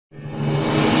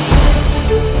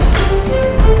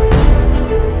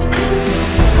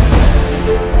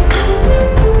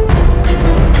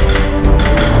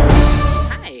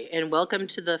welcome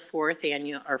to the fourth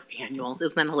annual,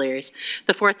 isn't that hilarious?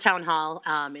 The fourth town hall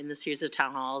in the series of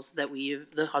town halls that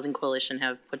the Housing Coalition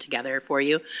have put together for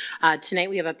you. Tonight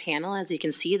we have a panel. As you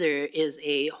can see, there is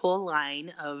a whole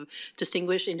line of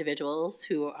distinguished individuals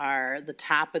who are the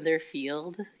top of their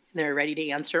field. They're ready to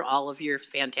answer all of your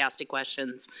fantastic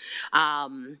questions.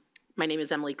 My name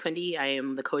is Emily Kunde. I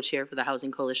am the co-chair for the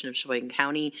Housing Coalition of Sheboygan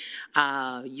County.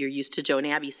 You're used to Joe and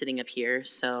Abby sitting up here,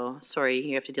 so sorry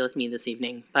you have to deal with me this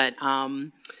evening. But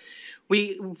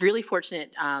we're really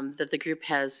fortunate that the group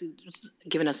has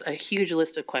given us a huge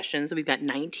list of questions. We've got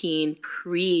 19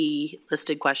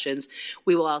 pre-listed questions.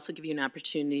 We will also give you an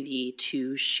opportunity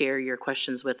to share your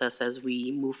questions with us as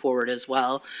we move forward as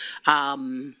well.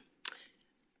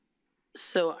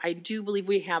 So I do believe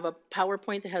we have a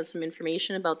PowerPoint that has some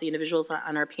information about the individuals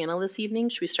on our panel this evening.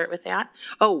 Should we start with that?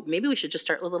 Oh, maybe we should just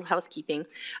start with a little housekeeping.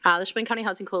 The Sheboygan County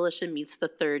Housing Coalition meets the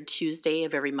third Tuesday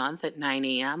of every month at 9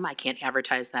 a.m. I can't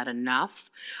advertise that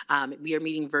enough. We are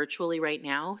meeting virtually right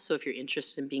now, so if you're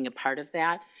interested in being a part of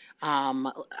that,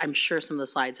 I'm sure some of the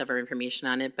slides have our information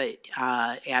on it, but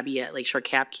Abby at Lakeshore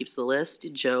CAP keeps the list.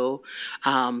 Joe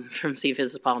from St.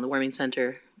 Vincent Paul and the Warming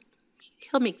Center,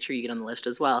 he'll make sure you get on the list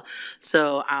as well.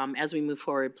 So as we move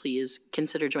forward, please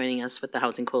consider joining us with the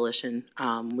Housing Coalition.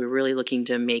 We're really looking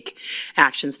to make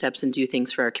action steps and do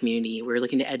things for our community. We're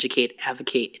looking to educate,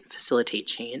 advocate, and facilitate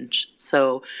change.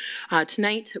 So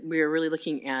tonight, we're really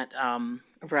looking at a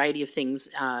variety of things.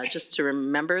 Just to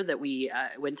remember that we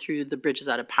went through the Bridges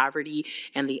Out of Poverty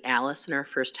and the ALICE in our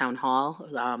first town hall.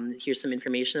 Here's some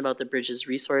information about the Bridges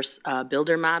Resource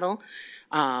Builder model.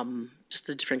 Just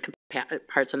the different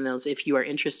parts on those. If you are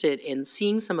interested in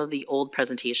seeing some of the old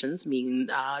presentations, meaning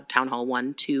Town Hall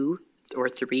 1, 2, or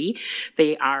 3,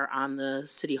 they are on the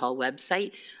City Hall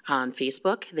website on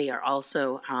Facebook. They are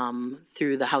also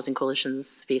through the Housing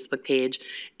Coalition's Facebook page,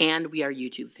 and we are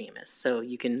YouTube famous, so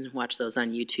you can watch those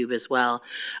on YouTube as well.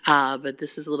 But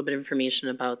this is a little bit of information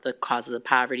about the causes of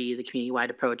poverty, the community-wide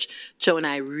approach. Joe and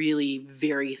I really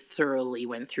very thoroughly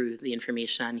went through the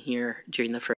information on here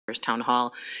during the first town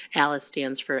hall. ALICE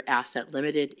stands for Asset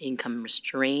Limited, Income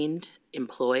Restrained,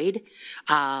 Employed.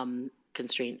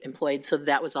 Constrained employed, so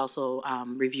that was also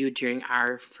reviewed during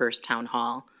our first town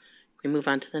hall. Can we move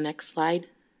on to the next slide?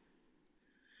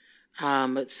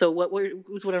 So what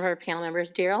was one of our panel members,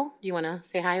 Daryl? Do you want to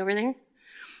say hi over there?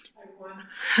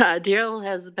 Daryl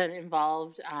has been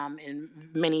involved in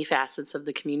many facets of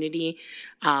the community,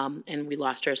 and we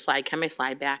lost our slide. Can I have my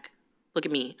slide back? Look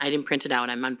at me. I didn't print it out.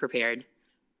 I'm unprepared.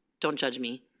 Don't judge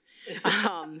me.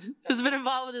 Has been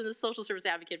involved in the social service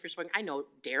advocate for Sheboygan. I know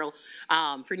Daryl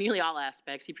for nearly all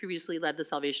aspects. He previously led the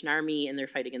Salvation Army in their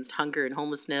fight against hunger and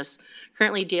homelessness.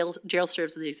 Currently, Daryl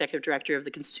serves as the executive director of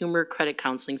the Consumer Credit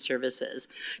Counseling Services.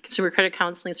 Consumer Credit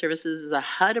Counseling Services is a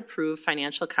HUD-approved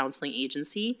financial counseling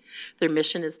agency. Their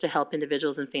mission is to help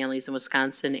individuals and families in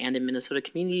Wisconsin and in Minnesota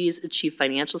communities achieve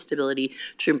financial stability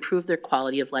to improve their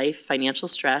quality of life. Financial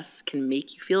stress can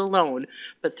make you feel alone,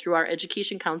 but through our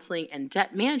education, counseling, and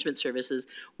debt management services,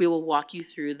 we will walk you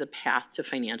through the path to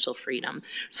financial freedom.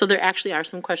 So there actually are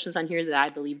some questions on here that I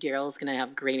believe Daryl is going to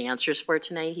have great answers for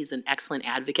tonight. He's an excellent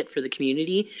advocate for the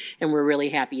community, and we're really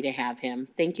happy to have him.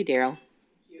 Thank you, Daryl.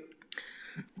 Thank you.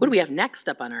 What do we have next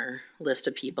up on our list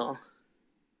of people?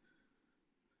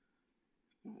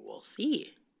 We'll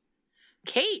see.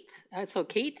 Kate. So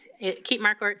Kate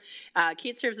Marquardt.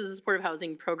 Kate serves as a supportive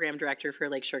housing program director for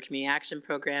Lakeshore Community Action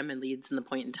Program and leads in the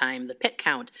point in time the PIT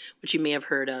count, which you may have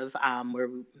heard of,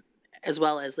 as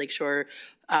well as Lakeshore,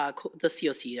 the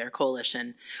COC, our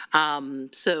coalition.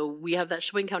 So we have that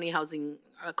Sheboygan County Housing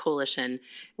Coalition,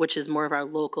 which is more of our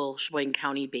local Sheboygan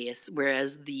County base,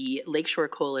 whereas the Lakeshore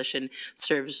Coalition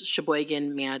serves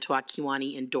Sheboygan, Manitowoc,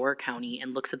 Kewaunee, and Door County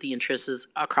and looks at the interests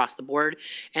across the board.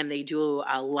 And they do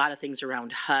a lot of things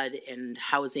around HUD and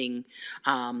housing.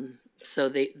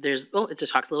 So it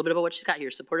just talks a little bit about what she's got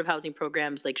here. Supportive housing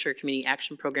programs, Lakeshore Community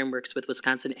Action Program works with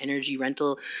Wisconsin Energy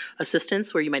Rental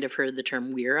Assistance, where you might have heard the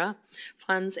term WERA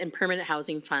funds, and permanent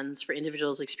housing funds for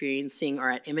individuals experiencing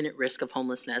or at imminent risk of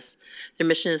homelessness. Their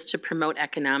mission is to promote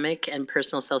economic and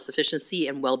personal self-sufficiency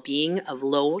and well-being of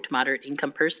low to moderate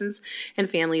income persons and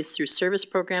families through service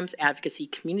programs, advocacy,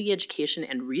 community education,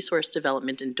 and resource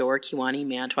development in Door, Kewaunee,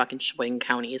 Manitowoc, and Sheboygan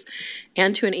counties,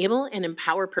 and to enable and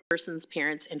empower persons,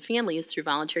 parents, and families through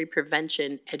voluntary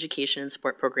prevention, education, and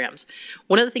support programs.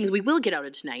 One of the things we will get out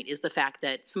of tonight is the fact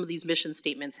that some of these mission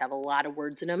statements have a lot of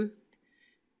words in them,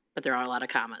 but there are a lot of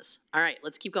commas. All right,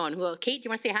 let's keep going. Kate, do you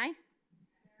want to say hi?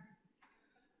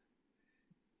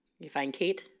 You find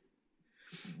Kate?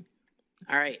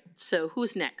 All right, so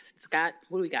who's next? Scott,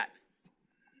 what do we got?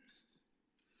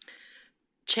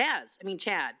 Chad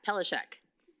Pelishek.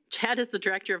 Chad is the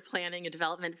Director of Planning and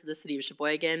Development for the City of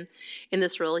Sheboygan. In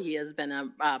this role, he has been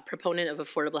a proponent of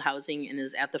affordable housing and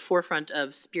is at the forefront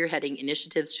of spearheading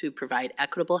initiatives to provide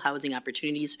equitable housing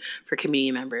opportunities for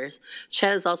community members.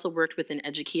 Chad has also worked within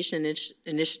education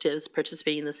initiatives,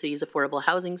 participating in the city's affordable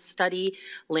housing study,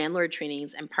 landlord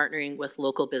trainings, and partnering with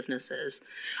local businesses.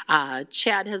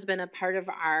 Chad has been a part of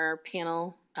our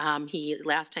panel. He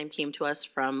last time came to us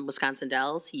from Wisconsin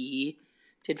Dells. He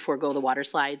did forego the water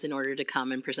slides in order to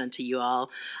come and present to you all.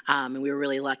 And we were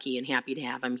really lucky and happy to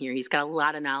have him here. He's got a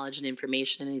lot of knowledge and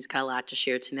information, and he's got a lot to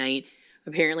share tonight.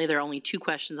 Apparently, there are only 2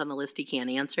 questions on the list he can't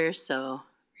answer, so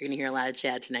you're going to hear a lot of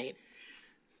Chad tonight.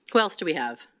 Who else do we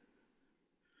have?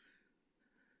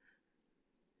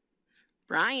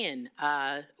 Brian.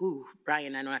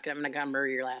 Brian, I'm not going to murder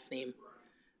your last name.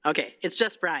 Okay, it's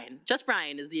just Brian. Just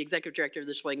Brian is the Executive Director of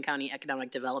the Sheboygan County Economic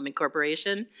Development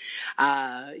Corporation.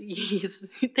 There he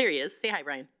is. Say hi,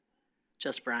 Brian.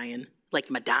 Just Brian, like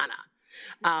Madonna.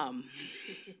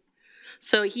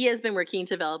 So he has been working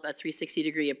to develop a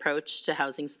 360-degree approach to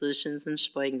housing solutions in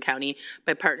Sheboygan County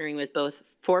by partnering with both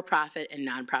for-profit and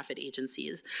nonprofit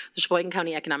agencies. The Sheboygan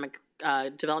County Economic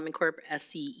Development Corp,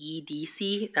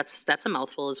 SCEDC, that's a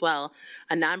mouthful as well.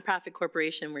 A nonprofit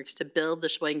corporation works to build the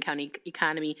Sheboygan County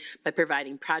economy by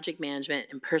providing project management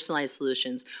and personalized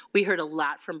solutions. We heard a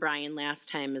lot from Brian last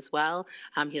time as well.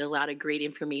 He had a lot of great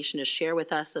information to share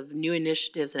with us of new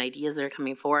initiatives and ideas that are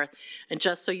coming forth. And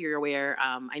just so you're aware,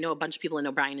 I know a bunch of people that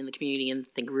know Brian in the community and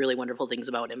think really wonderful things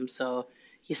about him. So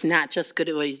he's not just good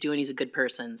at what he's doing, he's a good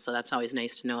person. So that's always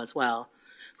nice to know as well.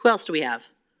 Who else do we have?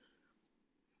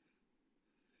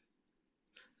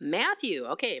 Matthew.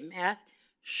 Okay, Matt.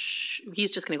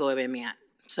 He's just going to go away, Matt.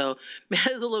 So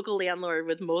Matt is a local landlord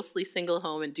with mostly single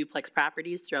home and duplex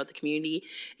properties throughout the community.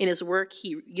 In his work,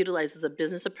 he utilizes a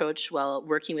business approach while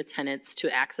working with tenants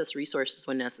to access resources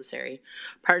when necessary.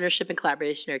 Partnership and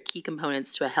collaboration are key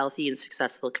components to a healthy and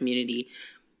successful community.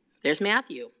 There's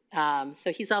Matthew.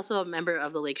 So he's also a member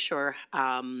of the Lakeshore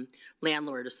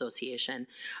Landlord Association.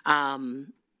 I've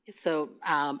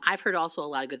heard also a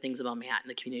lot of good things about Matt in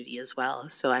the community as well.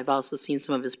 So I've also seen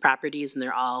some of his properties, and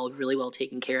they're all really well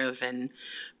taken care of and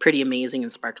pretty amazing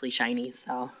and sparkly shiny.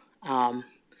 So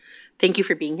thank you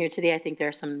for being here today. I think there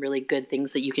are some really good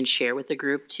things that you can share with the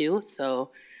group too.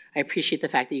 So I appreciate the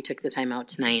fact that you took the time out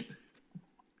tonight.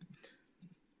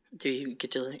 We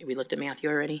looked at Matthew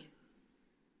already?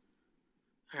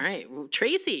 All right, well,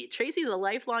 Tracy. Tracy's a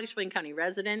lifelong Sheboygan County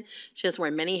resident. She has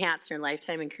worn many hats in her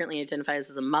lifetime and currently identifies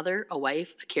as a mother, a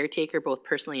wife, a caretaker, both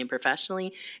personally and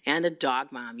professionally, and a dog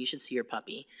mom. You should see your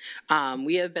puppy.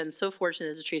 We have been so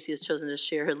fortunate that Tracy has chosen to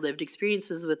share her lived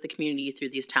experiences with the community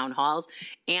through these town halls,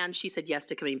 and she said yes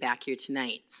to coming back here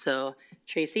tonight. So,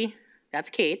 Tracy, that's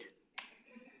Kate.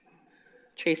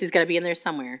 Tracy's got to be in there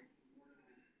somewhere.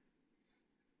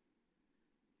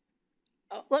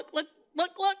 Oh, look.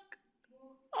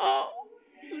 Oh,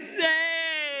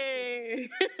 yay!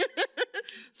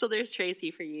 So there's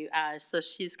Tracy for you. So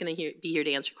she's going to be here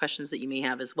to answer questions that you may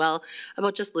have as well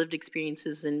about just lived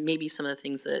experiences and maybe some of the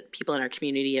things that people in our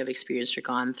community have experienced or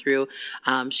gone through.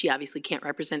 She obviously can't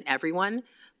represent everyone,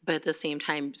 but at the same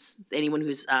time, anyone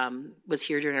who's was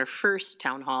here during our first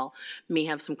town hall may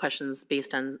have some questions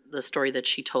based on the story that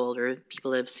she told or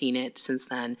people that have seen it since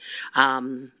then.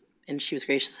 And she was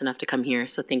gracious enough to come here.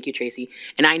 So thank you, Tracy.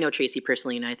 And I know Tracy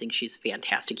personally, and I think she's a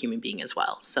fantastic human being as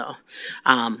well. So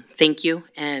thank you.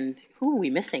 And who are we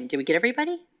missing? Did we get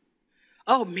everybody?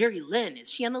 Oh, Mary Lynn. Is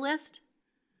she on the list?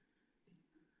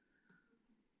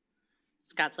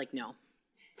 Scott's like, no.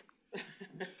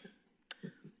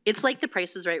 It's like The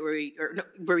Price is Right, where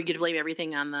we get to blame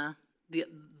everything on the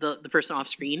person off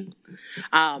screen.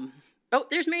 Oh,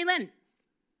 there's Mary Lynn.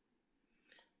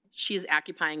 She's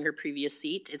occupying her previous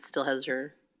seat. It still has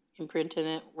her imprint in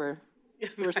it. We're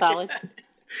solid.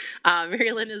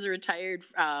 Mary Lynn is a retired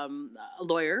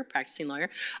lawyer, practicing lawyer.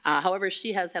 However,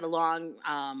 she has had a long,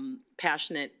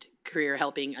 passionate career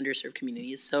helping underserved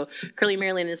communities. So currently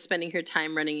Mary Lynn is spending her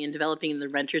time running and developing the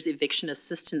Renters Eviction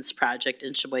Assistance Project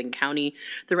in Sheboygan County.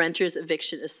 The Renters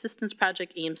Eviction Assistance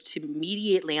Project aims to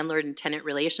mediate landlord and tenant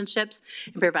relationships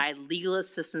and provide legal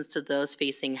assistance to those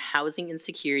facing housing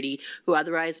insecurity who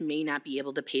otherwise may not be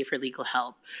able to pay for legal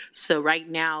help. So right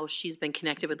now she's been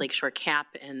connected with Lakeshore CAP,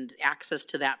 and access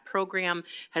to that program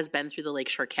has been through the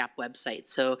Lakeshore CAP website.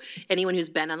 So anyone who's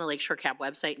been on the Lakeshore CAP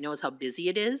website knows how busy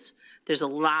it is. There's a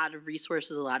lot of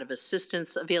resources, a lot of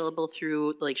assistance available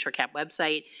through the Lakeshore CAP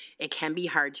website. It can be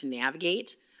hard to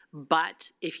navigate, but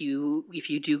if you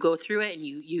do go through it and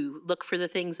you look for the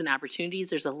things and opportunities,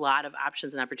 there's a lot of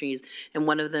options and opportunities, and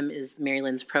one of them is Mary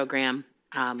Lynn's program.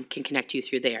 can connect you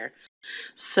through there.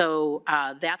 So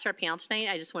that's our panel tonight.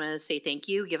 I just want to say thank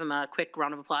you. Give them a quick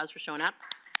round of applause for showing up.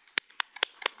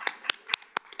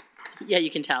 Yeah,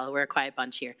 you can tell we're a quiet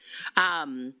bunch here.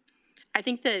 I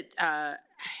think that I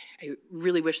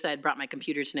really wish that I'd brought my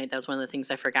computer tonight. That was one of the things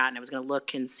I forgot, and I was going to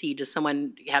look and see, does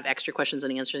someone have extra questions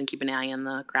and answers and keep an eye on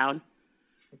the crowd?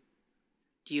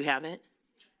 Do you have it?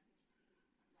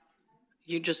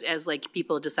 You just, as like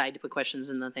people decide to put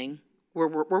questions in the thing. We're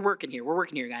working here. We're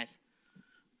working here, guys.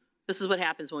 This is what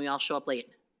happens when we all show up late.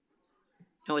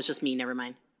 No, it's just me. Never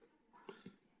mind.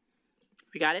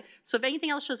 We got it? So if anything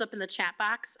else shows up in the chat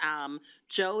box,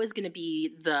 Joe is going to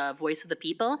be the voice of the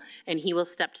people, and he will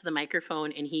step to the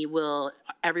microphone, and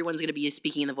everyone's going to be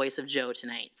speaking in the voice of Joe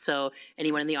tonight. So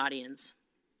anyone in the audience.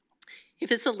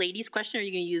 If it's a ladies' question, are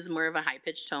you going to use more of a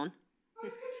high-pitched tone?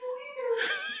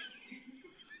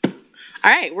 All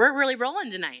right, we're really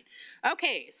rolling tonight.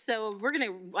 Okay, so we're going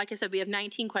to, like I said, we have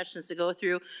 19 questions to go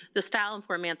through. The style and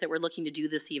format that we're looking to do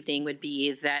this evening would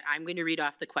be that I'm going to read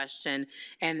off the question,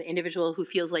 and the individual who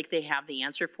feels like they have the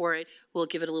answer for it will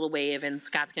give it a little wave, and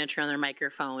Scott's going to turn on their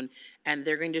microphone, and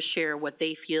they're going to share what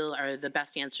they feel are the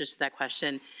best answers to that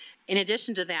question. In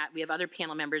addition to that, we have other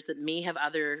panel members that may have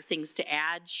other things to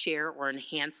add, share, or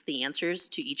enhance the answers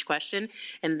to each question,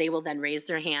 and they will then raise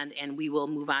their hand and we will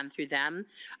move on through them.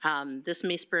 This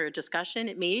may spur a discussion.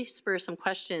 It may spur some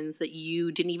questions that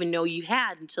you didn't even know you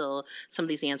had until some of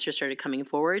these answers started coming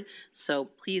forward. So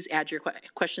please add your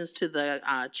questions to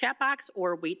the chat box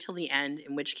or wait till the end,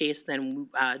 in which case then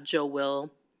Joe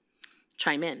will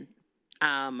chime in.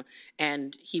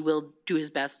 And he will do his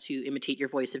best to imitate your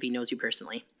voice if he knows you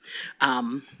personally.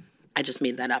 I just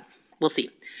made that up. We'll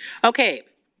see. Okay,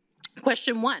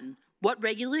 question 1. What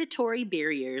regulatory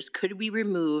barriers could we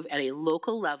remove at a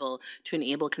local level to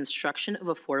enable construction of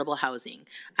affordable housing,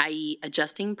 i.e.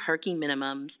 adjusting parking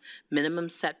minimums, minimum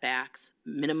setbacks,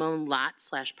 minimum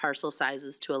lot/parcel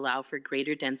sizes to allow for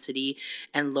greater density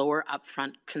and lower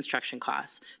upfront construction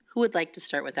costs? Who would like to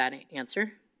start with that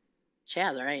answer?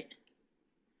 Chad, all right.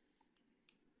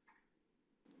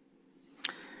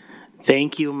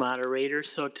 Thank you, moderator.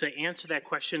 So to answer that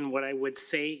question, what I would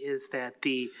say is that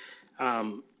the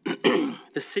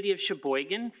city of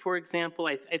Sheboygan, for example,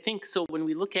 I think so when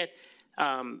we look at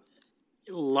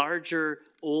larger,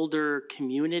 older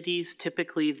communities,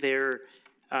 typically they're,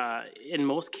 in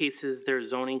most cases, their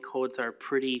zoning codes are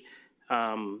pretty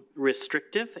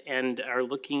restrictive and are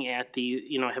looking at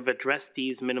have addressed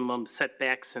these minimum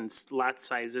setbacks and lot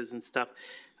sizes and stuff.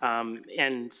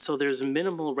 And so there's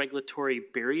minimal regulatory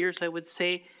barriers, I would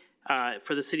say.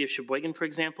 For the city of Sheboygan, for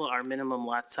example, our minimum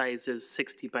lot size is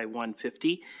 60 by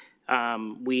 150.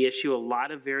 We issue a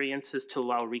lot of variances to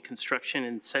allow reconstruction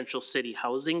in central city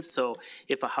housing. So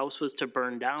if a house was to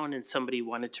burn down and somebody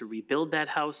wanted to rebuild that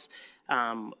house,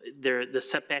 the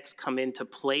setbacks come into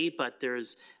play, but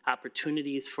there's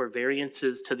opportunities for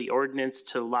variances to the ordinance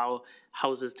to allow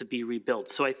houses to be rebuilt.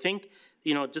 So I think,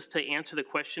 just to answer the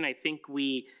question, I think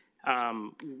we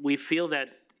feel that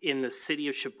in the city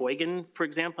of Sheboygan, for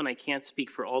example, and I can't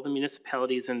speak for all the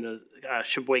municipalities in the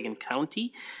Sheboygan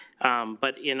County,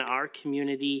 but in our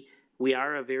community, we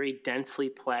are a very densely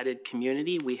platted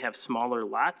community. We have smaller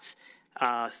lots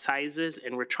sizes,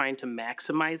 and we're trying to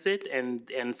maximize it. And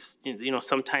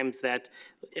sometimes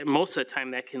most of the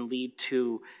time that can lead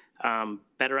to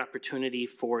better opportunity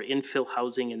for infill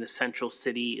housing in the central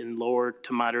city in lower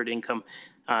to moderate income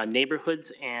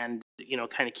neighborhoods, and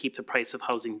kind of keep the price of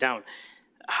housing down.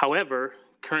 However,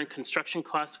 current construction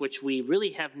costs, which we really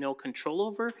have no control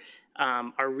over,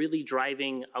 are really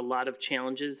driving a lot of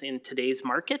challenges in today's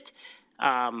market.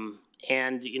 And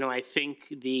I think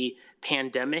the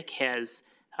pandemic has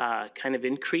kind of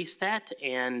increased that.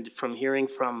 And from hearing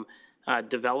from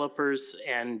developers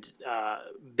and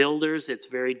builders, it's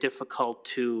very difficult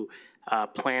to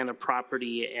plan a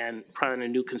property and plan a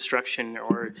new construction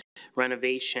or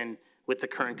renovation with the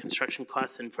current construction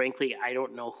costs. And frankly, I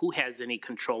don't know who has any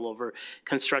control over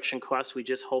construction costs. We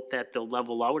just hope that they'll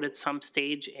level out at some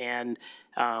stage, and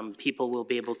people will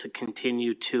be able to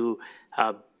continue to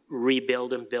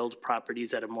rebuild and build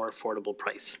properties at a more affordable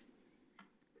price.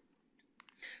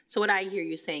 So what I hear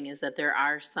you saying is that there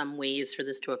are some ways for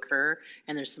this to occur,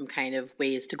 and there's some kind of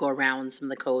ways to go around some of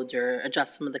the codes or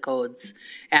adjust some of the codes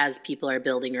as people are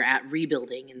building or at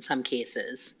rebuilding in some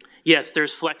cases. Yes,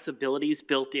 there's flexibilities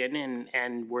built in,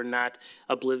 and we're not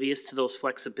oblivious to those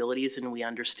flexibilities, and we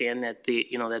understand that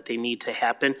they need to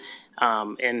happen.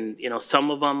 And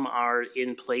some of them are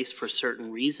in place for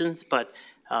certain reasons, but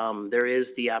there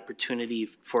is the opportunity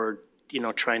for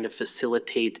trying to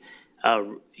facilitate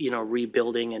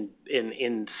rebuilding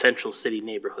in central city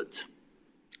neighborhoods.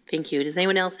 Thank you. Does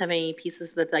anyone else have any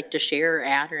pieces that they'd like to share or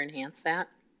add or enhance that?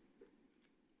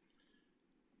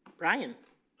 Brian?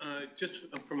 Just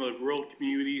from a rural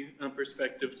community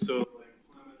perspective, so like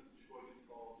Plymouth, Sheboygan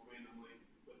Falls, Random Lake,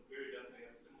 but very definitely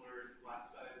have similar lot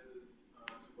sizes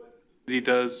to what the city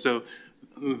does. So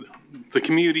the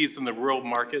communities in the rural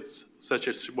markets, such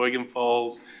as Sheboygan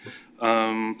Falls,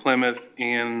 Plymouth,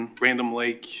 and Random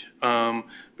Lake,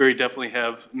 very definitely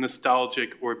have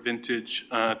nostalgic or vintage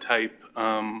type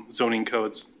zoning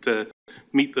codes to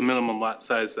meet the minimum lot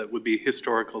size that would be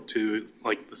historical to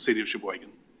like the city of Sheboygan.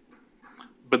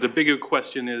 But the bigger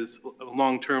question is,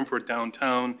 long-term for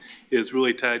downtown, is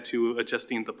really tied to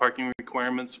adjusting the parking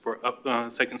requirements for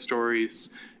second stories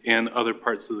and other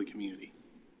parts of the community.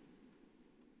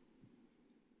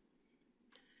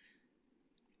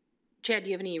 Chad, do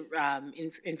you have any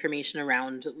information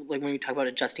around, like when we talk about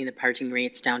adjusting the parking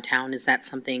rates downtown, is that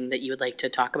something that you would like to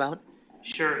talk about?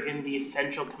 Sure, in the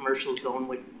central commercial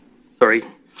zone,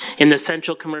 in the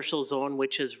central commercial zone,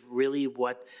 which is really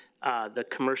what the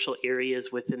commercial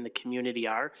areas within the community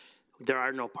are, there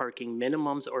are no parking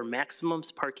minimums or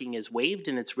maximums. Parking is waived,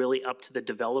 and it's really up to the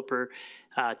developer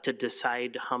to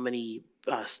decide how many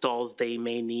stalls they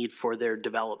may need for their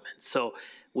development. So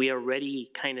we already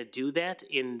kind of do that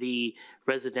in the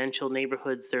residential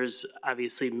neighborhoods. There's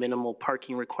obviously minimal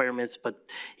parking requirements, but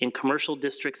in commercial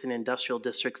districts and industrial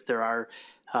districts, there are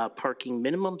parking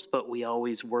minimums, but we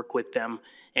always work with them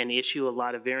and issue a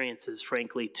lot of variances,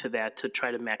 frankly, to that to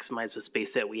try to maximize the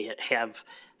space that we have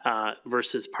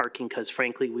versus parking, because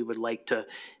frankly, we would like to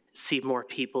see more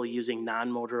people using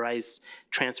non-motorized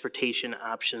transportation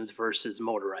options versus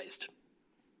motorized.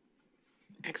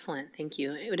 Excellent, thank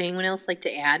you. Would anyone else like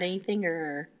to add anything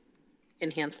or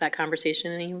enhance that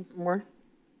conversation any more?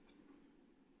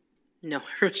 No,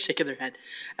 everyone's shaking their head.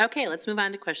 Okay, let's move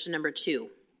on to question number 2.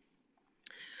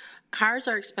 Cars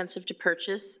are expensive to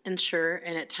purchase, insure,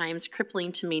 and at times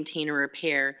crippling to maintain or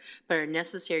repair, but are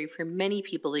necessary for many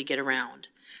people to get around.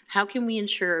 How can we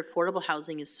ensure affordable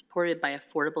housing is supported by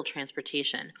affordable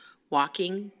transportation,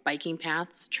 walking, biking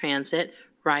paths, transit,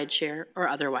 rideshare, or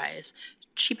otherwise?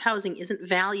 Cheap housing isn't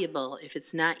valuable if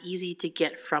it's not easy to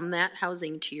get from that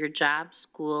housing to your job,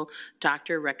 school,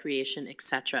 doctor, recreation,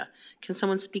 etc. Can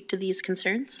someone speak to these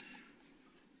concerns?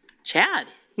 Chad?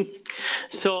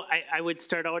 So I would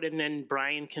start out, and then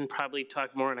Brian can probably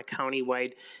talk more on a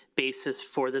countywide basis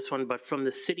for this one. But from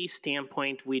the city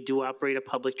standpoint, we do operate a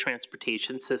public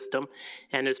transportation system.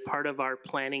 And as part of our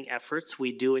planning efforts,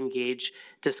 we do engage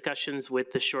discussions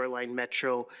with the Shoreline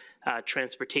Metro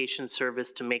Transportation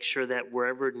Service to make sure that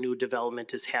wherever new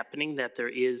development is happening, that there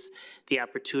is the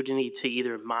opportunity to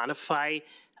either modify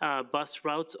bus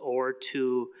routes or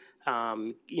to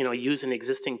use an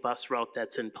existing bus route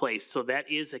that's in place. So that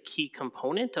is a key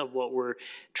component of what we're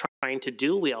trying to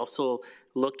do. We also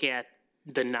look at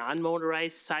the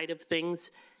non-motorized side of things.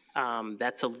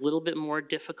 That's a little bit more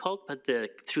difficult, but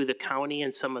through the county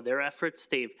and some of their efforts,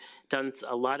 they've done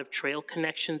a lot of trail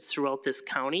connections throughout this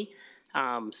county.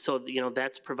 So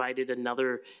that's provided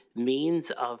another means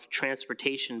of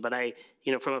transportation. But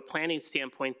from a planning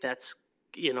standpoint, that's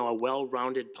a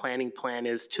well-rounded planning plan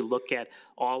is to look at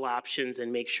all options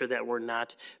and make sure that we're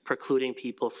not precluding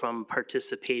people from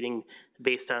participating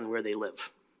based on where they live.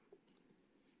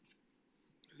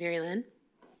 Mary Lynn?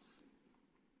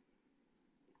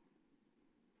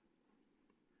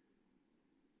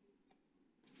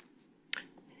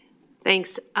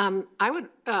 Thanks. I would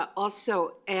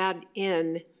also add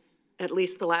in, at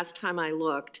least the last time I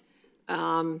looked,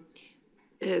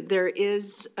 there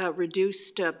is a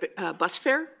reduced bus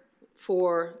fare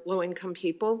for low-income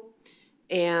people,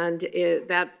 and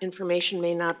that information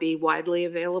may not be widely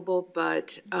available,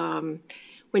 but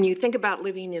when you think about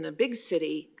living in a big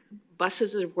city,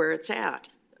 buses are where it's at.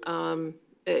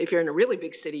 If you're in a really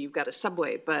big city, you've got a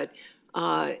subway, but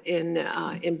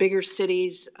in bigger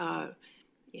cities,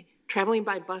 traveling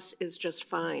by bus is just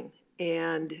fine.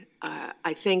 And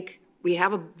I think we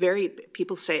have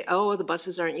people say, oh, the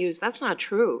buses aren't used. That's not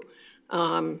true.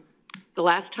 The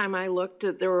last time I looked,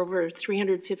 there were over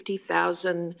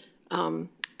 350,000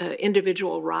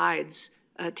 individual rides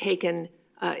taken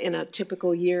in a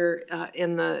typical year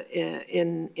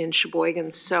in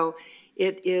Sheboygan. So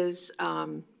it is,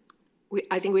 I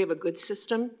think we have a good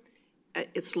system.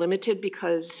 It's limited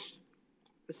because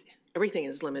everything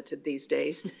is limited these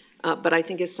days, but I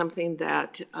think it's something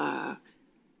that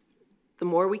the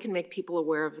more we can make people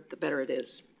aware of it, the better it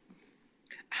is.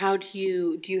 How do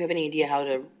you have any idea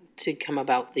how to come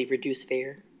about the reduced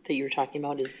fare that you were talking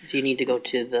about? Do you need to go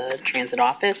to the transit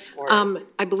office? Or?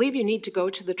 I believe you need to go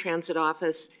to the transit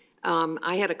office.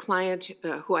 I had a client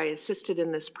who I assisted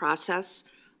in this process.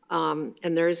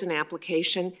 and there is an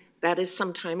application. That is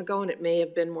some time ago, and it may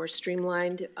have been more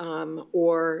streamlined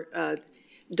or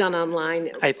done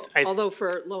online, although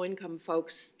for low-income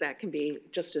folks, that can be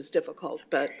just as difficult,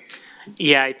 but.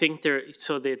 Yeah, I think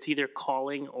so it's either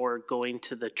calling or going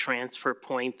to the transfer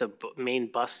point, the main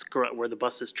bus, where the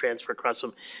buses transfer across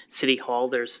from City Hall.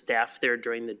 There's staff there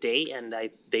during the day, and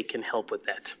they can help with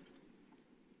that.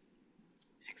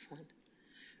 Excellent.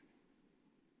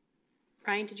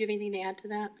 Brian, did you have anything to add to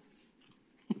that?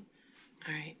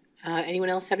 All right. Anyone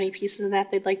else have any pieces of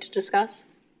that they'd like to discuss?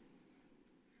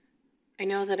 I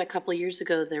know that a couple of years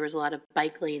ago, there was a lot of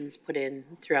bike lanes put in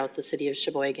throughout the city of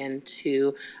Sheboygan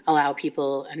to allow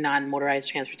people, non-motorized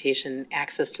transportation,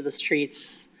 access to the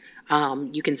streets.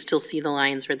 You can still see the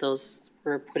lines where those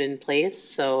were put in place.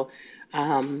 So,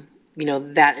 you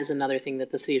know, that is another thing that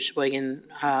the city of Sheboygan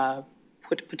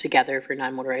put together for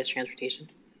non-motorized transportation.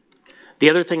 The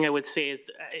other thing I would say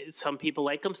is some people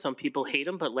like them, some people hate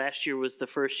them, but last year was the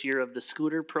first year of the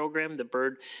scooter program, the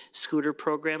Bird Scooter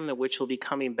program, which will be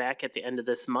coming back at the end of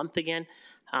this month again.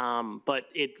 But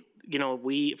you know,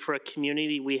 for a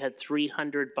community, we had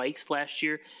 300 bikes last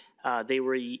year. They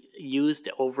were used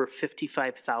over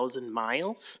 55,000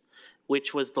 miles,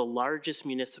 which was the largest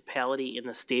municipality in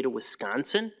the state of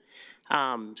Wisconsin.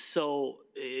 So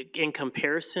in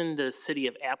comparison, the city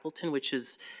of Appleton, which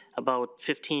is about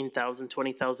 15,000,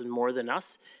 20,000 more than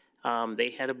us,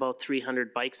 they had about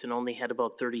 300 bikes and only had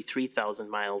about 33,000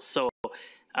 miles. So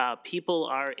people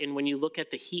are, and when you look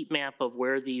at the heat map of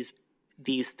where these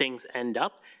things end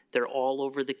up, they're all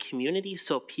over the community,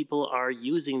 so people are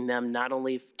using them, not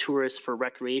only tourists for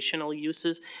recreational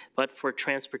uses, but for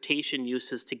transportation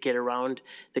uses to get around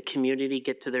the community,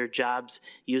 get to their jobs,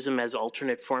 use them as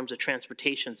alternate forms of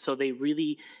transportation. So they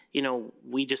really, you know,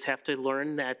 we just have to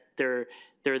learn that they're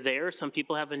there. Some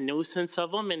people have a nuisance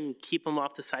of them and keep them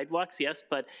off the sidewalks, yes,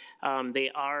 but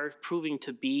they are proving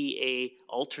to be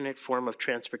a alternate form of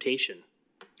transportation.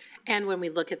 And when we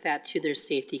look at that too, there's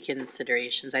safety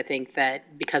considerations. I think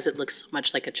that because it looks so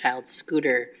much like a child's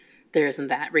scooter, there isn't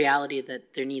that reality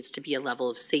that there needs to be a level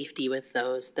of safety with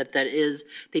those,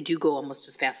 they do go almost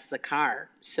as fast as a car.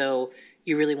 So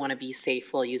you really want to be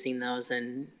safe while using those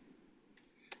and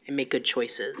make good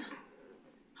choices.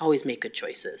 Always make good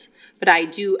choices. But I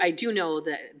do know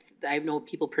that I know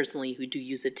people personally who do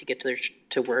use it to get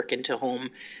to work and to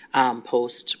home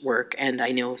post work. And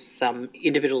I know some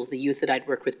individuals, the youth that I'd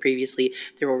worked with previously,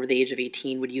 they were over the age of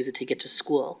 18, would use it to get to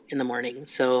school in the morning.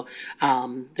 So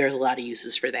there's a lot of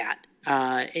uses for that.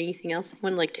 Anything else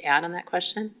anyone would like to add on that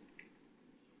question?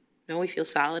 No, we feel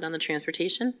solid on the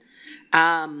transportation.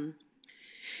 In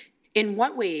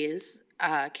what ways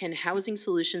can housing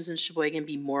solutions in Sheboygan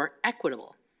be more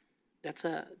equitable? That's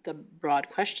the broad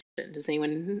question. Does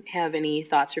anyone have any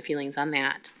thoughts or feelings on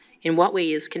that? In what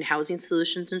ways can housing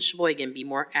solutions in Sheboygan be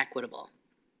more equitable?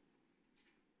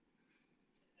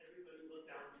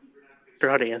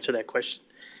 Sure how to answer that question.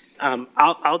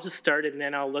 I'll just start and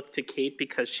then I'll look to Kate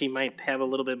because she might have a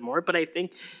little bit more. But I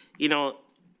think, you know,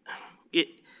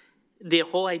 the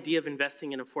whole idea of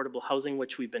investing in affordable housing,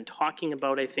 which we've been talking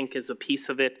about, I think is a piece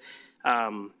of it.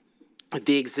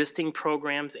 The existing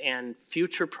programs and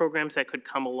future programs that could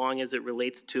come along as it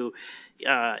relates to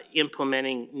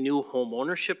implementing new home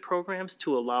ownership programs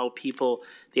to allow people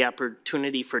the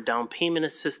opportunity for down payment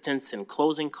assistance and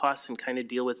closing costs and kind of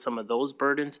deal with some of those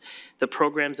burdens. The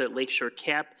programs that Lakeshore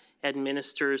CAP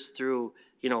administers through,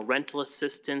 you know, rental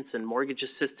assistance and mortgage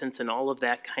assistance and all of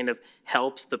that kind of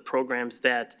helps. The programs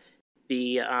that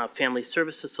the Family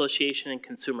Service Association and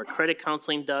Consumer Credit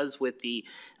Counseling does with the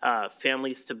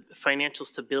financial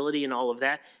stability and all of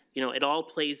that, you know, it all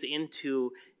plays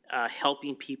into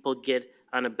helping people get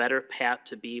on a better path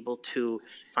to be able to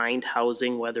find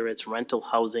housing, whether it's rental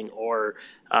housing or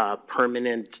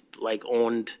permanent, like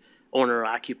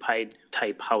owner-occupied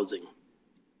type housing.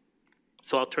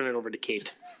 So I'll turn it over to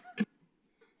Kate.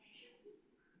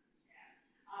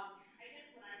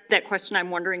 That question, I'm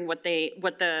wondering what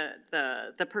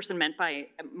the person meant by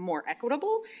more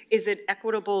equitable. Is it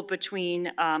equitable between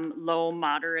low,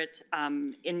 moderate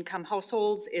income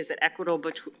households? Is it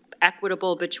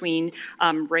equitable between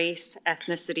race,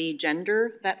 ethnicity,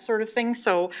 gender, that sort of thing?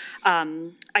 So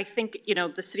I think, you know,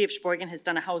 the city of Sheboygan has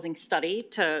done a housing study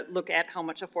to look at how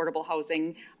much affordable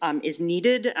housing is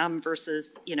needed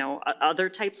versus, you know, other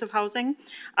types of housing.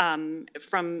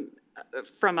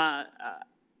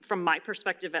 From my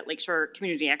perspective at Lakeshore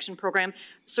Community Action Program,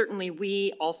 certainly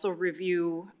we also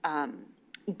review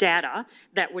data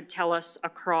that would tell us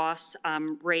across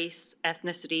race,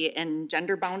 ethnicity, and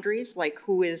gender boundaries, like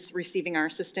who is receiving our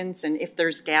assistance and if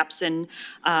there's gaps in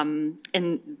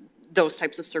those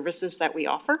types of services that we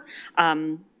offer.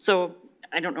 So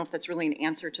I don't know if that's really an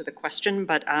answer to the question,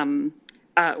 but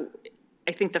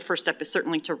I think the first step is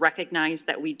certainly to recognize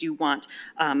that we do want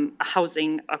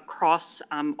housing across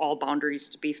all boundaries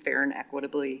to be fair and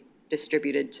equitably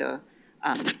distributed to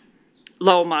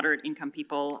low, moderate income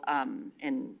people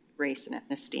and race and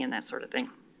ethnicity and that sort of thing.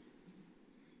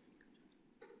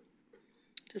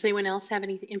 Does anyone else have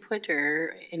any input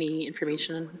or any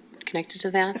information connected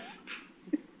to that?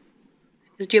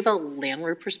 Do you have a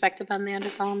landlord perspective on that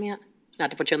at all, Matt?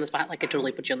 Not to put you on the spot, like I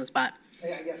totally put you on the spot.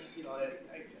 I guess, I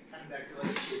kind of back to what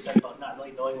you said about not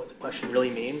really knowing what the question really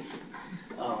means.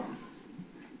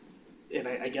 And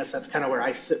I guess that's kind of where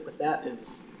I sit with that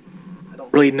is I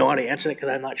don't really know how to answer it because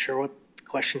I'm not sure what the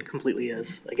question completely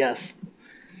is, I guess.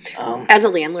 As a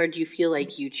landlord, do you feel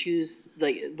like you choose,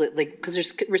 like because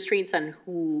there's restraints on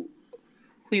who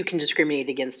you can discriminate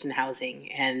against in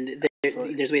housing, and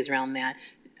there's ways around that.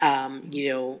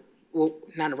 Well,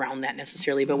 not around that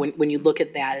necessarily, but when you look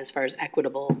at that as far as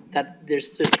equitable, that there's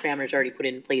parameters already put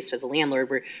in place as a landlord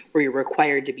where you're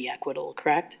required to be equitable,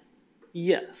 correct?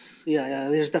 Yes, yeah.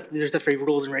 There's definitely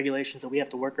rules and regulations that we have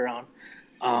to work around.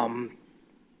 I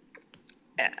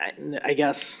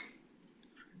guess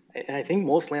I think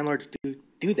most landlords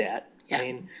do that. Yeah. I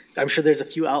mean, I'm sure there's a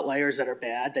few outliers that are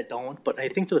bad that don't, but I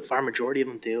think for the far majority of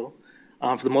them do.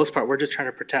 For the most part, we're just trying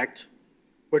to protect.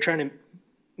 We're trying to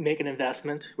make an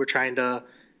investment. We're trying to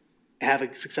have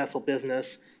a successful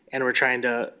business, and we're trying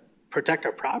to protect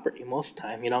our property most of the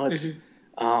time. It's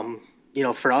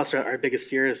for us, our biggest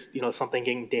fear is something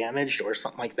getting damaged or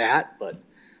something like that. But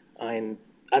I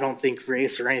don't think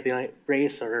race or anything like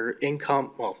race or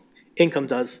income. Well, income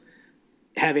does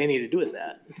have anything to do with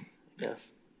that.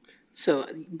 Yes. So,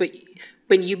 but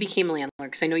when you became a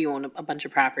landlord, because I know you own a bunch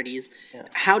of properties, yeah.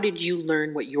 How did you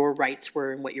learn what your rights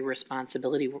were and what your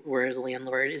responsibility were as a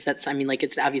landlord? Is that,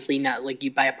 it's obviously not like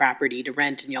you buy a property to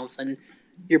rent and all of a sudden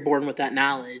you're born with that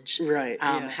knowledge. Right.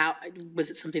 Yeah. How was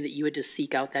it something that you had to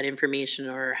seek out that information,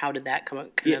 or how did that come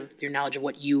up, of your knowledge of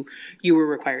what you were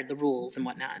required, the rules and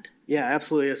whatnot? Yeah,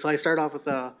 absolutely. So I started off with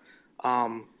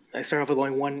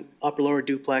only one upper lower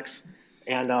duplex,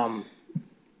 and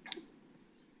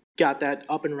got that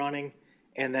up and running,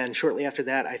 and then shortly after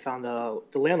that I found the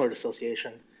landlord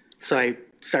association. So I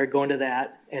started going to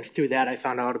that, and through that I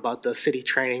found out about the city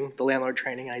training, the landlord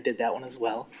training, and I did that one as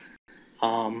well.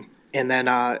 And then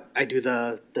I do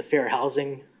the fair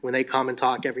housing when they come and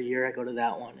talk every year. I go to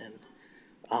that one, and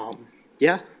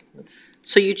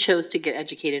So you chose to get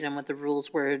educated on what the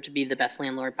rules were to be the best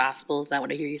landlord possible. Is that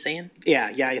what I hear you saying? Yeah,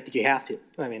 I think you have to.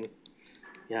 I mean,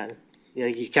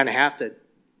 you kind of have to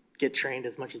get trained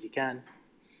as much as you can.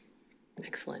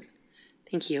 Excellent.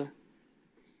 Thank you.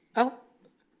 Oh,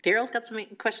 Daryl's got some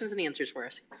questions and answers for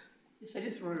us. Yes, I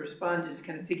just want to respond, just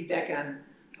kind of piggyback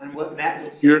on what Matt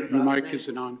was saying. Your mic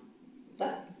isn't on. What's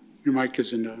that? Your mic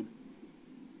isn't on.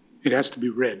 It has to be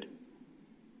red.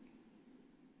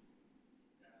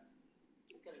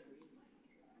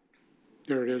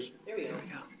 There it is. There we go.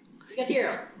 You got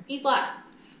Daryl. He's live.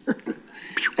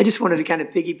 I just wanted to kind of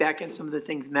piggyback on some of the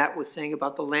things Matt was saying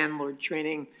about the landlord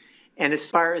training. And as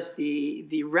far as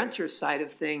the renter side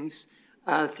of things,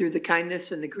 through the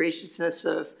kindness and the graciousness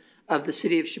of the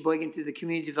city of Sheboygan through the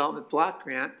Community Development Block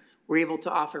Grant, we're able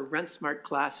to offer Rent Smart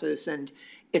classes. And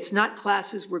it's not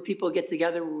classes where people get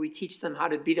together where we teach them how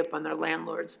to beat up on their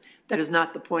landlords. That is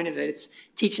not the point of it. It's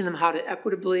teaching them how to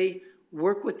equitably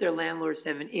work with their landlords, to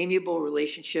have an amiable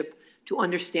relationship, to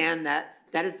understand that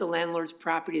that is the landlord's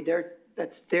property,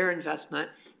 that's their investment,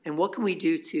 and what can we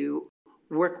do to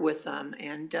work with them,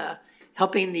 and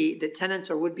helping the tenants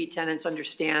or would-be tenants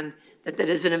understand that that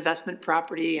is an investment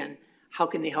property, and how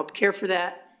can they help care for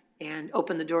that, and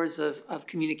open the doors of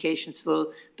communication.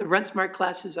 So the Rent Smart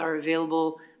classes are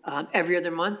available every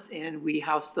other month, and we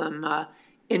house them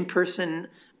in person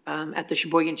at the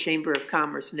Sheboygan Chamber of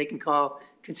Commerce, and they can call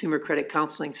Consumer Credit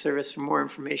Counseling Service for more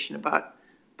information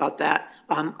about that.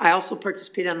 I also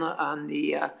participate on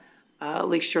the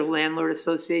Lakeshore Landlord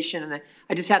Association, and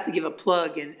I just have to give a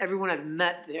plug, and everyone I've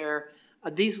met there,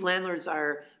 these landlords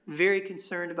are very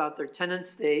concerned about their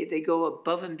tenants. They go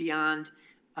above and beyond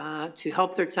to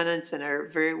help their tenants and are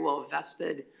very well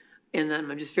vested in them.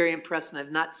 I'm just very impressed, and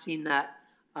I've not seen that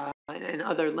in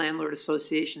other landlord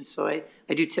associations, so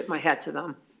I do tip my hat to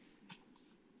them.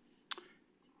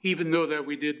 Even though that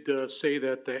we did say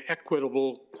that the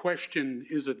equitable question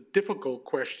is a difficult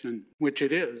question, which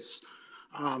it is,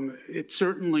 it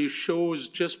certainly shows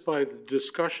just by the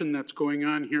discussion that's going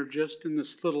on here, just in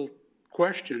this little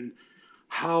question,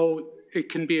 how it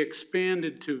can be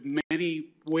expanded to many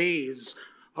ways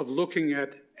of looking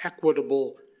at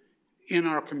equitable in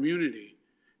our community.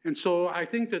 And so I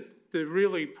think that there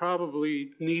really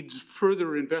probably needs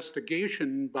further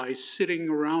investigation by sitting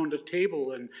around a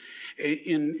table and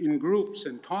in groups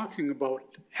and talking about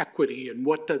equity and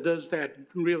what does that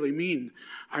really mean.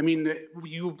 I mean,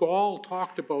 you've all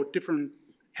talked about different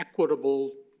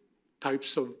equitable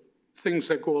types of things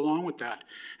that go along with that.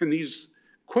 And these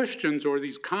questions or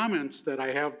these comments that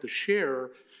I have to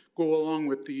share go along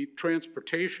with the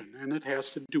transportation, and it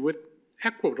has to do with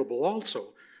equitable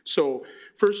also. So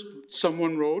first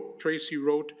someone wrote, Tracy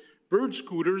wrote, bird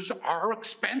scooters are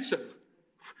expensive.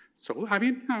 So, I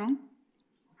mean, you know,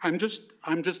 I'm just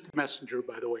a messenger,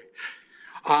 by the way.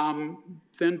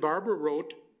 Then Barbara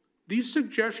wrote, these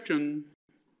suggestions,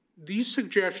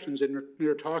 and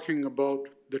they're talking about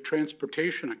the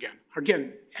transportation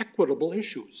again, equitable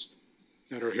issues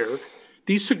that are here.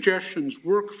 These suggestions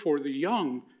work for the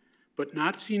young, but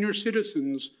not senior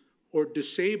citizens or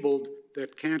disabled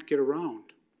that can't get around.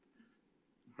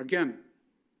 Again,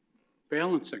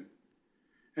 balancing.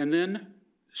 And then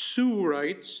Sue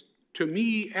writes, to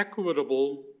me,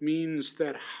 equitable means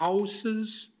that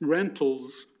houses,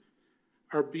 rentals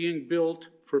are being built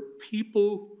for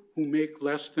people who make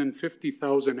less than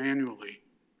 $50,000 annually.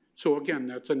 So again,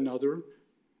 that's another,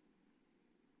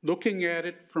 looking at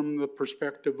it from the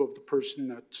perspective of the person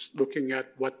that's looking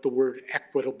at what the word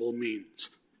equitable means.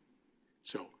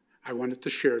 So I wanted to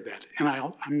share that. And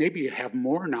I'll maybe have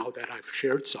more now that I've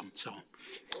shared some, so.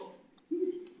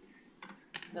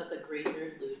 That's a great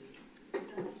interlude.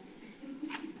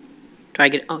 Do I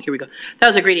get, oh, here we go. That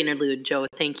was a great interlude, Joe,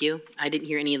 thank you. I didn't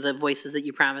hear any of the voices that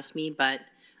you promised me, but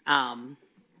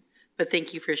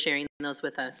thank you for sharing those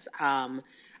with us.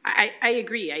 I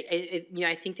agree.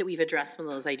 I think that we've addressed some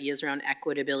of those ideas around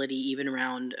equitability, even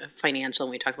around financial,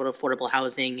 when we talked about affordable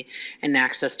housing and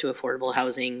access to affordable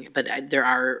housing, but there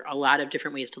are a lot of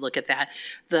different ways to look at that.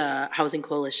 The Housing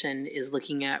Coalition is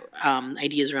looking at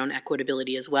ideas around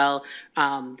equitability as well.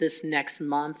 This next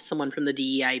month, someone from the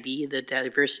DEIB, the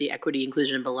Diversity, Equity,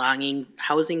 Inclusion, and Belonging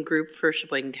Housing Group for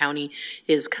Sheboygan County,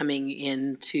 is coming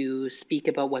in to speak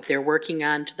about what they're working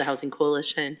on to the Housing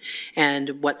Coalition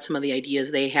and what some of the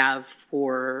ideas they have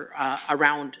for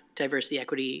around diversity,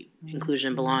 equity, inclusion,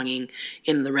 and belonging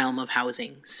in the realm of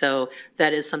housing. So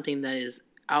that is something that is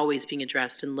always being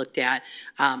addressed and looked at.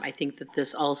 I think that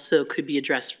this also could be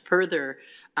addressed further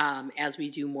as we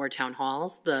do more town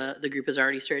halls. The group has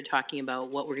already started talking about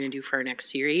what we're going to do for our next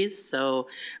series. So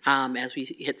as we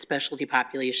hit specialty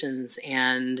populations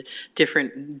and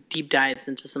different deep dives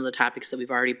into some of the topics that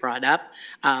we've already brought up,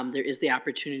 there is the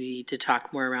opportunity to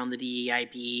talk more around the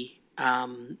DEIB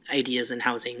ideas in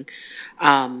housing.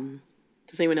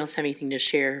 Does anyone else have anything to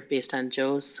share based on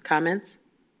Joe's comments?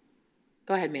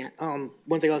 Go ahead, Matt.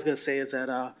 One thing I was going to say is that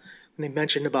when they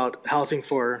mentioned about housing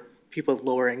for people with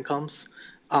lower incomes,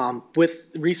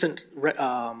 with recent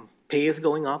pays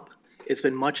going up, it's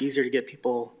been much easier to get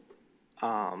people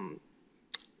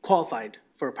qualified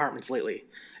for apartments lately.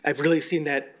 I've really seen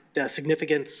that a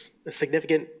significant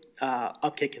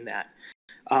upkick in that.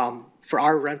 For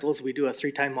our rentals, we do a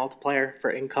 3-time multiplier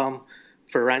for income,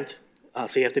 for rent.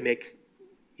 So you have to make,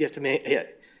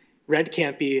 rent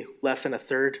can't be less than a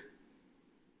third,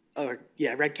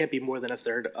 rent can't be more than a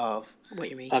third of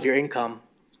your income.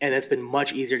 And it's been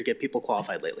much easier to get people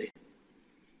qualified lately.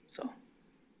 So.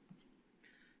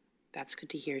 That's good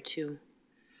to hear too.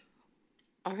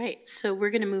 All right, so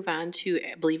we're gonna move on to,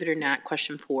 believe it or not,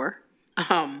 question 4.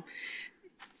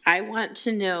 I want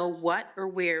to know what or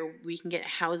where we can get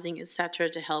housing, etc.,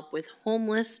 to help with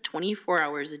homeless 24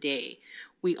 hours a day.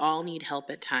 We all need help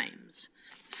at times.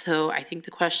 So I think the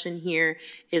question here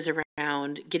is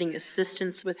around getting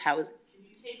assistance with housing. Can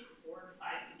you take 4 or 5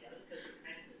 together?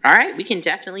 All right, we can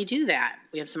definitely do that.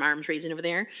 We have some arms raising over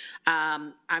there.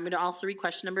 I'm going to also read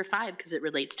question number 5 because it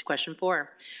relates to question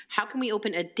 4. How can we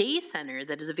open a day center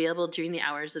that is available during the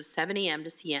hours of 7 a.m.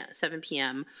 to 7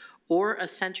 p.m., or a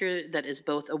center that is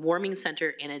both a warming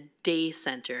center and a day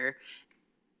center?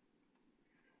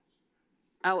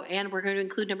 Oh, and we're going to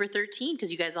include number 13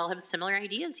 because you guys all have similar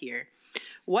ideas here.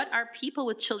 What are people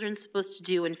with children supposed to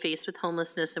do when faced with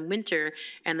homelessness in winter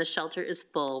and the shelter is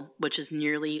full, which is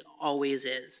nearly always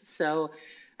is? So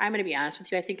I'm going to be honest with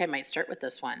you. I think I might start with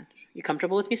this one. You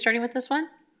comfortable with me starting with this one?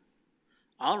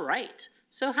 All right.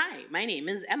 So hi, my name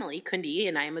is Emily Kundi,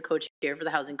 and I am a co-chair for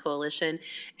the Housing Coalition,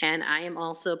 and I am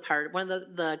also one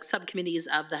of the subcommittees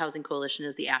of the Housing Coalition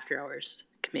is the After Hours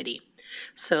Committee.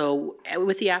 So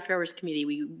with the After Hours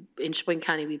Committee, in Sheboygan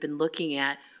County, we've been looking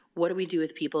at what do we do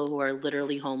with people who are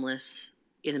literally homeless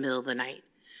in the middle of the night.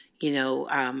 You know,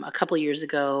 a couple years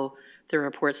ago, There were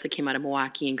reports that came out of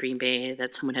Milwaukee and Green Bay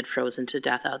that someone had frozen to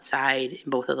death outside in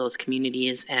both of those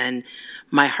communities, and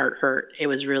my heart hurt. It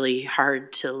was really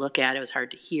hard to look at. It was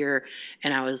hard to hear,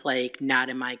 and I was like, not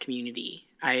in my community.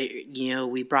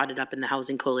 We brought it up in the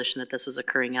Housing Coalition that this was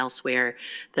occurring elsewhere,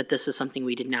 that this is something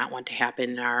we did not want to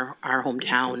happen in our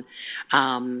hometown.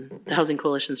 The Housing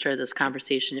Coalition started this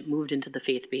conversation. It moved into the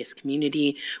faith-based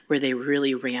community where they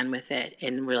really ran with it,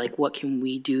 and we're like, what can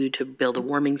we do to build a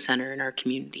warming center in our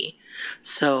community?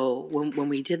 So when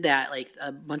we did that, like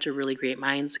a bunch of really great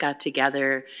minds got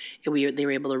together. They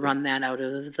were able to run that out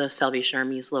of the Salvation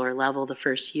Army's lower level the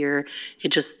first year.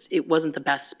 It wasn't the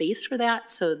best space for that,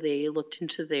 so they looked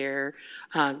into their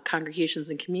congregations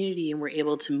and community and were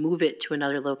able to move it to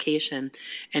another location.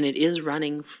 And it is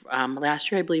running, last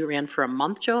year I believe it ran for a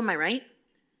month, Joe, am I right?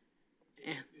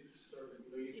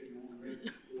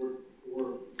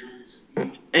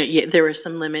 Yeah, there were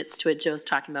some limits to it Joe's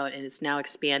talking about, and it's now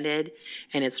expanded,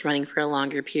 and it's running for a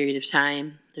longer period of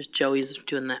time. There's Joey's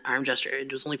doing the arm gesture. It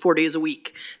was only 4 days a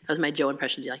week. That was my Joe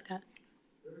impression. Do you like that?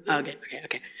 Okay.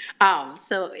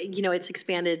 So, it's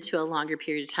expanded to a longer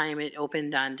period of time. It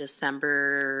opened on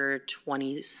December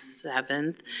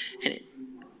 27th, and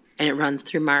it runs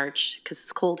through March, because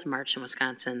it's cold in March in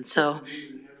Wisconsin. So,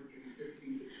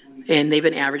 and they've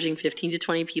been averaging 15 to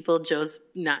 20 people. Joe's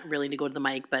not willing to go to the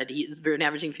mic, but he's been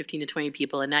averaging 15 to 20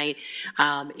 people a night.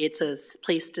 It's a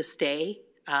place to stay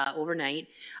overnight.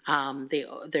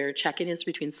 Their check-in is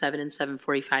between 7 and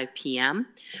 7:45 p.m.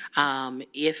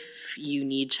 If you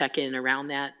need check-in around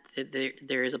that,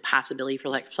 there is a possibility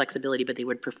for flexibility, but they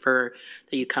would prefer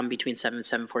that you come between 7 and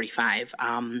 7:45.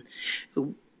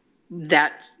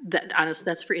 Honestly,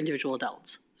 that's for individual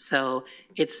adults. So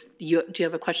do you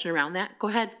have a question around that? Go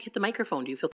ahead, hit the microphone. Do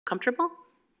you feel comfortable?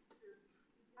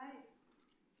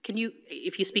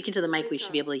 If you speak into the mic, we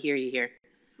should be able to hear you here.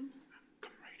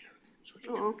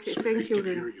 Oh, okay, thank you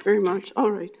very much. All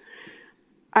right.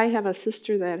 I have a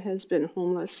sister that has been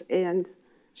homeless, and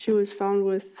she was found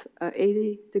with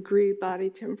 80-degree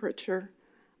body temperature.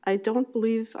 I think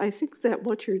that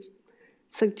what you're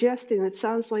suggesting, it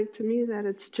sounds like to me that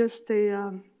it's just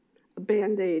a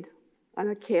Band-Aid on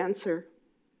a cancer,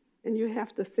 and you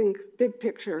have to think big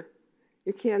picture.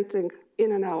 You can't think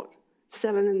in and out.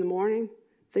 7 in the morning,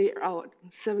 they're out.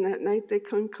 7 at night, they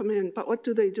come in. But what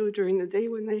do they do during the day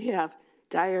when they have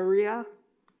diarrhea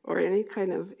or any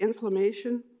kind of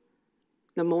inflammation,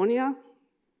 pneumonia?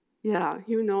 Yeah,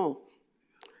 you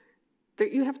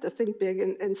have to think big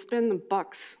and spend the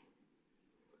bucks,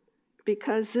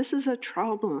 because this is a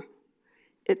trauma.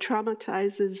 It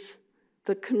traumatizes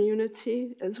the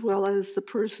community as well as the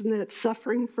person that's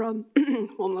suffering from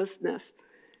homelessness,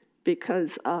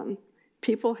 because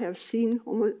people have seen,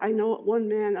 I know one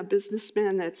man, a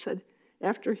businessman, that said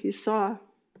after he saw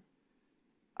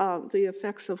the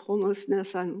effects of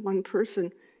homelessness on one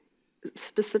person,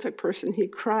 specific person, he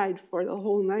cried for the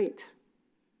whole night.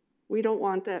 We don't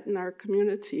want that in our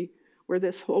community, where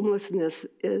this homelessness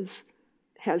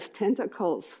has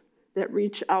tentacles that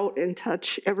reach out and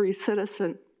touch every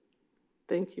citizen.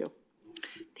 Thank you.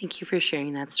 Thank you for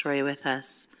sharing that story with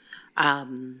us.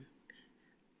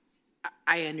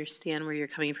 I understand where you're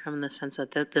coming from in the sense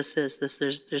that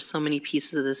there's so many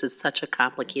pieces of this. It's such a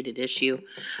complicated issue.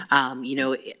 I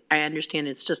understand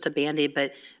it's just a Band-Aid,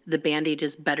 but the Band-Aid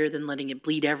is better than letting it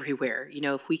bleed everywhere.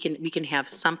 If we can have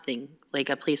something like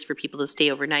a place for people to stay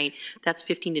overnight, that's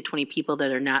 15 to 20 people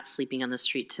that are not sleeping on the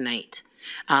street tonight.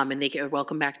 And they are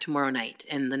welcome back tomorrow night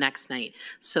and the next night.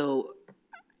 So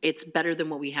it's better than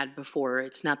what we had before.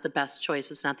 It's not the best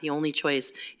choice. It's not the only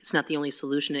choice. It's not the only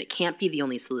solution. It can't be the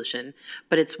only solution,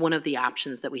 but it's one of the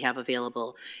options that we have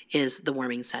available is the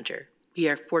warming center. We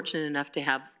are fortunate enough to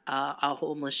have a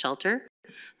homeless shelter.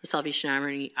 The Salvation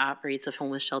Army operates a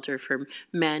homeless shelter for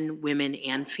men, women,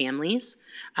 and families.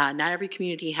 Not every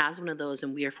community has one of those,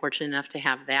 and we are fortunate enough to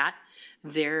have that.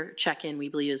 Their check-in, we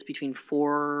believe, is between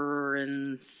 4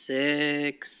 and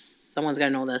 6. Someone's got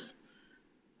to know this.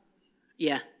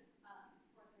 Yeah.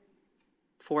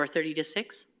 4:30 to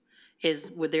 6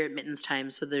 is with their admittance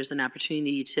time, so there's an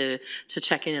opportunity to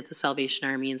check in at the Salvation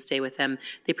Army and stay with them.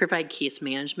 They provide case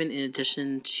management in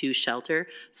addition to shelter,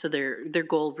 so their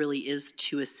goal really is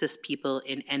to assist people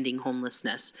in ending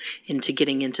homelessness, into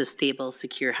getting into stable,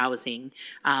 secure housing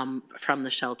from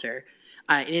the shelter.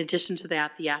 In addition to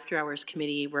that, the After Hours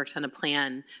Committee worked on a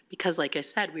plan because, like I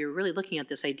said, we were really looking at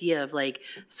this idea of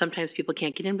sometimes people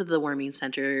can't get into the warming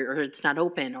center or it's not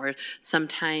open, or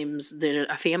sometimes they're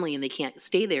a family and they can't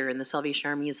stay there and the Salvation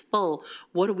Army is full.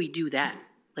 What do we do then?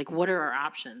 What are our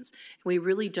options? And we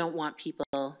really don't want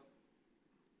people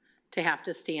to have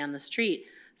to stay on the street.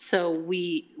 So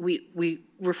we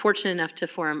were fortunate enough to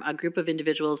form a group of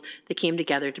individuals that came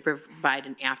together to provide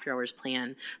an after-hours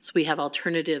plan. So we have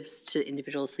alternatives to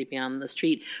individuals sleeping on the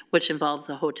street, which involves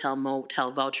a hotel-motel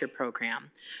voucher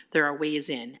program. There are ways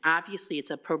in. Obviously,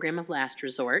 it's a program of last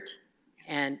resort.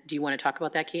 And do you want to talk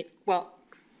about that, Kate? Well,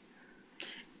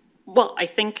 I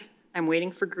think I'm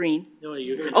waiting for green. No,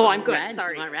 you. Oh, I'm good. Red.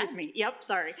 Sorry, You want excuse red? me. Yep,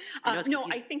 sorry. I No,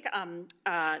 I think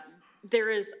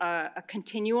there is a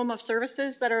continuum of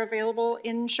services that are available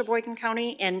in Sheboygan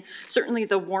County, and certainly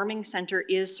the warming center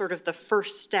is sort of the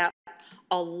first step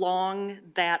along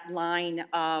that line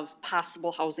of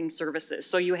possible housing services.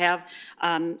 So you have,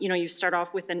 you start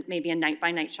off with maybe a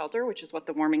night-by-night shelter, which is what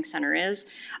the warming center is.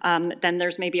 Then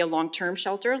there's maybe a long-term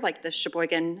shelter, like the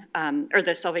Sheboygan, or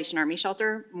the Salvation Army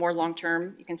shelter, more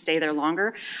long-term, you can stay there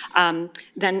longer.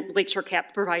 Then Lakeshore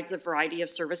CAP provides a variety of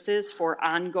services for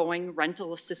ongoing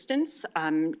rental assistance,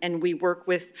 and we work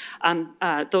with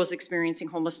those experiencing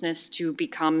homelessness to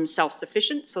become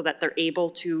self-sufficient so that they're able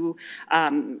to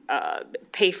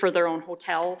pay for their own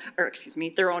hotel, or excuse me,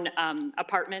 their own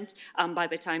apartment by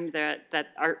the time that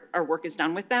our work is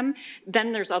done with them.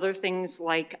 Then there's other things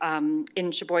like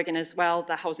in Sheboygan as well,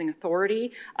 the Housing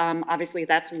Authority. Obviously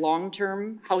that's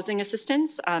long-term housing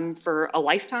assistance for a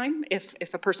lifetime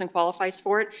if a person qualifies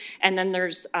for it. And then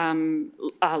there's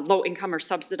low-income or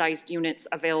subsidized units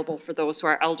available for those who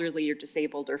are elderly or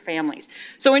disabled or families.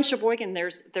 So in Sheboygan,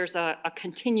 there's a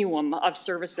continuum of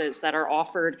services that are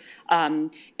offered.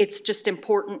 It's just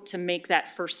important to make that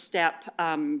first step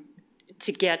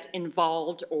to get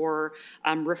involved or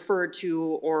referred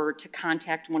to or to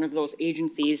contact one of those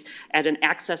agencies at an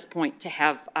access point to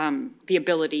have the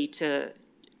ability to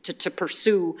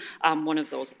pursue one of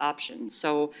those options.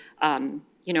 So,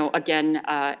 again,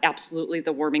 absolutely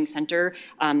the warming center,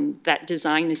 that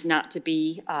design is not to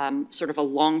be sort of a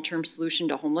long-term solution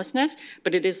to homelessness,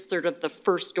 but it is sort of the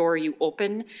first door you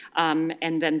open,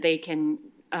 and then they can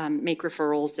make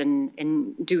referrals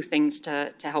and do things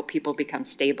to help people become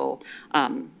stable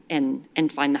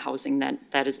and find the housing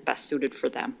that is best suited for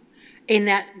them. And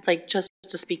that, like, just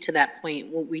to speak to that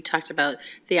point, we talked about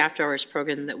the after-hours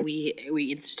program that we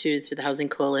instituted through the Housing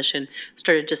Coalition,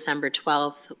 started December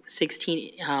 12th.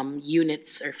 16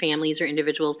 units or families or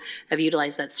individuals have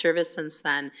utilized that service since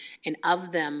then. And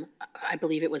of them, I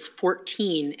believe it was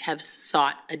 14 have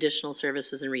sought additional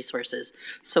services and resources.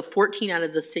 So 14 out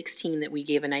of the 16 that we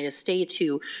gave a night of stay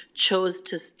to chose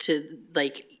to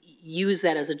like, use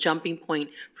that as a jumping point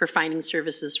for finding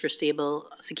services for stable,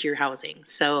 secure housing.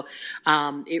 So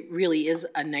it really is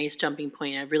a nice jumping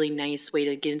point, a really nice way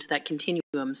to get into that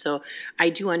continuum. So I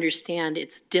do understand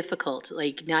it's difficult.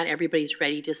 Like, not everybody's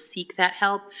ready to seek that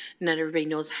help. Not everybody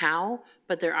knows how,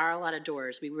 but there are a lot of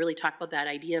doors. We really talk about that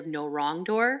idea of no wrong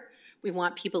door. We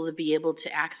want people to be able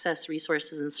to access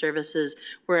resources and services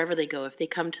wherever they go. If they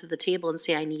come to the table and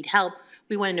say, I need help,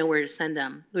 we want to know where to send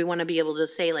them. We want to be able to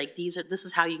say, like, this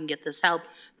is how you can get this help.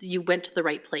 You went to the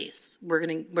right place. We're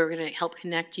gonna help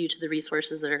connect you to the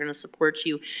resources that are going to support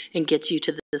you and get you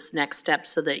to this next step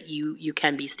so that you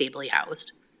can be stably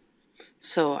housed.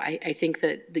 So I think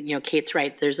that, Kate's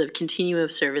right. There's a continuum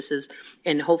of services,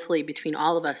 and hopefully between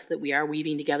all of us that we are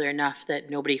weaving together enough that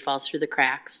nobody falls through the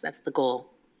cracks. That's the goal.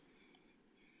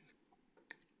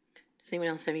 Does anyone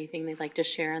else have anything they'd like to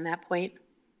share on that point?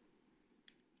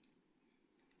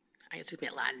 I guess there's going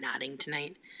to be a lot of nodding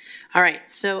tonight. All right,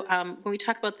 so when we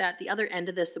talk about that, the other end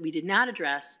of this that we did not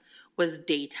address was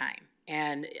daytime,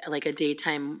 and like a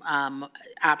daytime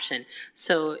option.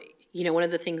 So, one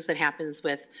of the things that happens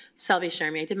with Salvation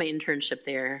Army, I did my internship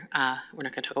there. We're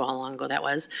not going to talk about how long ago that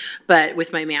was, but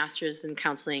with my master's in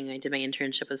counseling, I did my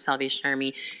internship with Salvation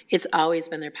Army. It's always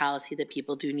been their policy that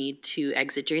people do need to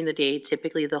exit during the day.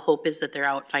 Typically, the hope is that they're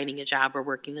out finding a job or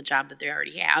working the job that they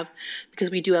already have, because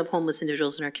we do have homeless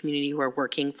individuals in our community who are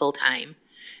working full-time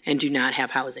and do not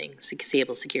have housing,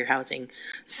 stable, secure housing.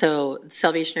 So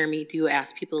Salvation Army do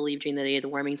ask people to leave during the day. The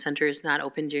warming center is not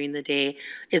open during the day.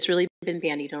 It's really been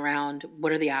bandied around.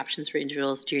 What are the options for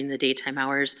individuals during the daytime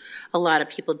hours? A lot of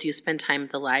people do spend time at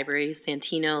the library.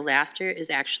 Santino Laster is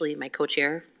actually my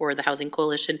co-chair for the Housing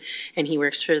Coalition, and he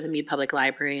works for the Mead Public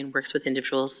Library and works with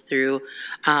individuals through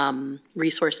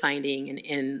resource finding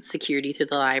and security through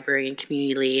the library and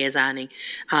community liaisoning.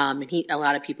 And a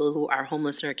lot of people who are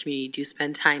homeless in our community do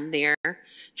spend time there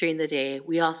during the day.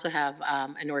 We also have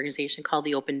an organization called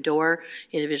the Open Door.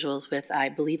 Individuals with, I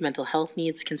believe, mental health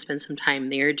needs can spend some time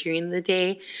there during the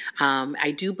day.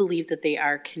 I do believe that they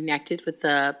are connected with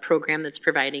the program that's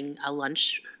providing a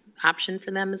lunch option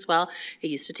for them as well. It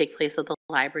used to take place at the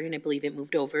library, and I believe it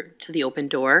moved over to the open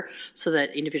door so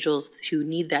that individuals who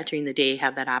need that during the day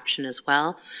have that option as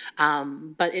well.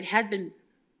 But it had been,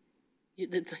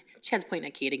 Chad's pointing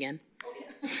at Kate again.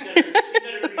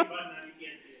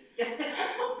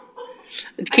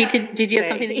 Kate, did you have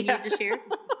something that you needed to share?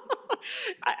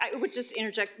 I would just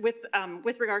interject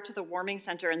with regard to the warming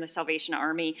center and the Salvation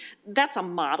Army. That's a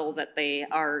model that they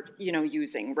are,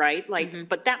 using, right? Like,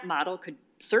 but that model could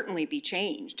certainly be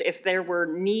changed if there were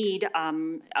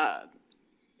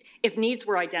if needs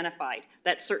were identified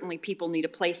that certainly people need a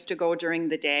place to go during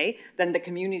the day, then the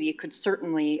community could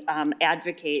certainly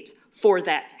advocate for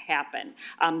that to happen.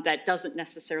 That doesn't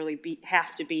necessarily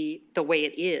have to be the way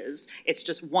it is. It's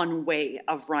just one way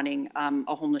of running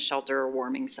a homeless shelter or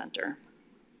warming center.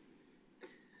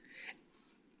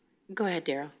 Go ahead,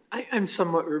 Daryl. I'm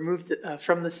somewhat removed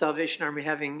from the Salvation Army,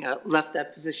 having left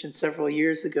that position several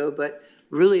years ago, but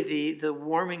really the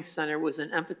warming center was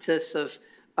an impetus of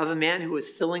a man who was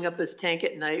filling up his tank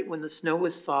at night when the snow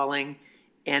was falling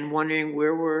and wondering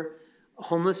where were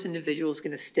homeless individuals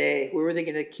going to stay, where were they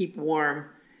going to keep warm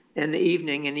in the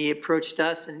evening, and he approached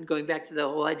us, and going back to the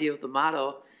whole idea of the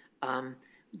model,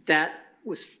 that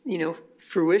was,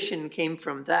 fruition came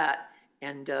from that,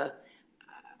 and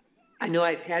I know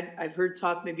I've heard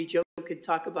talk, maybe Joe could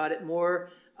talk about it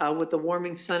more with the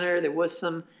warming center. There was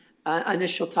some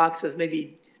initial talks of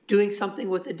maybe doing something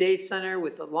with the day center,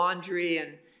 with the laundry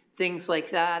and things like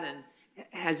that. And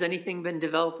has anything been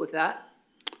developed with that?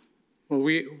 Well,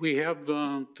 we have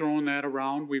thrown that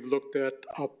around. We've looked at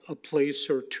a place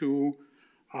or two.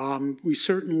 We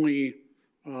certainly,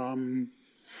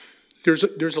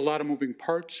 there's a lot of moving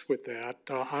parts with that.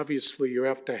 Obviously, you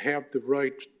have to have the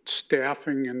right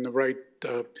staffing and the right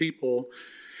people.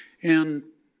 And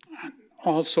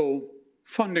also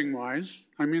funding-wise,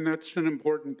 I mean, that's an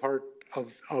important part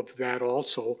of that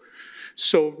also.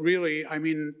 So really, I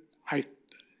mean,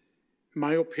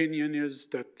 my opinion is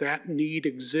that need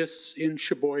exists in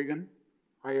Sheboygan.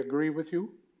 I agree with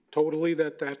you totally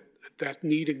that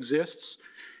need exists,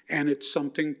 and it's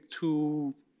something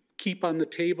to keep on the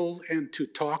table and to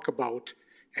talk about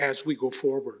as we go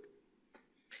forward.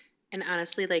 And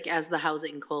honestly, like as the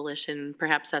Housing Coalition,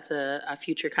 perhaps that's a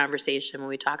future conversation when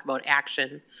we talk about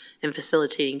action and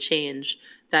facilitating change.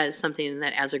 That is something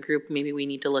that as a group, maybe we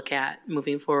need to look at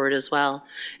moving forward as well.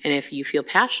 And if you feel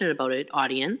passionate about it,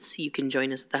 audience, you can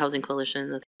join us at the Housing Coalition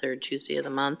the third Tuesday of the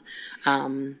month.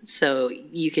 So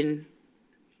you can,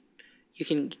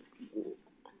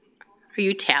 are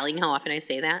you tallying how often I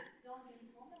say that?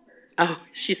 Oh,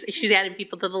 she's adding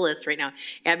people to the list right now.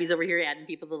 Abby's over here adding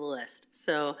people to the list.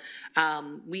 So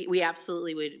we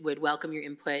absolutely would welcome your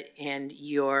input and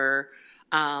your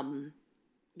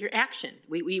action.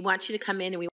 We want you to come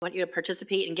in and we want you to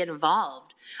participate and get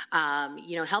involved.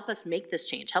 Help us make this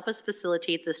change. Help us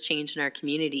facilitate this change in our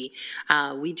community.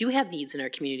 We do have needs in our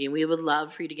community, and we would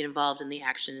love for you to get involved in the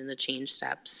action and the change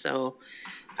steps. So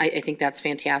I think that's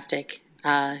fantastic.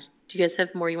 Do you guys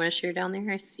have more you want to share down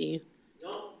there? I see you.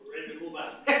 Ready to move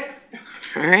on.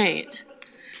 All right.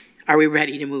 Are we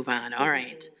ready to move on? All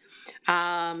right.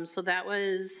 So that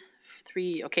was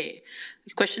 3. Okay.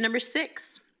 Question number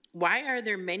 6. Why are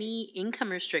there many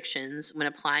income restrictions when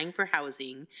applying for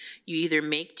housing? You either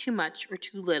make too much or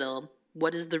too little.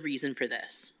 What is the reason for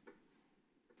this?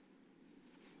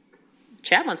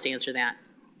 Chad wants to answer that.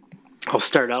 I'll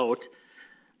start out.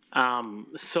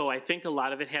 So I think a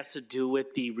lot of it has to do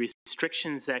with the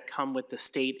restrictions that come with the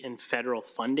state and federal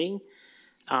funding.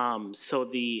 So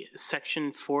the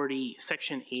Section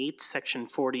 8, Section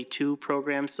 42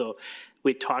 program, so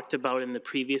we talked about in the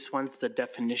previous ones the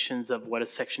definitions of what a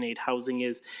Section 8 housing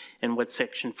is and what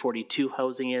Section 42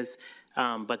 housing is.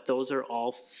 But those are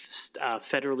all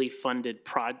federally funded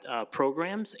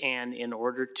programs, and in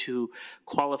order to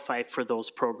qualify for those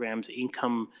programs,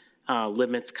 income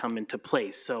limits come into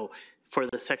place. So for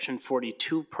the Section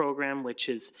 42 program, which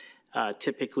is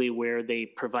typically where they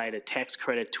provide a tax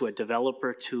credit to a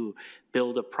developer to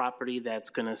build a property that's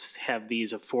going to have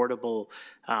these affordable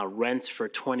rents for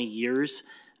 20 years.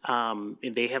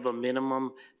 They have a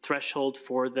minimum threshold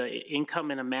for the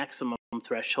income and a maximum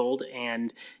threshold,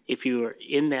 and if you're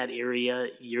in that area,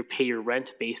 you pay your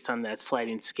rent based on that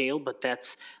sliding scale, but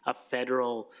that's a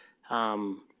federal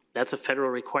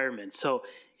requirement. So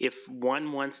if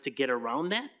one wants to get around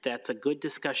that, that's a good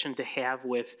discussion to have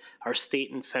with our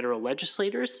state and federal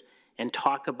legislators and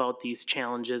talk about these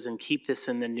challenges and keep this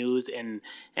in the news and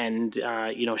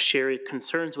share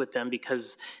concerns with them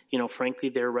because, frankly,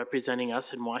 they're representing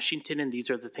us in Washington and these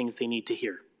are the things they need to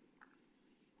hear.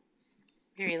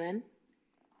 Mary Lynn?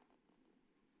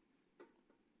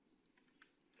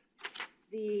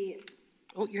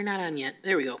 Oh, you're not on yet.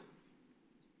 There we go.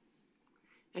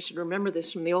 I should remember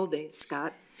this from the old days,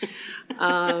 Scott.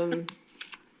 There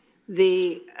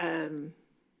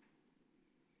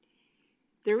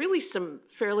are really some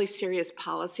fairly serious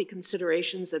policy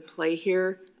considerations at play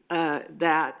here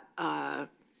that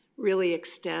really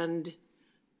extend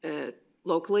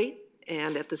locally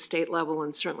and at the state level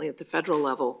and certainly at the federal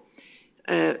level.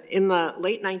 In the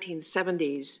late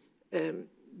 1970s,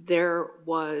 there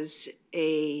was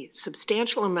a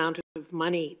substantial amount of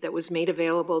money that was made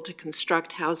available to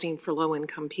construct housing for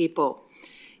low-income people.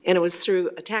 And it was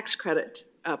through a tax credit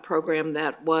program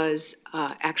that was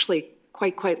actually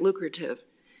quite lucrative.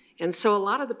 And so a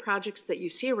lot of the projects that you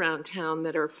see around town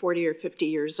that are 40 or 50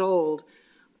 years old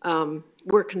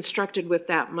were constructed with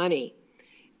that money.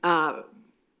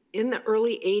 In the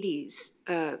early 80s,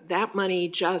 that money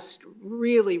just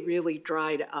really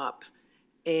dried up.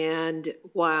 And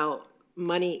while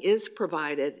money is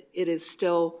provided, it is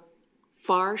still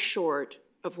far short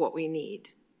of what we need.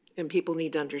 And people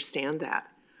need to understand that.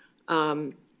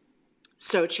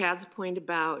 So Chad's point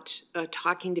about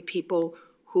talking to people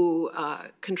who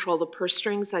control the purse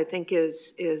strings, I think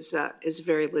is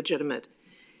very legitimate.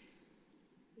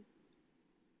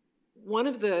 One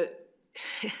of the,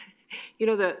 you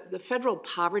know, the federal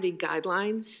poverty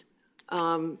guidelines,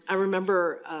 I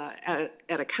remember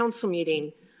at a council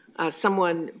meeting,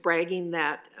 someone bragging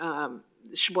that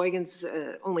Sheboygan's,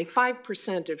 only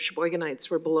 5% of Sheboyganites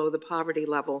were below the poverty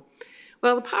level.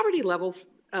 Well, the poverty level,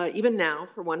 even now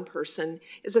for one person,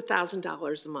 is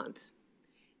 $1,000 a month.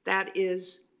 That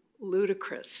is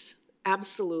ludicrous,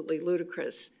 absolutely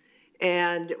ludicrous.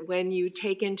 And when you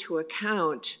take into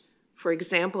account, for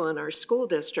example, in our school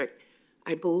district,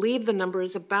 I believe the number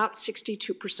is about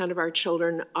 62% of our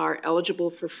children are eligible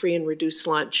for free and reduced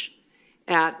lunch.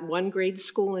 At one grade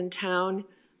school in town,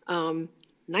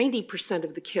 90%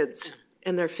 of the kids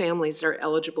and their families are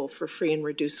eligible for free and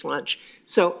reduced lunch.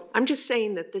 So I'm just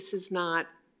saying that this is not,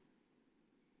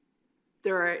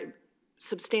 there are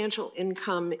substantial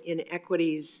income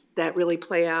inequities that really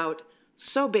play out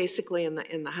so basically in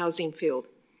the housing field.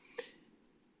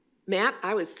 Matt,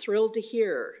 I was thrilled to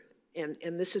hear,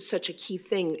 and this is such a key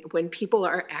thing, when people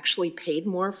are actually paid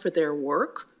more for their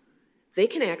work, they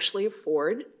can actually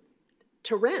afford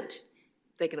to rent.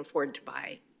 They can afford to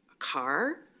buy a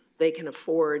car. They can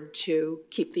afford to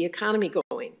keep the economy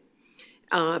going.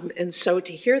 And so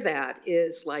to hear that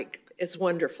is it's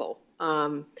wonderful.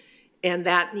 And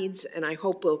that needs, and I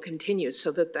hope will continue,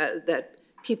 so that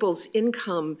people's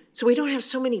income, so we don't have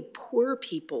so many poor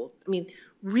people, I mean,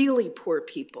 really poor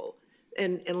people.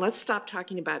 And let's stop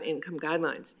talking about income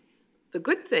guidelines. The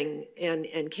good thing,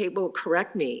 and Kate will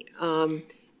correct me,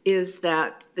 is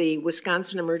that the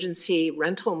Wisconsin Emergency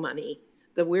Rental money,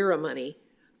 the WERA money,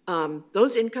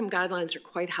 those income guidelines are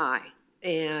quite high.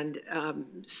 And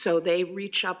so they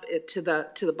reach up to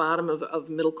the bottom of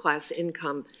middle class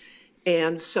income.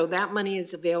 And so that money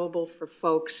is available for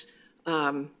folks,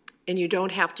 and you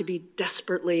don't have to be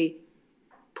desperately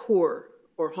poor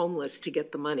or homeless to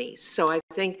get the money. So I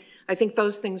think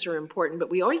those things are important, but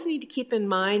we always need to keep in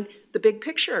mind the big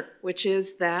picture, which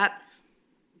is that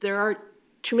there are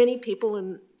too many people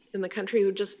in the country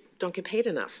who just don't get paid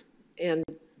enough. And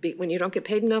when you don't get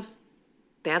paid enough,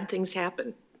 bad things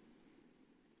happen.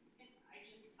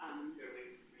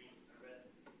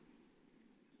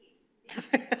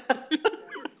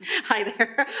 Hi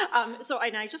there.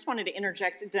 And I just wanted to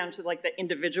interject down to like the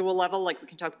individual level, like we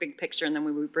can talk big picture and then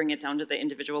we bring it down to the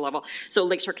individual level. So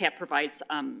Lakeshore CAP provides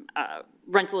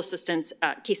rental assistance,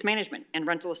 case management and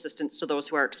rental assistance to those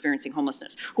who are experiencing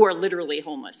homelessness, who are literally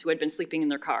homeless, who had been sleeping in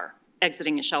their car,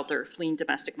 exiting a shelter, fleeing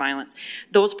domestic violence.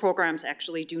 Those programs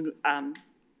actually do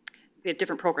we have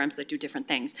different programs that do different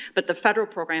things, but the federal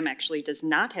program actually does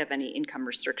not have any income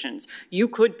restrictions. You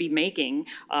could be making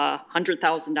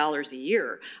 $100,000 a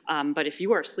year, but if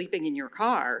you are sleeping in your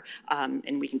car,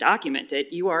 and we can document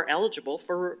it, you are eligible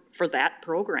for that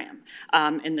program.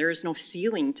 And there is no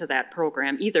ceiling to that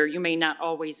program either. You may not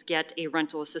always get a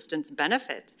rental assistance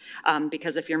benefit,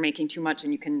 because if you're making too much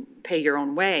and you can pay your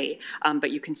own way,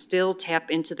 but you can still tap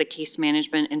into the case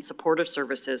management and supportive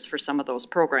services for some of those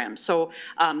programs. So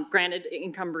granted,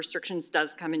 income restrictions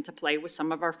does come into play with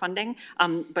some of our funding,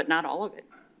 but not all of it.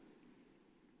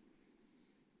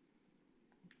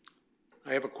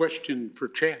 I have a question for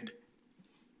Chad.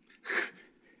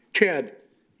 Chad,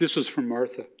 this is from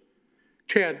Martha.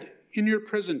 Chad, in your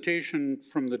presentation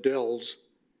from the Dells,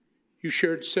 you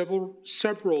shared several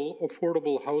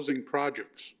affordable housing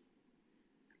projects.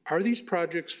 Are these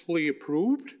projects fully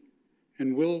approved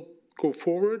and will go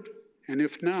forward? And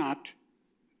if not,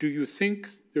 do you think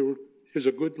there is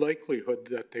a good likelihood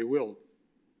that they will.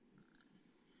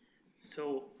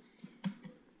 So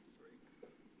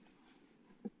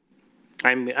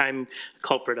I'm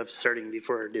culprit of starting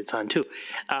before it's on too.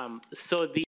 So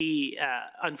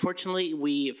unfortunately,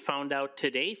 we found out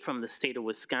today from the state of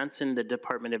Wisconsin, the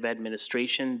Department of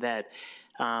Administration, that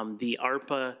the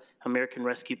ARPA, American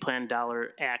Rescue Plan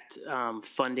Dollar Act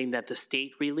funding that the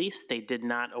state released, they did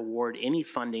not award any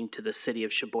funding to the city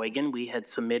of Sheboygan. We had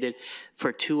submitted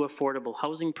for 2 affordable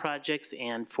housing projects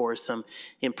and for some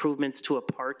improvements to a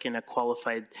park in a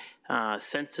qualified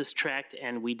census tract,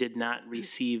 and we did not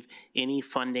receive any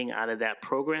funding out of that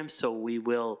program. So we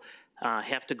will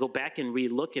have to go back and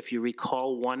relook. If you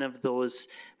recall, one of those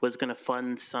was going to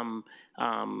fund some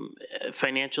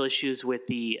financial issues with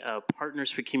the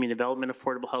Partners for Community Development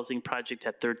Affordable Housing Project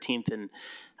at 13th and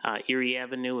Erie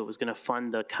Avenue. It was going to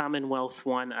fund the Commonwealth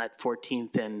one at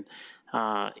 14th and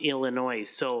Illinois.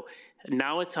 So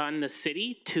now it's on the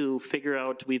city to figure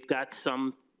out. We've got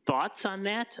some thoughts on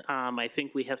that. I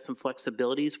think we have some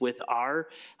flexibilities with our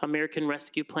American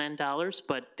Rescue Plan dollars,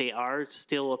 but they are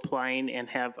still applying and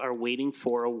are waiting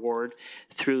for award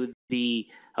through the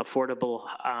affordable,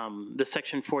 the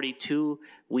Section 42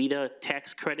 WIDA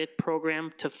tax credit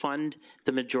program to fund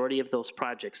the majority of those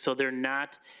projects. So they're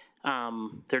not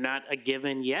a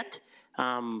given yet.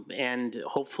 And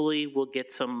hopefully we'll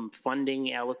get some funding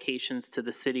allocations to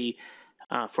the city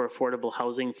for affordable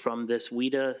housing from this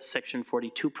WIDA Section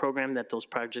 42 program, that those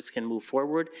projects can move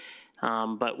forward.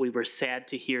 But we were sad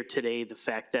to hear today the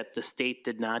fact that the state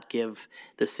did not give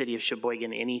the city of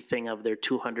Sheboygan anything of their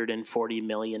 $240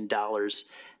 million,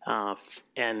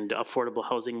 and affordable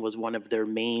housing was one of their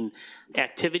main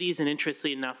activities. And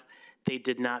interestingly enough, they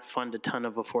did not fund a ton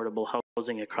of affordable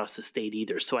housing across the state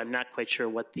either. So I'm not quite sure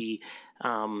what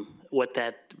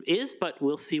that is, but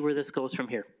we'll see where this goes from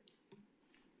here.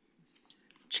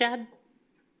 Chad,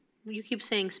 you keep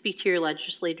saying speak to your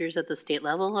legislators at the state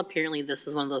level. Apparently this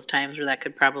is one of those times where that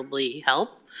could probably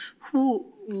help.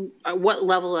 What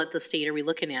level at the state are we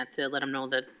looking at to let them know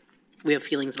that we have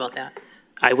feelings about that?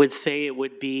 I would say it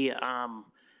would be,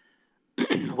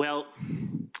 well,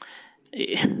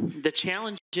 the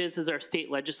challenge is our state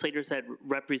legislators that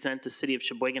represent the city of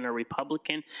Sheboygan are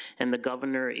Republican and the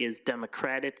governor is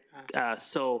Democratic.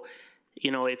 So, you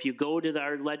know, if you go to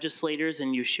our legislators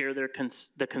and you share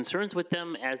the concerns with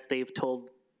them, as they've told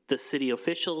the city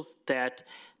officials that,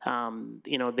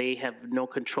 you know, they have no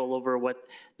control over what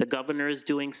the governor is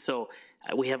doing. So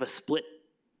we have a split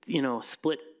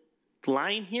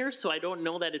line here. So I don't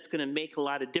know that it's going to make a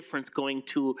lot of difference going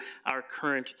to our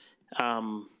current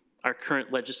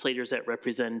legislators that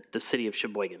represent the city of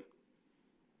Sheboygan.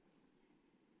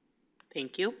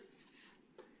 Thank you.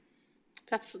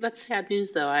 That's sad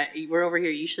news, though. We're over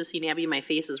here. You should have seen Abby and my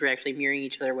faces. We're actually mirroring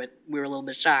each other when we were a little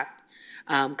bit shocked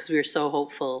because we were so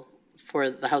hopeful for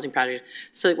the housing project.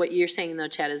 So what you're saying, though,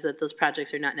 Chad, is that those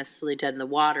projects are not necessarily dead in the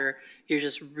water. You're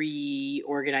just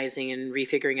reorganizing and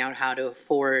refiguring out how to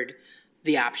afford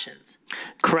the options.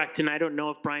 Correct. And I don't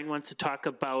know if Brian wants to talk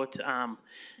about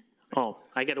oh,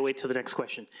 I got to wait till the next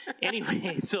question.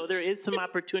 Anyway, so there is some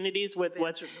opportunities with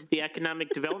what the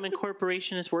Economic Development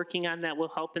Corporation is working on that will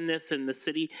help in this, and the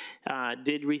city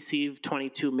did receive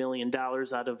 $22 million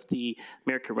out of the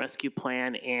American Rescue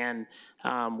Plan, and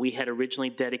we had originally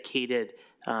dedicated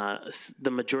the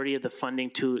majority of the funding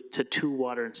to 2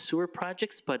 water and sewer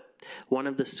projects, but one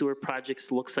of the sewer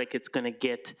projects looks like it's going to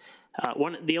get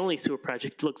the only sewer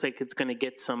project looks like it's going to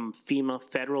get some FEMA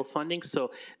federal funding,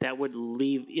 so that would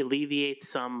alleviate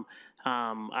some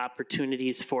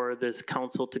opportunities for this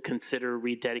council to consider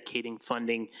rededicating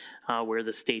funding where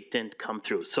the state didn't come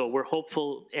through. So we're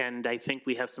hopeful, and I think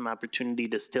we have some opportunity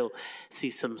to still see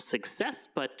some success,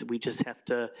 but we just have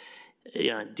to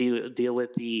deal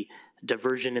with the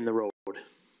diversion in the road.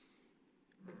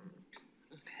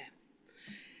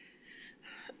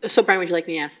 So, Brian, would you like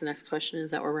me to ask the next question? Is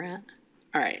that where we're at?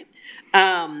 All right.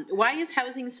 Why is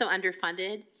housing so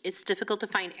underfunded? It's difficult to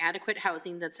find adequate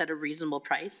housing that's at a reasonable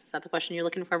price. Is that the question you're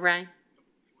looking for, Brian?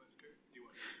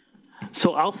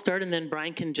 So I'll start, and then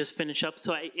Brian can just finish up.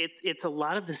 So it's a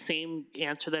lot of the same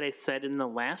answer that I said in the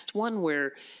last one,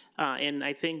 where, and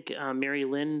I think Mary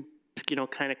Lynn,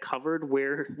 kind of covered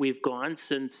where we've gone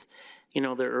since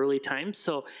the early times.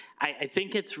 So I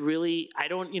think it's really,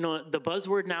 the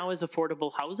buzzword now is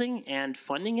affordable housing and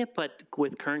funding it, but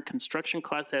with current construction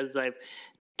costs, as I've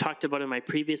talked about in my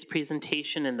previous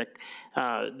presentation, and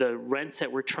the rents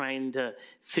that we're trying to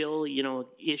fill,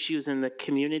 issues in the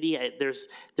community, there's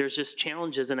just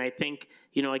challenges. And I think,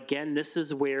 again, this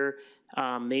is where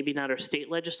maybe not our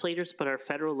state legislators, but our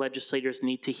federal legislators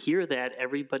need to hear that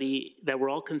that we're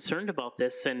all concerned about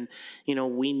this, and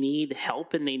we need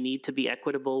help, and they need to be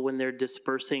equitable when they're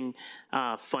dispersing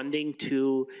funding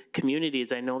to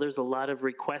communities. I know there's a lot of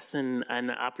requests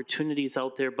and opportunities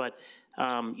out there, but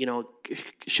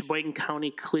Sheboygan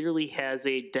County clearly has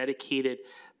a dedicated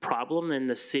problem, and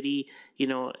the city,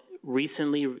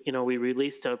 recently, we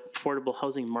released an affordable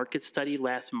housing market study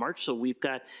last March, so we've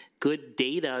got good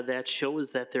data that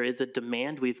shows that there is a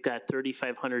demand. We've got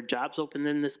 3,500 jobs open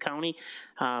in this county.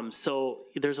 So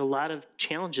there's a lot of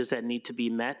challenges that need to be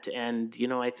met, and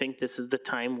I think this is the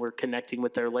time we're connecting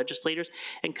with our legislators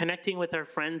and connecting with our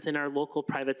friends in our local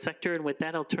private sector, and with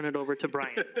that, I'll turn it over to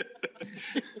Brian.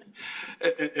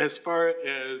 As far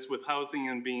as with housing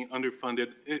and being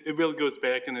underfunded, it really goes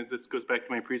back, and this goes back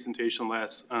to my presentation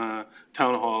last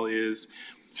town hall, is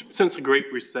since the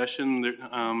Great Recession,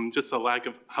 just a lack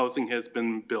of housing has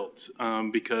been built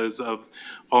because of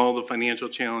all the financial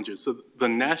challenges. So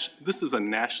this is a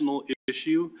national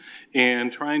issue,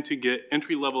 and trying to get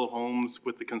entry-level homes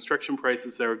with the construction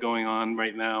prices that are going on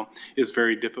right now is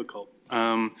very difficult.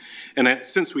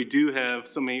 Since we do have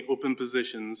so many open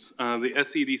positions, the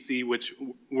SCDC, which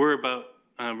we're about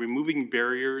removing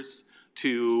barriers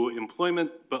to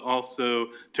employment, but also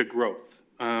to growth.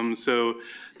 So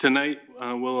tonight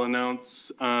we'll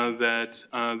announce that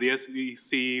the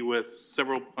SDC with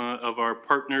several of our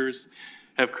partners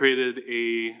have created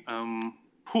a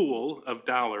pool of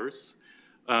dollars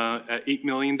at $8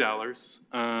 million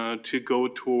to go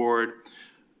toward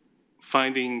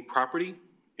finding property,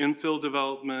 infill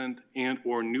development, and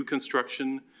or new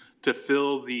construction to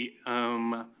fill the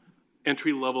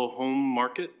entry-level home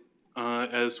market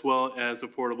as well as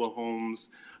affordable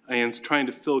homes, and trying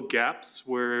to fill gaps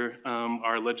where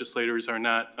our legislators are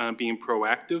not being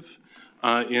proactive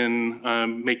in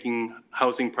making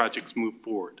housing projects move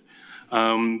forward.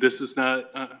 This is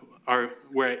not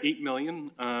we're at 8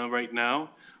 million right now.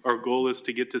 Our goal is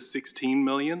to get to 16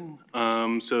 million.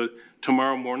 So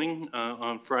tomorrow morning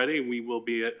on Friday, we will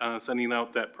be sending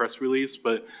out that press release,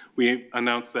 but we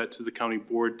announced that to the county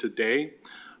board today.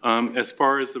 As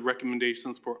far as the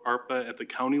recommendations for ARPA at the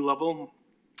county level,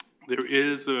 there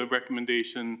is a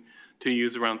recommendation to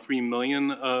use around 3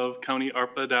 million of county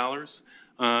ARPA dollars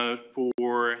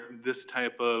for this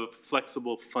type of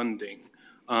flexible funding.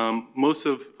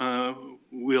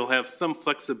 We'll have some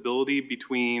flexibility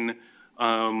between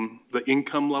the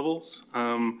income levels.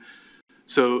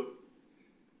 As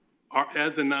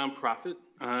a nonprofit,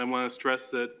 I want to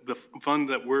stress that the fund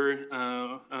that or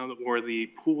the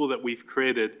pool that we've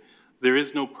created, there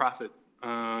is no profit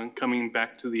coming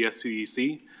back to the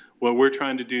SCDC. What we're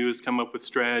trying to do is come up with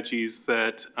strategies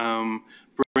that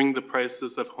bring the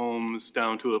prices of homes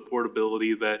down to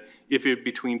affordability, that if you're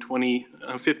between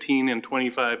 $15 and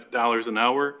 $25 an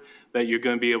hour, that you're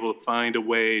going to be able to find a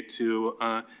way to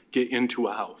get into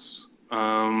a house.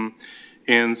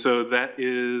 And so that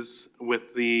is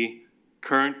with the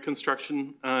current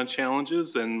construction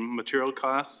challenges and material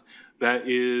costs, that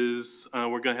is,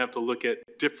 we're going to have to look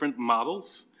at different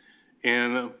models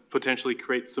and potentially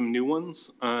create some new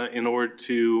ones in order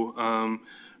to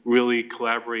really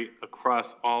collaborate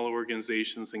across all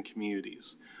organizations and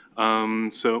communities.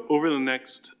 So over the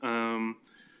next 3-4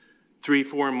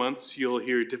 months, you'll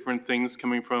hear different things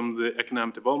coming from the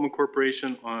Economic Development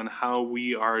Corporation on how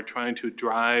we are trying to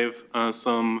drive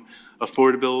some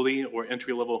affordability or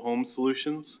entry-level home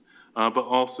solutions. But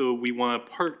also we want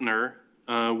to partner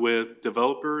with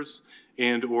developers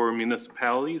and or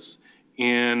municipalities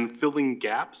in filling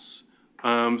gaps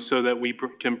so that we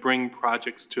can bring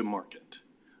projects to market.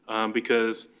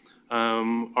 Because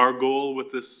our goal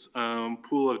with this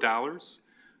pool of dollars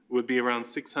would be around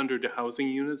 600 housing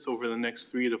units over the next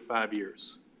 3 to 5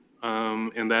 years.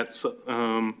 And that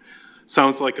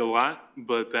sounds like a lot,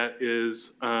 but that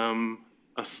is a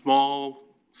small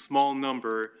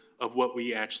number of what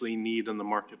we actually need in the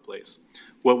marketplace.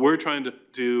 What we're trying to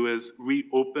do is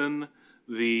reopen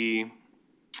the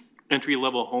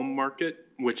entry-level home market,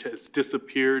 which has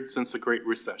disappeared since the Great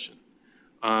Recession.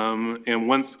 And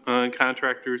once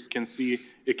contractors can see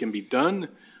it can be done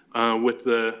with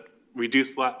the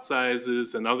reduced lot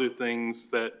sizes and other things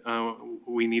that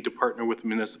we need to partner with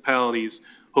municipalities,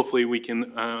 hopefully we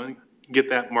can get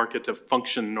that market to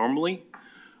function normally.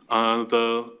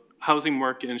 The housing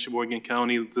market in Sheboygan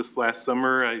County this last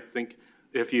summer, I think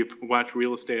if you've watched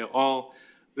real estate at all,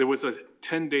 there was a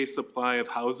 10-day supply of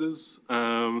houses.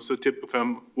 So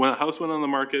when a house went on the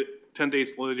market, 10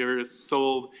 days later it's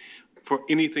sold for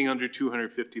anything under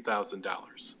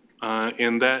 $250,000.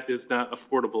 And that is not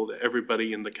affordable to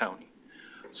everybody in the county.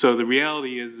 So the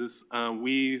reality is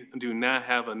we do not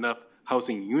have enough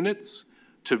housing units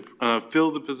to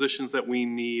fill the positions that we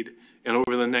need. And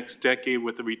over the next decade,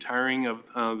 with the retiring of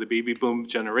the baby boom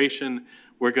generation,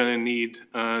 we're going to need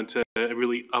to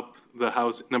really up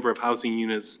the number of housing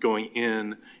units going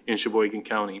in Sheboygan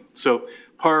County. So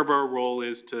part of our role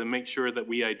is to make sure that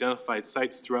we identify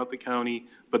sites throughout the county,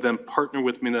 but then partner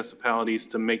with municipalities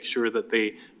to make sure that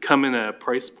they come in at a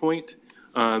price point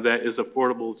that is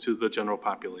affordable to the general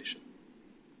population.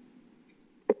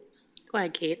 Go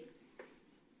ahead, Kate.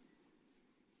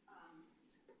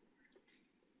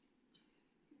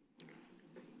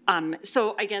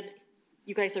 So I get,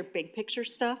 you guys are big picture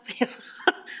stuff.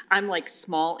 I'm like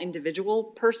small individual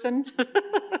person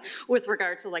with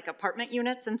regard to like apartment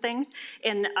units and things.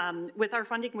 And with our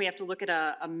funding, we have to look at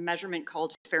a measurement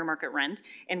called fair market rent.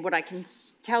 And what I can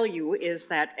tell you is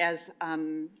that as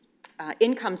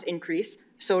incomes increase,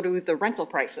 so do the rental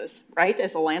prices, right?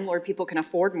 As a landlord, people can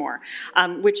afford more,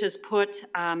 which has put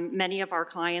many of our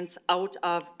clients out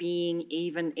of being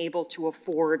even able to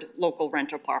afford local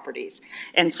rental properties.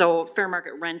 And so fair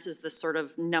market rent is the sort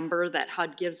of number that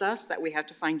HUD gives us that we have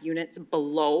to find units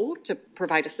below to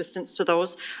provide assistance to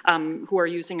those who are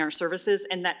using our services.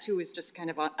 And that too is just kind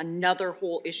of another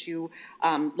whole issue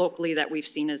locally that we've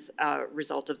seen as a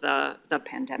result of the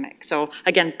pandemic. So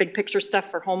again, big picture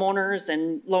stuff for homeowners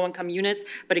and low-income units.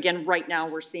 But again, right now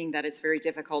we're seeing that it's very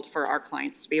difficult for our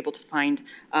clients to be able to find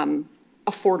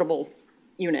affordable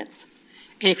units.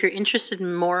 And if you're interested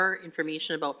in more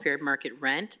information about fair market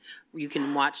rent, you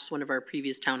can watch one of our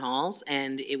previous town halls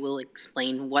and it will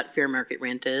explain what fair market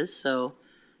rent is. So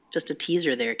just a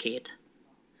teaser there, Kate.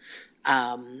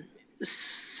 So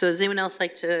does anyone else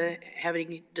like to have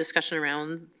any discussion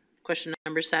around question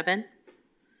number 7?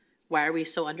 Why are we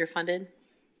so underfunded?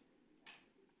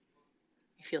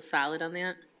 You feel solid on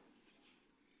that?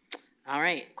 All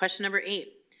right, question number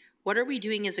 8. What are we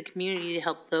doing as a community to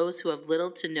help those who have little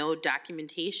to no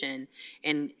documentation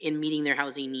in meeting their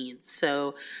housing needs?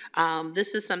 So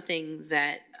this is something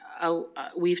that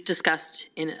we've discussed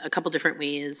in a couple different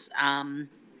ways. And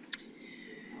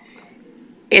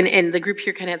the group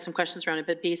here kind of had some questions around it,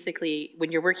 but basically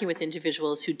when you're working with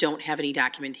individuals who don't have any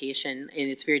documentation, and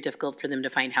it's very difficult for them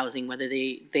to find housing, whether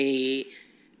they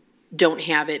don't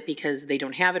have it because they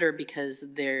don't have it or because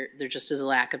there just is a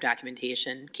lack of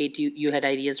documentation. Kate, you had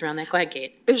ideas around that? Go ahead,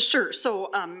 Kate. Sure. So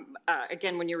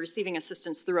again, when you're receiving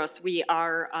assistance through us, we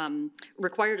are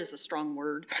required is a strong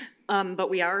word, but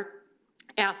we are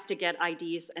asked to get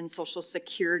IDs and social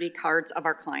security cards of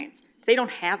our clients. If they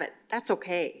don't have it, that's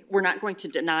okay. We're not going to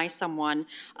deny someone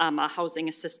a housing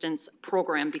assistance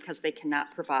program because they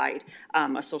cannot provide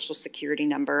a social security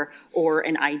number or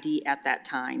an ID at that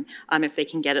time. If they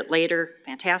can get it later,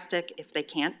 fantastic. If they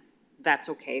can't, that's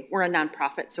okay. We're a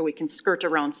nonprofit, so we can skirt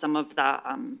around some of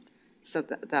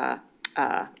the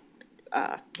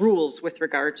rules with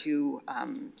regard to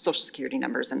social security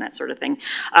numbers and that sort of thing.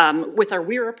 With our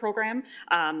WERA program,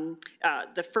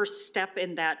 the first step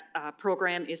in that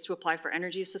program is to apply for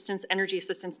energy assistance. Energy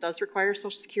assistance does require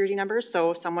social security numbers,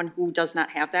 so someone who does not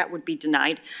have that would be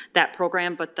denied that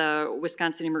program, but the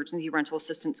Wisconsin Emergency Rental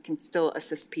Assistance can still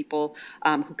assist people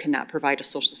who cannot provide a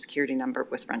social security number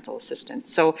with rental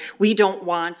assistance. So we don't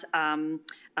want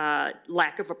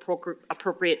lack of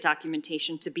appropriate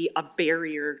documentation to be a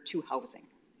barrier to housing.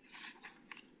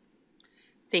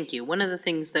 Thank you. One of the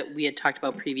things that we had talked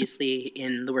about previously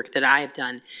in the work that I have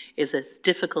done is that it's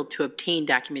difficult to obtain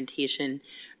documentation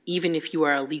even if you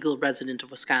are a legal resident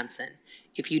of Wisconsin.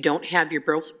 If you don't have your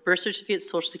birth certificate,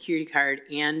 social security card,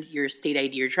 and your state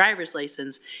ID or driver's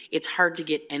license, it's hard to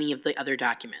get any of the other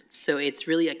documents. So it's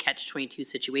really a catch-22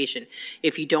 situation.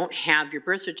 If you don't have your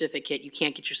birth certificate, you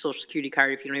can't get your social security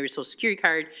card. If you don't have your social security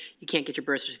card, you can't get your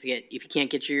birth certificate. If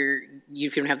you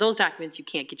don't have those documents, you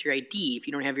can't get your ID. If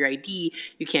you don't have your ID,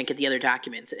 you can't get the other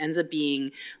documents. It ends up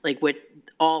being like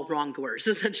all wrong doors,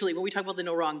 essentially. When we talk about the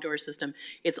no wrong door system,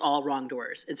 it's all wrong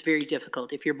doors. It's very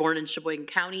difficult. If you're born in Sheboygan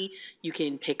County, you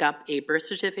can pick up a birth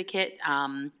certificate,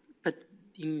 but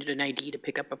you need an ID to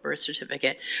pick up a birth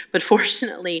certificate. But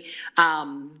fortunately,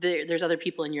 there's other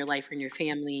people in your life or in your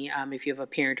family. If you have a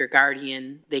parent or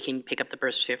guardian, they can pick up the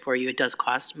birth certificate for you. It does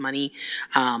cost money.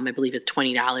 I believe it's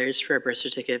 $20 for a birth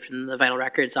certificate from the Vital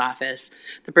Records office.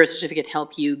 The birth certificate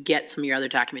help you get some of your other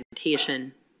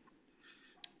documentation,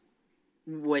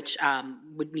 which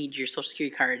would need your social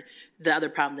security card. The other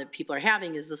problem that people are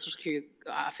having is the social security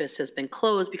office has been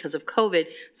closed because of COVID,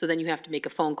 so then you have to make a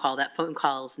phone call. That phone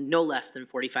call is no less than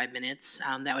 45 minutes.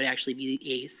 That would actually be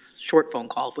a short phone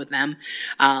call with them.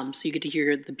 So you get to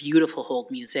hear the beautiful hold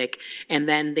music, and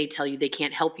then they tell you they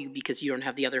can't help you because you don't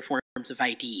have the other form of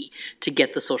ID to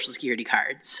get the Social Security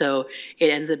card. So it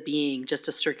ends up being just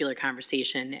a circular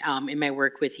conversation. In my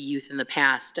work with youth in the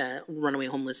past, runaway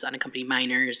homeless, unaccompanied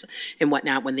minors and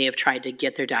whatnot, when they have tried to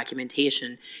get their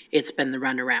documentation, it's been the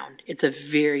runaround. It's a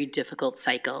very difficult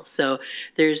cycle. So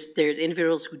there's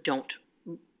individuals who don't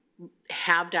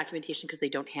have documentation because they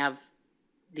don't have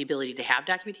the ability to have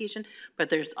documentation, but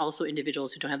there's also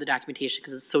individuals who don't have the documentation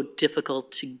because it's so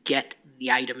difficult to get the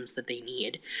items that they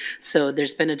need. So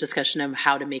there's been a discussion of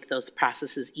how to make those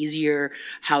processes easier,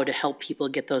 how to help people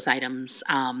get those items.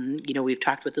 You know, we've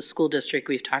talked with the school district,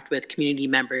 we've talked with community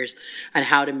members on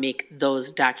how to make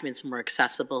those documents more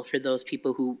accessible for those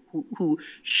people who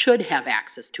should have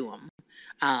access to them.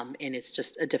 And it's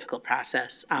just a difficult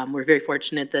process. We're very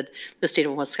fortunate that the state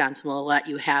of Wisconsin will let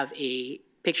you have a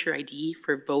picture ID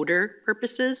for voter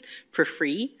purposes for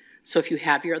free. So if you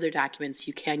have your other documents,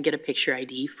 you can get a picture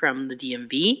ID from the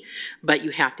DMV, but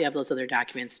you have to have those other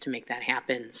documents to make that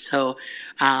happen. So,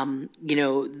 you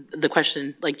know, the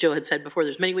question, like Joe had said before,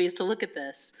 there's many ways to look at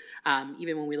this.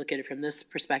 Even when we look at it from this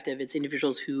perspective, it's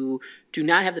individuals who do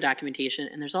not have the documentation,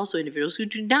 and there's also individuals who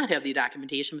do not have the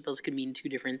documentation, but those could mean two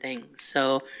different things.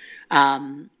 So,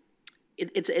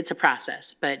 it's a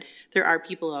process, but there are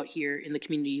people out here in the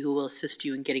community who will assist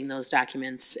you in getting those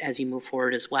documents as you move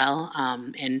forward as well,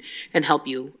 and help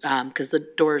you, because the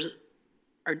doors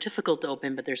are difficult to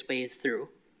open, but there's ways through.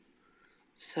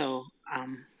 So,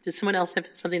 did someone else have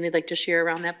something they'd like to share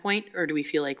around that point, or do we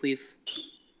feel like we've?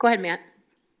 Go ahead, Matt.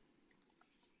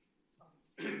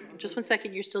 Just 1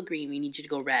 second. You're still green. We need you to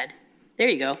go red. There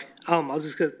you go. I was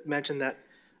just gonna mention that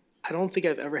I don't think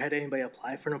I've ever had anybody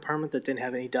apply for an apartment that didn't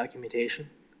have any documentation.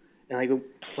 And like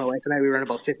my wife and I, we run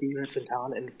about 50 units in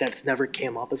town, and that's never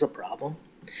came up as a problem.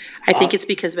 I think it's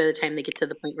because by the time they get to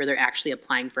the point where they're actually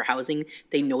applying for housing,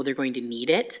 they know they're going to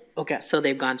need it. Okay. So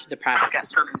they've gone through the process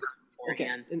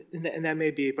beforehand. And that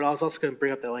may be, but I was also going to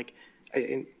bring up that, like,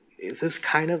 is this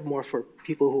kind of more for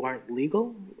people who aren't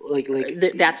legal?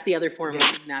 That's the other form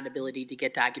of not ability to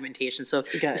get documentation. So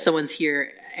if someone's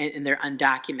here and they're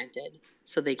undocumented,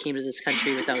 so they came to this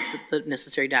country without the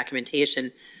necessary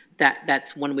documentation,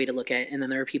 that's one way to look at it. And then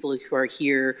there are people who are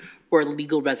here who are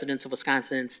legal residents of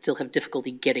Wisconsin and still have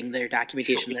difficulty getting their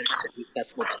documentation that is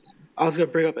accessible to them. I was going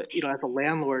to bring up, you know, as a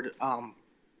landlord,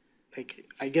 like,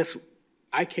 I guess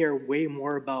I care way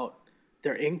more about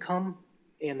their income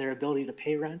and their ability to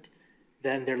pay rent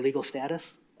than their legal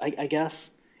status, I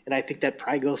guess. And I think that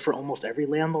probably goes for almost every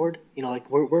landlord. You know, like,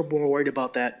 we're more worried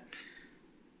about that,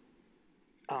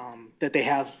 that they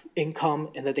have income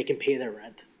and that they can pay their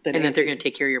rent. And that they're going to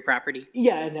take care of your property.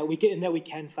 Yeah, and that we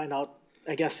can find out,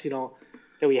 I guess, you know,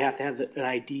 that we have to have an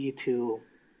ID to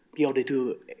be able to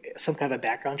do some kind of a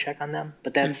background check on them.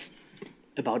 But that's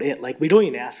about it. Like, we don't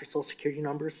even ask for social security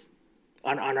numbers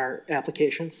on our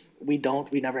applications. We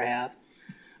never have.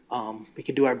 We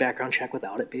can do our background check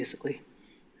without it, basically.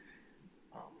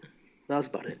 That's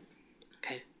about it.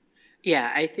 Okay.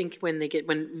 Yeah, I think when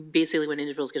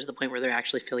individuals get to the point where they're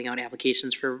actually filling out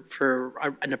applications for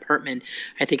an apartment,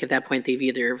 I think at that point they've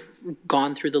either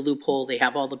gone through the loophole, they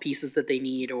have all the pieces that they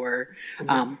need, or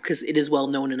because it is well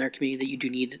known in our community that you do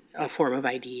need a form of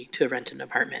ID to rent an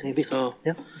apartment. Maybe. So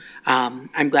yeah.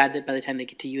 I'm glad that by the time they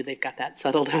get to you, they've got that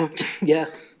settled out. Yeah.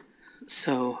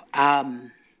 So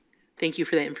thank you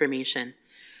for that information.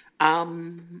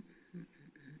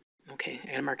 Okay, I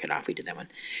gotta mark it off. We did that one.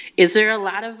 Is there a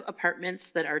lot of apartments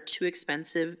that are too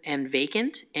expensive and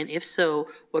vacant? And if so,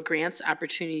 what grants,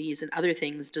 opportunities, and other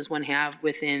things does one have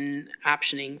within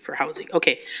optioning for housing?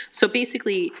 Okay, so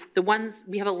basically, the ones,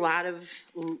 we have a lot of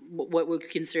what we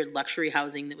consider luxury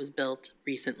housing that was built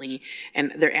recently,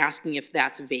 and they're asking if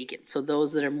that's vacant. So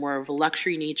those that are more of a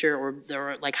luxury nature, or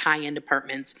they're like high-end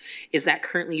apartments, is that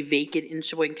currently vacant in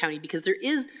Sheboygan County? Because there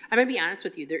is, I'm gonna be honest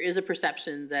with you, there is a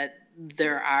perception that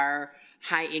there are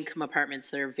high-income apartments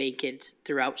that are vacant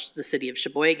throughout the city of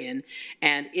Sheboygan,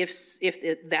 and if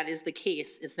that is the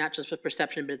case, it's not just a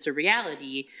perception, but it's a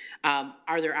reality.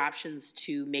 Are there options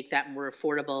to make that more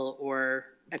affordable or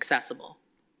accessible?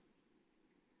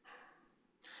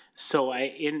 So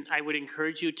I would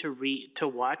encourage you to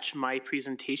watch my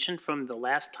presentation from the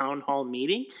last town hall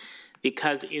meeting,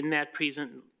 because in that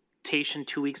presentation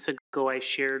 2 weeks ago, I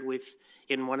shared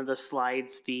in one of the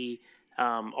slides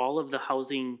all of the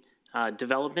housing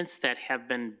developments that have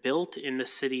been built in the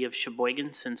city of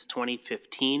Sheboygan since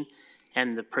 2015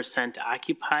 and the percent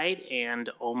occupied, and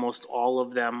almost all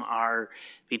of them are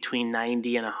between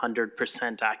 90 and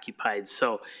 100% occupied.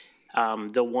 So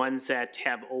the ones that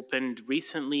have opened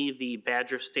recently, the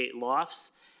Badger State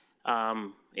Lofts,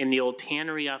 in the old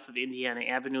tannery off of Indiana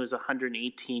Avenue is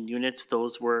 118 units.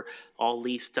 Those were all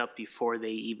leased up before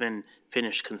they even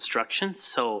finished construction.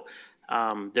 So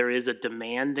there is a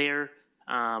demand there.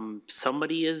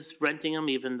 Somebody is renting them,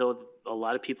 even though a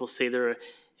lot of people say they're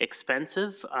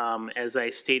expensive. As I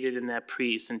stated in that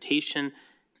presentation,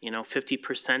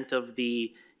 50% of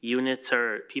the units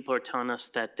people are telling us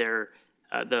that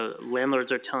the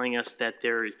landlords are telling us that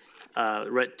their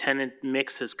tenant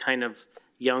mix is kind of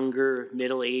younger,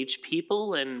 middle-aged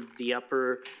people, and the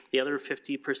other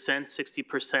 50%,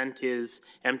 60% is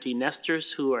empty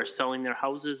nesters who are selling their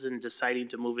houses and deciding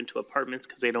to move into apartments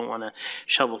because they don't want to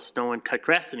shovel snow and cut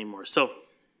grass anymore. So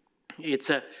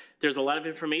there's a lot of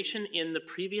information in the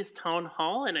previous town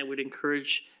hall, and I would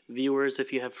encourage viewers,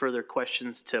 if you have further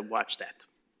questions, to watch that.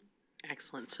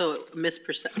 Excellent. So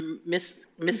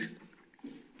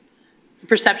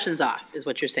perception's off, is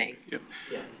what you're saying. Yep.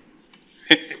 Yes.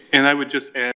 And I would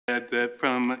just add that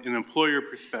from an employer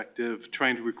perspective,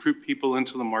 trying to recruit people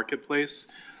into the marketplace,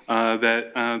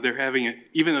 that they're having,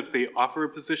 even if they offer a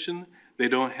position, they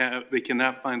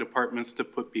cannot find apartments to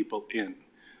put people in.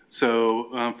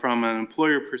 So from an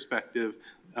employer perspective,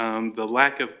 the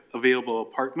lack of available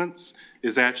apartments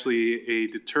is actually a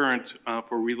deterrent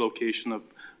for relocation of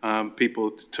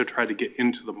people to try to get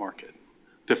into the market,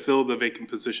 to fill the vacant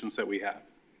positions that we have.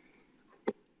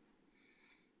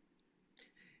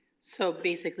 So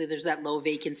basically, there's that low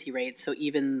vacancy rate, so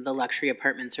even the luxury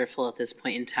apartments are full at this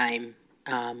point in time.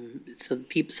 So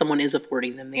someone is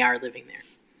affording them, they are living there.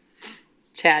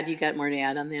 Chad, you got more to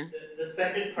add on that? The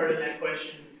second part of that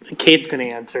question, Kate's going to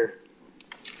answer.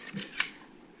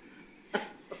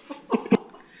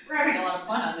 We're having a lot of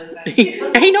fun on this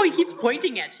end. I know, he keeps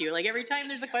pointing at you. Like, every time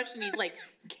there's a question, he's like,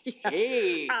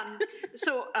 hey.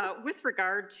 So with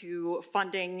regard to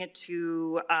funding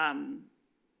to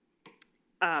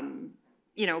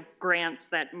grants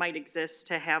that might exist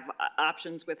to have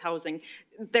options with housing,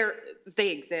 they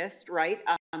exist, right?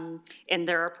 And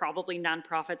there are probably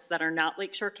nonprofits that are not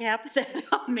Lakeshore Cap that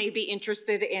may be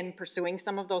interested in pursuing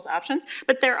some of those options.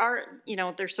 But there are,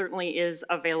 there certainly is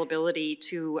availability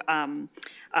to,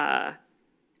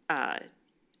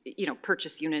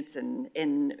 purchase units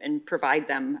and provide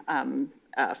them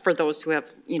for those who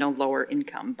have, lower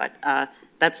income. But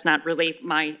that's not really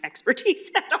my expertise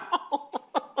at all.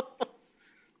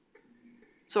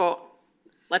 So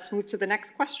let's move to the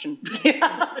next question.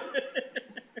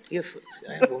 Yes,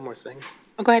 I have one more thing.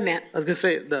 Oh, go ahead, Matt. I was gonna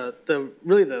say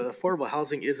really the affordable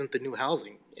housing isn't the new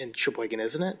housing in Sheboygan,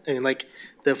 isn't it? I mean, like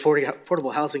the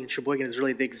affordable housing in Sheboygan is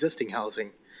really the existing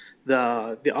housing,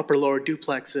 the upper lower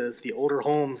duplexes, the older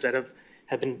homes that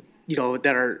have been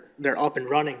they're up and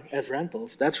running as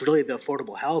rentals. That's really the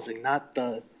affordable housing, not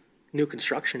the new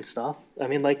construction stuff. I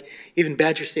mean, like even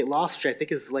Badger State Loss, which I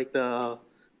think is like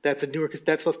that's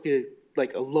supposed to be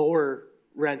like a lower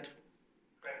rent.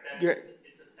 Correct.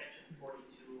 It's a section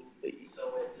 42,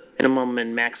 so it's a minimum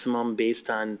and maximum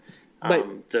based on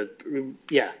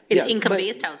It's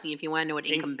income-based housing. If you want to know what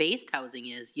income-based housing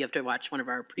is, you have to watch one of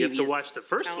our previous. You have to watch the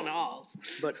first one.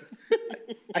 But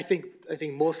I think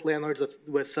most landlords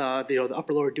with the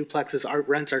upper lower duplexes, our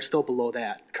rents are still below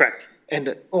that. Correct.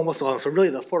 And almost all. So really,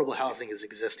 the affordable housing is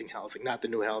existing housing, not the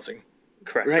new housing.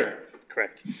 Correct. Right.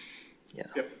 Correct. Yeah.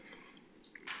 Yep.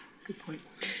 Good point.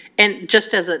 And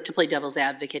just to play devil's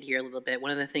advocate here a little bit,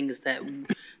 one of the things that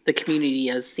the community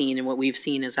has seen and what we've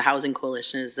seen as a housing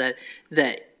coalition is that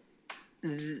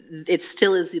it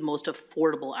still is the most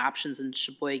affordable options in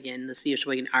Sheboygan. The city of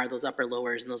Sheboygan are those upper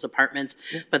lowers and those apartments,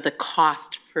 but the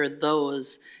cost for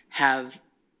those have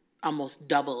almost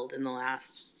doubled in the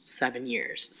last 7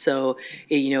 years. So,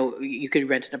 you could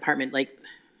rent an apartment like.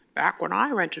 Back when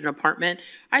I rented an apartment,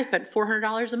 I spent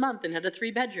 $400 a month and had a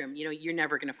 3-bedroom. You're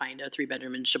never going to find a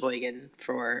 3-bedroom in Sheboygan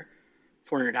for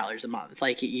 $400 a month.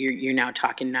 Like you're now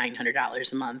talking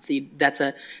 $900 a month.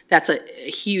 That's a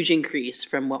huge increase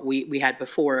from what we had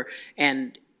before.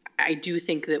 And I do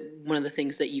think that one of the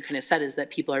things that you kind of said is that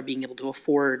people are being able to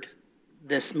afford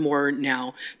this more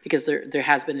now because there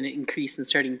has been an increase in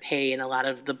starting pay in a lot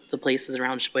of the places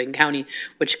around Sheboygan County,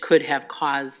 which could have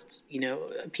caused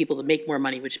people to make more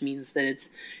money, which means that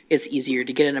it's easier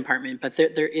to get an apartment. But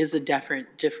there is a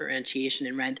differentiation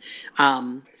in rent.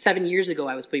 7 years ago,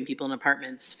 I was putting people in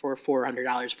apartments for $400,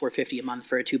 $450 a month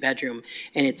for a 2-bedroom,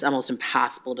 and it's almost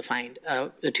impossible to find a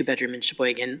 2-bedroom in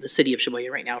Sheboygan, the city of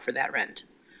Sheboygan, right now for that rent.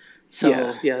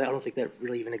 So yeah, I don't think that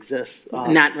really even exists.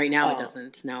 Not right now, it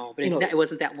doesn't. No, but it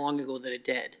wasn't that long ago that it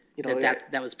did.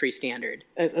 That was pretty standard.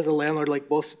 As a landlord, like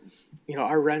most, you know,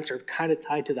 our rents are kind of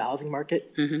tied to the housing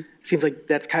market. Seems like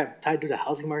that's kind of tied to the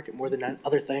housing market more than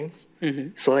other things.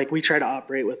 So like we try to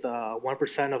operate with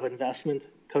 1% of investment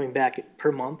coming back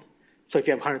per month. So if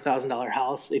you have a $100,000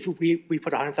 house, if we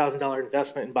put a $100,000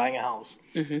 investment in buying a house,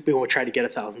 we will try to get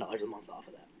 $1,000 a month off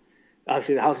of that.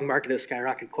 Obviously, the housing market has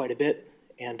skyrocketed quite a bit,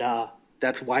 and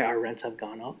that's why our rents have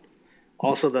gone up.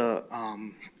 Also,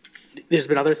 there's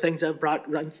been other things that have brought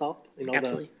rents up. You know,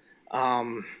 Absolutely.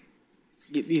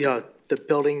 You know, the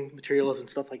building materials and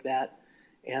stuff like that,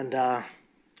 and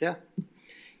yeah.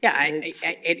 Yeah,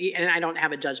 and I don't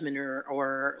have a judgment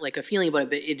or like a feeling about it,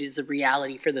 but it is a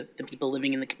reality for the people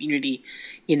living in the community,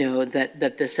 you know, that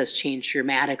this has changed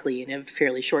dramatically in a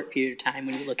fairly short period of time.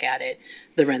 When you look at it,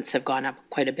 the rents have gone up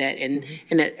quite a bit, and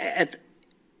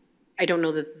I don't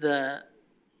know that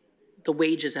the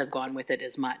wages have gone with it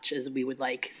as much as we would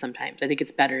like sometimes. I think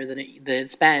it's better than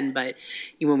it's been, but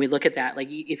when we look at that, like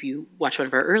if you watch one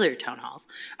of our earlier town halls,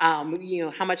 you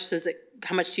know, how much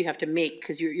do you have to make?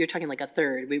 Because you're talking like a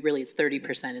third. It's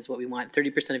 30% is what we want.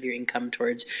 30% of your income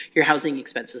towards your housing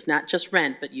expenses, not just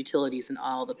rent, but utilities and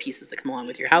all the pieces that come along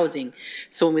with your housing.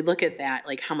 So when we look at that,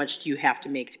 like how much do you have to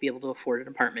make to be able to afford an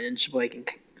apartment in Sheboygan,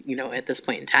 you know, at this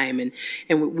point in time? And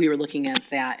we were looking at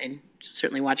that, and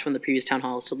certainly watch one of the previous town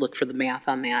halls to look for the math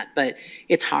on that, but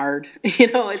it's hard,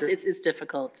 you know, it's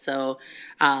difficult. So,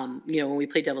 you know, when we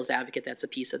play devil's advocate, that's a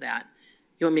piece of that.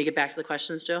 You want me to get back to the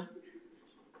questions, Joe?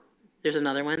 There's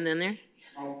another one in there?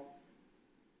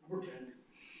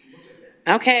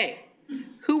 Okay.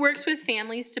 Who works with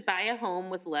families to buy a home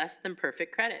with less than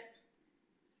perfect credit?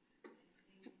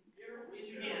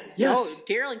 Yes.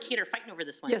 Oh, Daryl and Kate are fighting over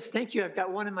this one. Yes, thank you. I've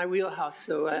got one in my wheelhouse,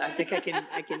 so I think I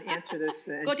can answer this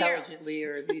intelligently,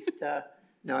 or at least,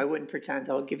 no, I wouldn't pretend.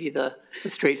 I'll give you the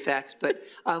straight facts. But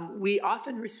we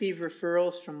often receive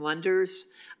referrals from lenders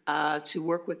to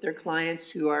work with their clients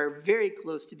who are very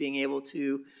close to being able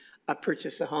to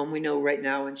purchase a home. We know right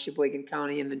now in Sheboygan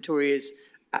County, inventory is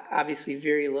obviously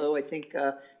very low. I think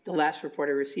the last report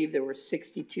I received, there were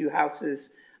 62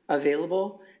 houses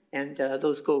available, and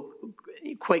those go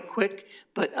quite quick.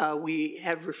 But we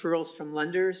have referrals from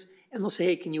lenders, and they'll say,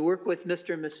 hey, can you work with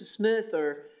Mr. and Mrs. Smith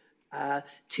or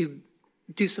to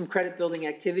do some credit building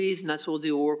activities? And that's what we'll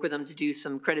do. We'll work with them to do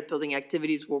some credit building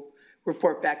activities. We'll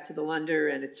report back to the lender,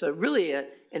 and it's really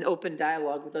an open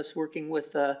dialogue with us working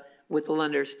with the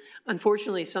lenders.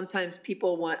 Unfortunately, sometimes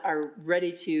people are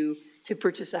ready to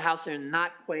purchase a house and are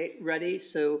not quite ready.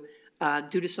 So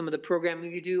due to some of the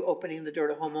programming we do, opening the door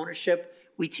to home ownership,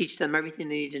 we teach them everything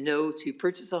they need to know to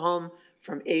purchase a home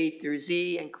from A through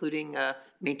Z, including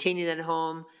maintaining that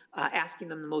home, asking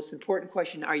them the most important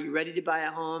question, are you ready to buy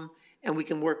a home? And we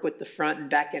can work with the front and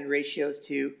back end ratios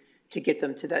to get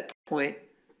them to that point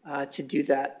to do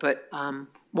that. But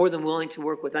more than willing to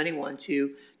work with anyone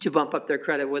to bump up their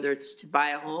credit, whether it's to buy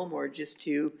a home or just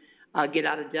to get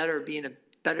out of debt or be in a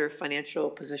better financial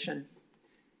position.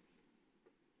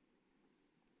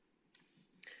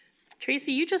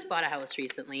 Tracy, you just bought a house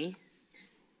recently.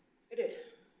 I did.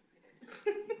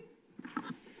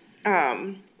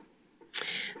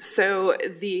 So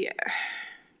the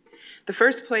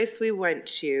first place we went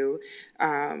to,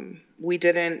 we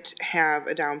didn't have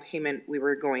a down payment. We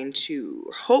were going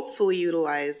to hopefully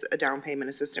utilize a down payment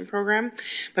assistance program,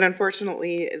 but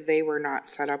unfortunately they were not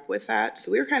set up with that.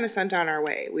 So we were kind of sent on our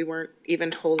way. We weren't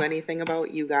even told anything about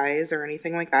you guys or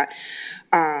anything like that.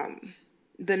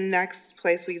 The next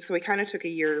place we kind of took a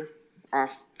year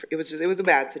off. It was a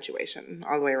bad situation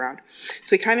all the way around.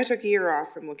 So we kind of took a year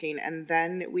off from looking, and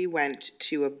then we went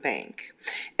to a bank,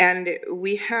 and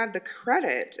we had the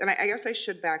credit, and I guess I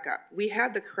should back up. We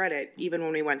had the credit even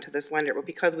when we went to this lender, but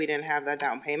because we didn't have that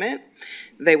down payment,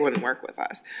 they wouldn't work with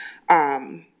us.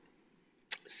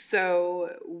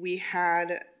 So we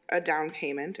had a down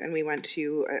payment, and we went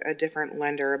to a different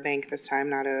lender, a bank this time,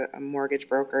 not a mortgage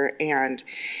broker, and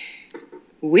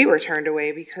we were turned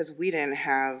away because we didn't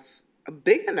have a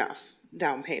big enough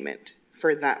down payment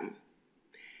for them.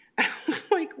 And I was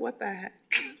like, what the heck,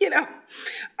 you know?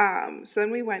 So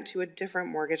then we went to a different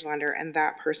mortgage lender, and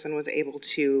that person was able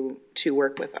to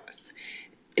work with us.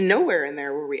 Nowhere in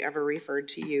there were we ever referred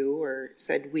to you or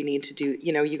said we need to do,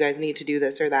 you know, you guys need to do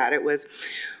this or that. It was,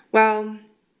 well,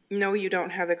 no, you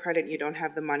don't have the credit, you don't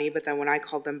have the money. But then when I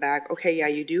called them back, okay, yeah,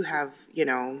 you do have, you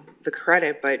know, the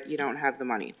credit, but you don't have the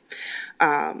money.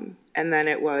 And then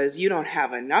it was, you don't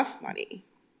have enough money.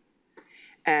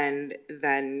 And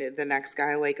then the next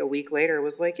guy, like a week later,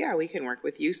 was like, yeah, we can work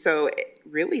with you. So it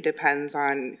really depends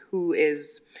on who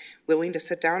is willing to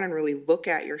sit down and really look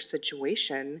at your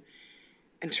situation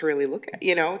and to really look at,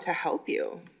 you know, to help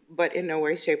you. But in no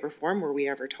way, shape, or form were we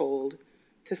ever told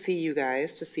to see you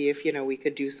guys, to see if, you know, we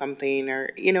could do something,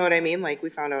 or, you know what I mean? Like, we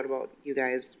found out about you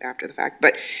guys after the fact,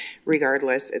 but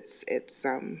regardless, it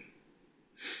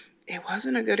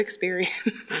wasn't a good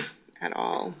experience at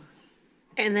all.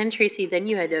 And then Tracy, then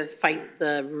you had to fight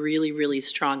the really, really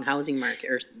strong housing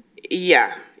market.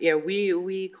 Yeah,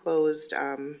 we closed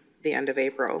the end of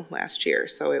April last year,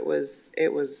 so it was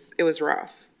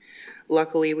rough.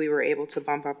 Luckily, we were able to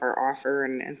bump up our offer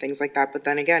and things like that. But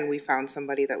then again, we found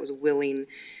somebody that was willing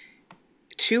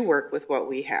to work with what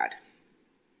we had,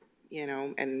 you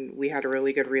know, and we had a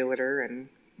really good realtor, and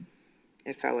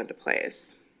it fell into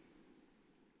place.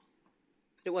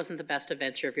 It wasn't the best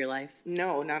adventure of your life?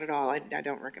 No, not at all. I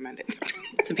don't recommend it.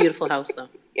 It's a beautiful house, though.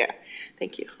 Yeah,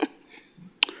 thank you.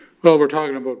 Well, we're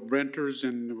talking about renters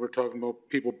and we're talking about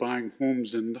people buying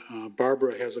homes, and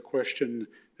Barbara has a question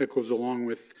that goes along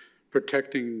with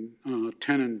protecting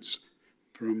tenants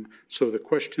from. So the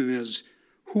question is,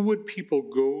 who would people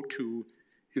go to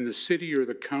in the city or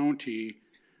the county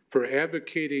for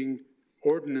advocating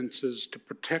ordinances to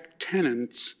protect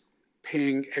tenants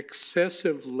paying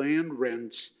excessive land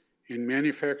rents in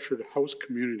manufactured house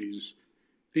communities?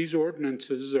 These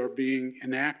ordinances are being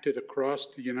enacted across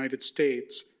the United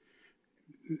States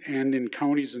and in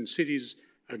counties and cities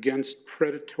against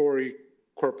predatory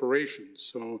corporations.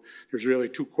 So there's really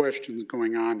two questions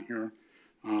going on here.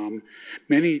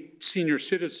 Many senior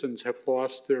citizens have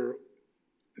lost their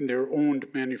owned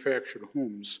manufactured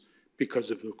homes because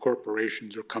of the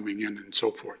corporations are coming in and so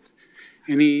forth.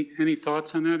 Any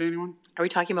thoughts on that, anyone? Are we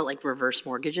talking about like reverse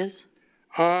mortgages?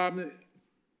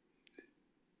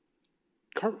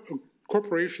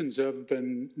 Corporations have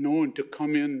been known to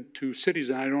come into cities,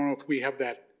 and I don't know if we have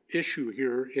that issue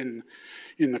here in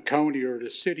the county or the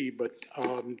city, but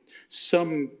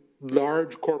some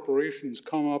large corporations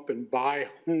come up and buy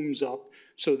homes up,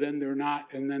 so then they're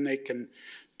not, and then they can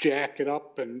jack it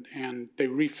up and they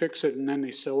refix it and then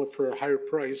they sell it for a higher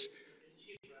price.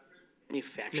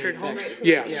 Manufactured homes?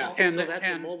 Yes. Yeah. And, so that's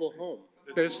and a mobile home.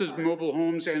 This is mobile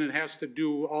homes, and it has to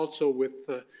do also with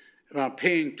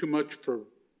paying too much for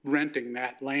renting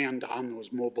that land on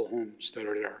those mobile homes that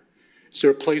are there. Is there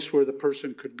a place where the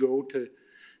person could go to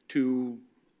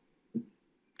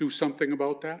do something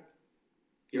about that?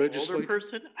 You're an older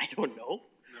person? I don't know.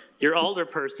 You're an older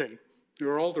person.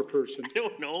 You're an older person. I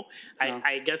don't know. No.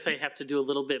 I guess I have to do a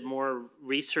little bit more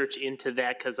research into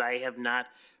that because I have not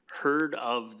heard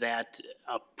of that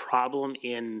problem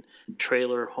in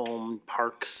trailer home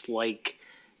parks like,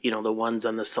 you know, the ones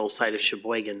on the south side of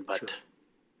Sheboygan, but. Sure.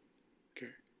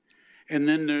 Okay. And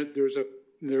then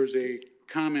there's a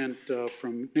comment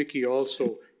from Nikki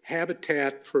also.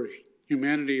 Habitat for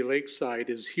Humanity Lakeside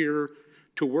is here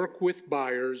to work with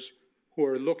buyers who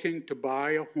are looking to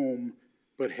buy a home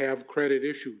but have credit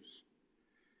issues.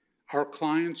 Our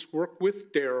clients work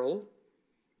with Daryl,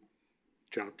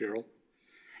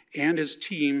 and his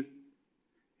team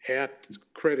at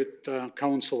Credit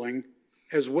Counseling,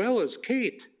 as well as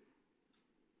Kate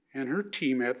and her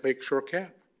team at Lakeshore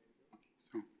Cap.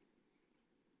 So,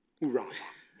 hoorah.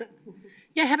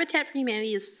 Yeah, Habitat for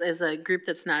Humanity is a group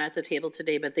that's not at the table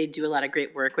today, but they do a lot of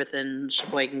great work within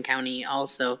Sheboygan County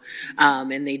also.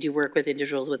 And they do work with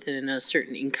individuals within a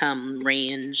certain income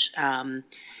range. And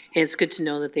it's good to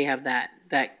know that they have that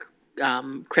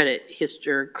credit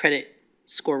history, or credit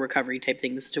score recovery type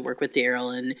things to work with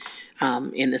Daryl and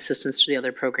in assistance to the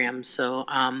other programs. So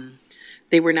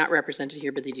they were not represented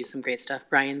here, but they do some great stuff.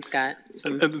 Brian's got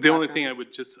some. The only thing I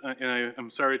would just, and I'm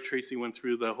sorry Tracy went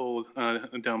through the whole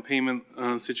down payment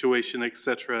situation, et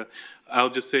cetera. I'll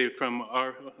just say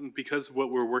because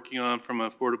what we're working on from an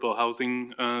affordable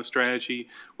housing strategy,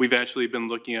 we've actually been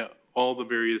looking at all the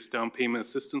various down payment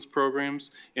assistance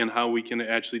programs and how we can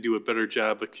actually do a better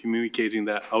job of communicating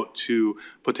that out to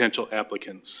potential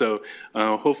applicants. So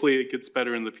hopefully it gets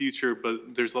better in the future,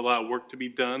 but there's a lot of work to be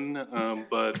done.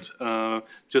 But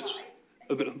just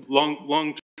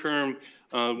long term,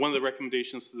 one of the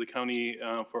recommendations to the county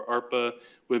for ARPA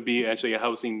would be actually a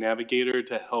housing navigator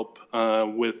to help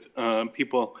with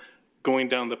people going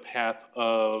down the path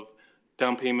of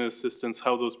down payment assistance,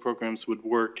 how those programs would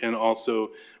work, and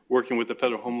also working with the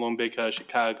Federal Home Loan Bank out of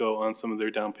Chicago on some of their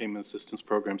down payment assistance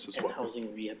programs as well.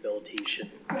 Housing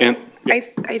rehabilitation. And I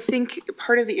think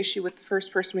part of the issue with the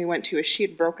first person we went to is she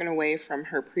had broken away from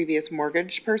her previous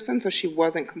mortgage person, so she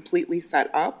wasn't completely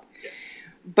set up.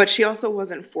 But she also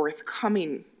wasn't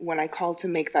forthcoming when I called to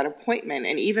make that appointment.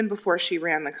 And even before she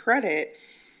ran the credit,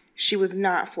 she was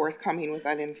not forthcoming with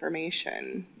that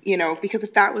information, you know, because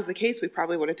if that was the case, we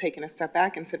probably would have taken a step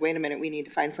back and said, wait a minute, we need to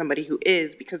find somebody who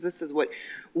is, because this is what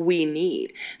we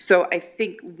need. So I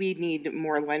think we need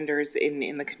more lenders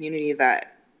in the community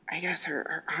that I guess,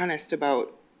 are honest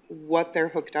about what they're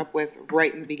hooked up with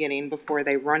right in the beginning before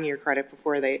they run your credit,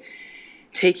 before they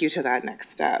take you to that next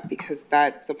step, because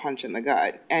that's a punch in the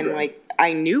gut. And like,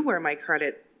 I knew where my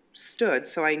credit stood,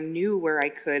 so I knew where I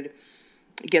could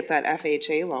get that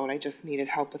FHA loan. I just needed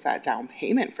help with that down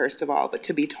payment, first of all. But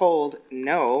to be told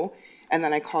no, and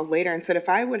then I called later and said, if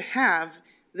I would have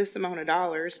this amount of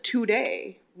dollars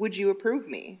today, would you approve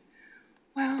me?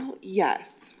 Well,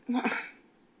 yes. Well,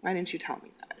 why didn't you tell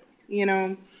me that? You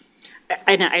know?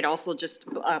 And I'd also just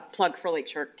plug for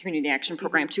Lakeshore Community Action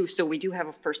Program too. So we do have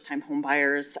a first-time home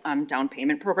buyers down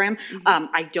payment program.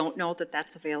 I don't know that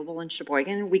that's available in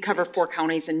Sheboygan. We cover 4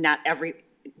 counties and not every,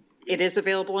 it is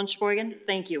available in Sheboygan?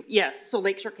 Thank you. Yes, so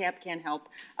Lakeshore Cap can help.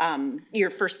 Your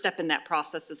first step in that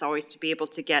process is always to be able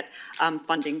to get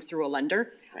funding through a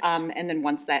lender. And then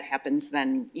once that happens,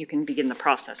 then you can begin the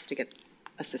process to get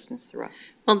assistance through us.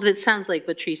 Well, it sounds like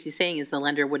what Tracy's saying is the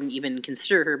lender wouldn't even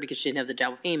consider her because she didn't have the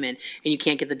down payment, and you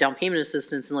can't get the down payment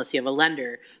assistance unless you have a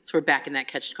lender. So we're back in that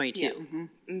catch-22.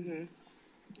 Yeah.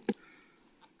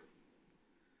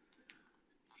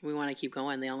 We want to keep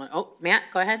going. They all want, oh, Matt,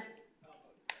 go ahead.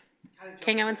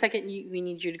 Hang on 1 second. We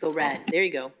need you to go red. There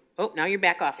you go. Oh, now you're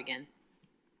back off again.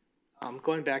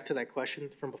 Going back to that question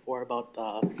from before about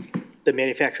the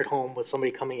manufactured home with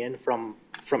somebody coming in from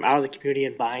out of the community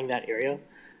and buying that area.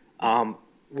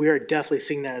 We are definitely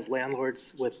seeing that as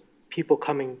landlords with people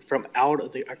coming from out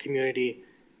of our community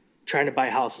trying to buy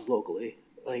houses locally.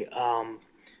 Like,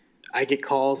 I get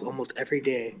calls almost every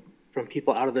day from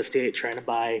people out of the state trying to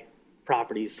buy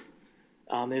properties.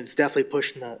 And it's definitely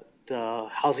pushing the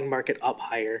housing market up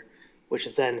higher, which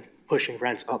is then pushing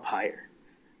rents up higher.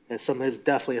 That's something that's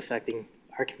definitely affecting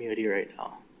our community right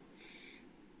now.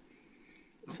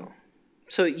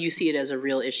 So you see it as a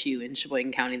real issue in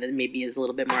Sheboygan County that maybe is a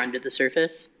little bit more under the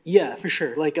surface? Yeah, for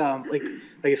sure. Like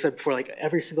I said before, like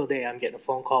every single day I'm getting a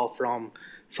phone call from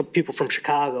some people from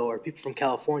Chicago or people from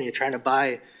California trying to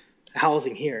buy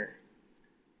housing here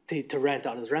to rent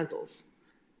out as rentals.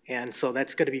 And so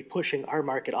that's going to be pushing our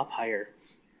market up higher.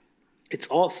 It's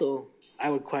also, I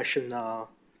would question,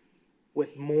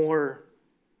 with more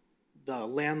the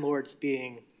landlords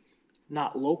being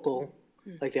not local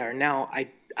like they are now,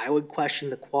 I would question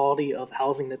the quality of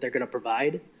housing that they're going to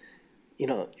provide. You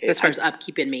know, as far as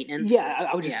upkeep and maintenance? Yeah,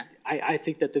 I would just, I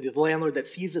think that the landlord that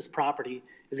sees this property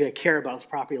is going to care about his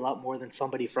property a lot more than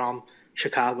somebody from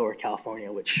Chicago or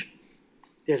California, which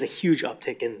there's a huge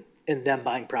uptick in them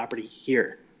buying property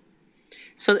here.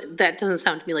 So that doesn't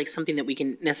sound to me like something that we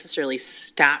can necessarily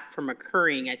stop from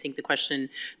occurring. I think the question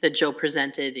that Joe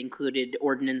presented included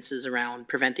ordinances around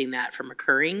preventing that from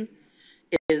occurring.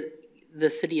 Is the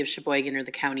city of Sheboygan or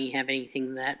the county have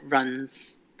anything that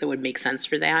runs that would make sense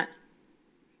for that?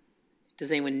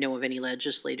 Does anyone know of any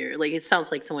legislator? Like, it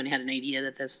sounds like someone had an idea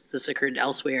that this occurred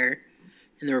elsewhere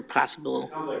and there were possible. It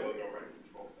sounds like a rent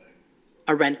control thing.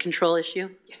 A rent control issue?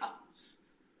 Yeah.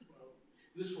 Well,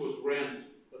 this was rent,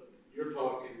 but you're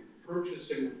talking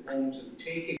purchasing homes and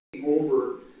taking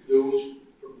over those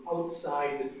from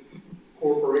outside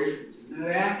corporations. And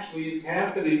that actually is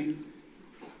happening.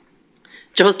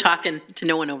 Joe's talking to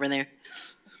no one over there.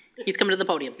 He's coming to the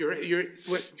podium.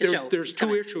 There's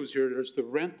two issues here. There's the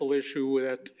rental issue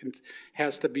that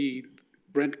has to be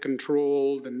rent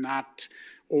controlled and not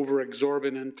over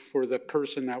exorbitant for the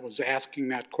person that was asking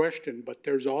that question. But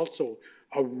there's also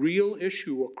a real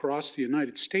issue across the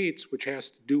United States which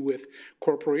has to do with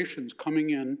corporations coming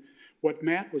in, what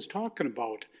Matt was talking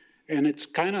about. And it's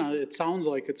it sounds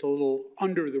like it's a little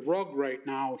under the rug right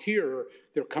now here.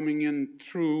 They're coming in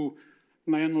through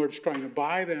landlords trying to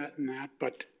buy that and that,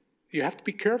 but you have to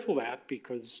be careful of that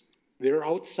because they're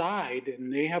outside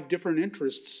and they have different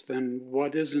interests than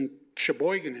what isn't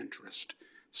Sheboygan interest.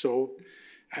 So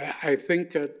I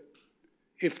think that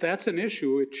if that's an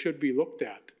issue, it should be looked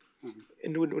at.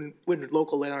 And when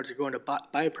local landlords are going to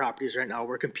buy properties right now,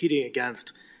 we're competing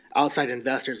against outside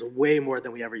investors way more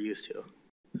than we ever used to.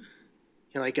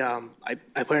 You know, like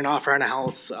I put an offer on a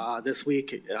house this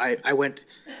week. I went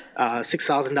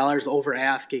 $6,000 over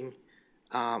asking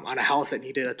on a house that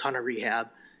needed a ton of rehab,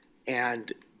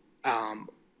 and I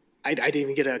didn't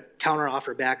even get a counter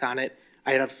offer back on it.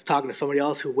 I ended up talking to somebody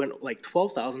else who went like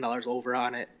 $12,000 over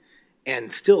on it,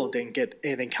 and still didn't get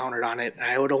anything countered on it. And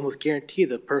I would almost guarantee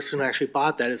the person who actually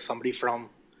bought that is somebody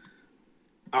from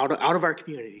out of our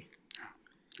community.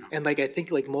 And like I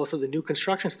think like most of the new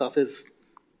construction stuff is.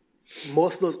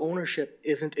 Most of those ownership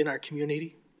isn't in our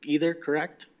community either,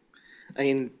 correct? I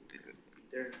mean,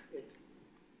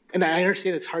 and I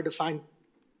understand it's hard to find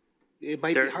it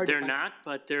might be hard to They're find. not,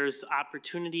 but there's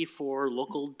opportunity for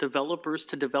local developers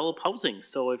to develop housing.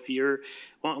 So if you're,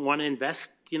 want to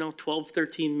invest, 12,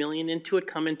 13 million into it,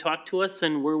 come and talk to us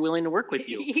and we're willing to work with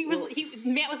you.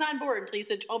 Matt was on board until you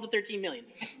said 12 to 13 million.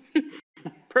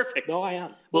 Perfect. No, I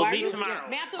am. We'll meet tomorrow.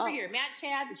 Matt's over here. Matt,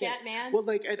 Chad, man. Well,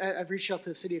 like, I've reached out to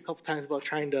the city a couple times about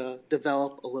trying to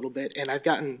develop a little bit, and I've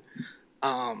gotten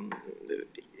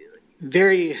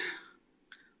very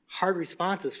hard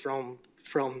responses from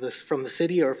the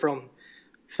city or from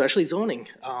especially zoning.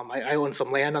 I own some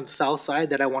land on the south side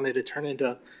that I wanted to turn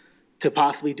into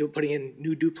possibly putting in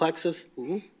new duplexes.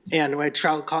 Mm-hmm. And when I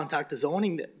tried to contact the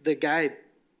zoning, the guy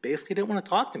basically didn't want to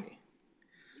talk to me.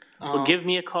 Well, give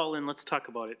me a call and let's talk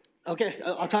about it. Okay,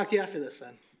 I'll talk to you after this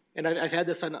then. And I've had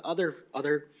this on other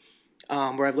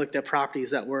where I've looked at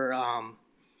properties that were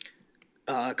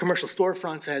commercial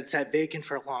storefronts that had sat vacant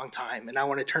for a long time, and I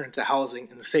want to turn into housing,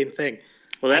 and the same thing.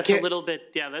 Well, that's a little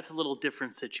bit, that's a little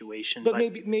different situation. But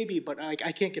maybe, but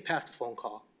I can't get past a phone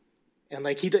call, and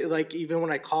even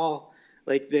when I call,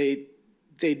 they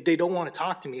don't want to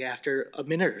talk to me after a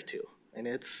minute or two, and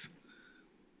it's.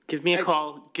 Give me a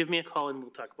call and we'll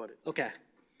talk about it. Okay.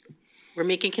 We're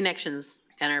making connections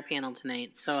at our panel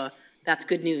tonight, so that's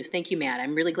good news. Thank you, Matt.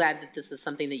 I'm really glad that this is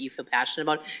something that you feel passionate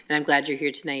about, and I'm glad you're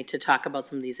here tonight to talk about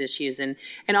some of these issues and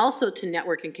also to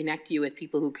network and connect you with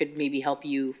people who could maybe help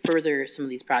you further some of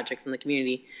these projects in the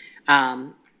community.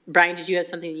 Brian, did you have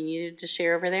something you needed to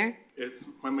share over there? Yes,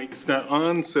 my mic's not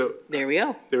on, so. There we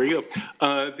go. There we go.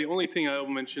 The only thing I will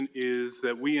mention is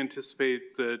that we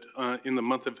anticipate that in the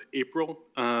month of April,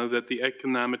 that the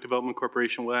Economic Development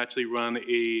Corporation will actually run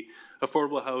a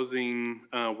affordable housing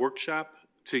workshop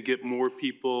to get more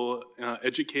people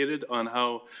educated on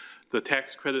how the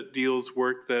tax credit deals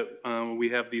work that we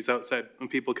have these outside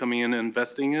people coming in and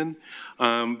investing in,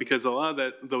 because a lot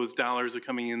of those dollars are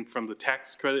coming in from the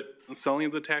tax credit, selling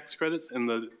of the tax credits, and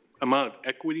the amount of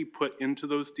equity put into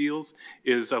those deals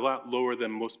is a lot lower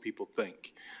than most people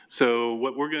think. So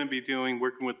what we're going to be doing,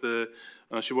 working with the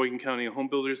Sheboygan County Home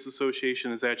Builders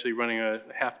Association, is actually running a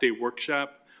half-day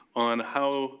workshop on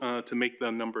how to make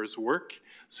the numbers work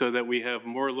so that we have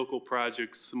more local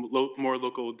projects, more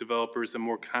local developers, and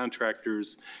more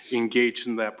contractors engaged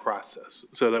in that process.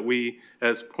 So that we,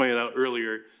 as pointed out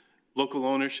earlier, local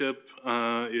ownership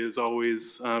is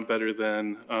always better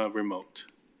than remote.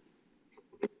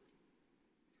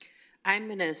 I'm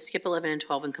going to skip 11 and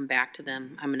 12 and come back to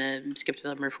them. I'm going to skip to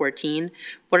number 14.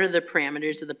 What are the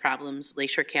parameters of the problems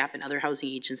Lakeshore CAP and other housing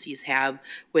agencies have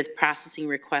with processing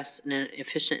requests in an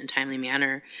efficient and timely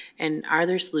manner? And are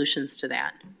there solutions to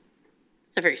that?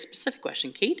 It's a very specific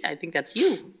question. Kate, I think that's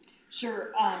you.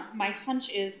 Sure. My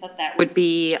hunch is that would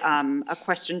be a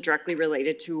question directly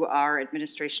related to our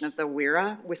administration of the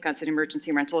WERA, Wisconsin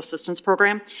Emergency Rental Assistance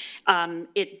Program.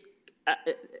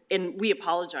 And we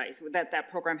apologize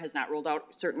that program has not rolled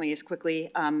out certainly as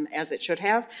quickly as it should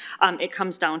have. It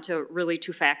comes down to really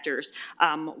two factors.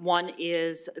 One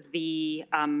is the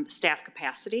staff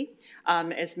capacity.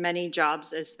 As many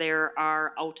jobs as there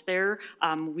are out there,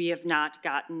 we have not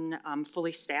gotten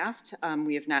fully staffed.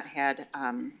 We have not had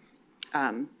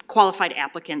qualified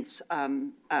applicants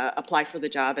apply for the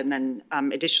job and then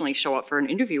additionally show up for an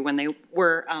interview when they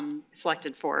were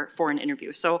selected for an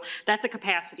interview. So that's a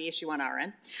capacity issue on our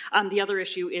end. The other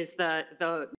issue is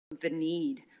the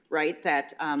need, right?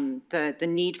 That the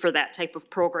need for that type of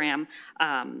program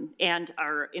and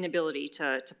our inability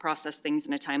to process things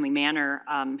in a timely manner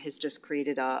has just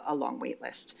created a long wait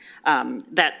list.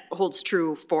 That holds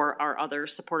true for our other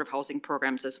supportive housing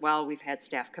programs as well. We've had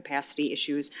staff capacity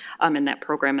issues in that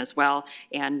program as well,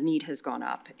 and need has gone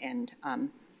up, and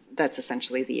that's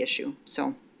essentially the issue.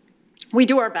 So we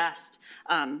do our best,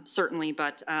 certainly,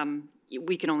 but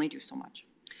we can only do so much.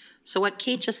 So what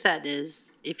Kate just said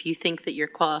is, if you think that you're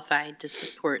qualified to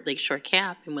support Lakeshore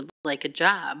CAP and would like a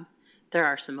job, there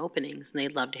are some openings, and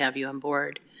they'd love to have you on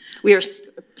board. We are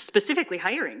specifically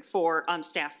hiring for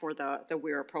staff for the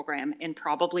WERA program, and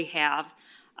probably have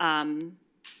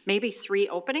maybe 3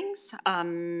 openings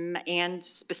and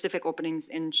specific openings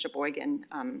in Sheboygan.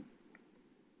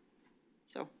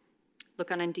 So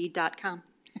look on Indeed.com.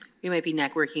 We might be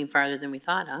networking farther than we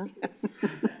thought, huh?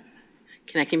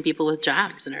 Connecting people with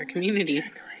jobs in our community.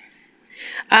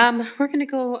 We're going to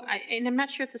go, and I'm not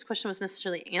sure if this question was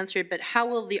necessarily answered, but how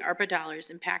will the ARPA dollars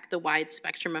impact the wide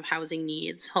spectrum of housing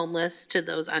needs, homeless to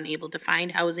those unable to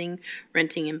find housing,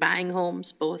 renting and buying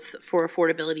homes, both for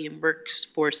affordability and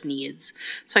workforce needs?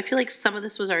 So I feel like some of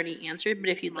this was already answered, but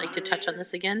if you'd like to touch on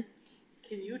this again.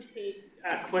 Can you take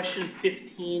question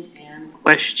 15 and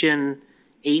question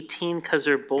 18, because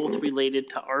they're both related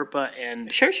to ARPA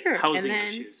and Sure. housing and then,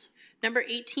 issues? Number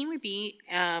 18 would be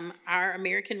our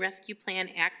American Rescue Plan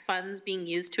Act funds being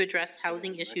used to address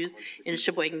housing issues in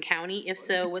Sheboygan County. If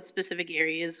so, what specific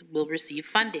areas will receive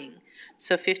funding?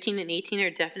 So 15 and 18 are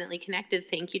definitely connected.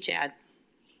 Thank you, Chad.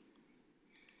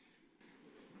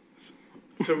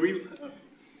 So oh,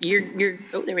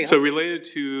 there we go. So related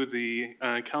to the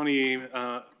county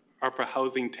ARPA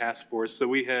Housing Task Force, so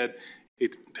we had a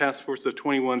task force of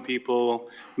 21 people,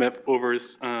 met over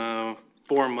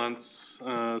 4 months,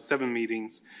 7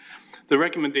 meetings. The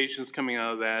recommendations coming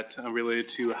out of that related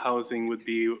to housing would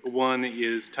be, one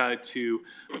is tied to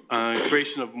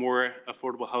creation of more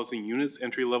affordable housing units,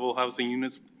 entry-level housing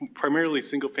units, primarily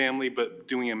single-family, but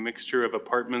doing a mixture of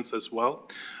apartments as well,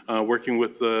 working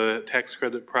with the tax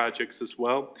credit projects as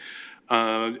well.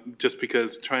 Just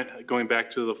because going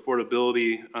back to the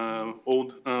affordability,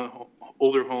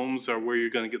 older homes are where you're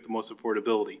going to get the most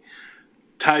affordability.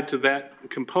 Tied to that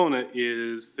component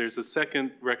is there's a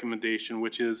second recommendation,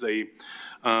 which is a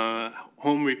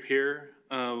home repair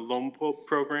loan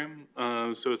program.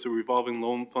 So it's a revolving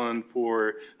loan fund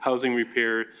for housing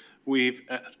repair. We've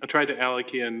tried to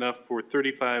allocate enough for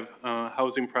 35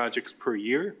 housing projects per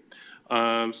year.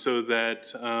 So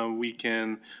that we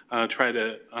can try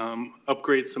to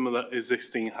upgrade some of the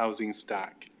existing housing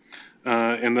stock.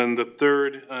 And then the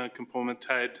third component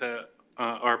tied to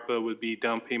ARPA would be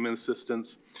down payment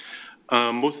assistance.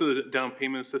 Most of the down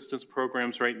payment assistance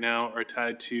programs right now are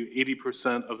tied to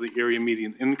 80% of the area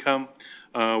median income.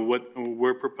 What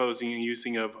we're proposing and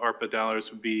using of ARPA dollars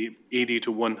would be 80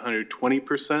 to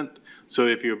 120%. So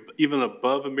if you're even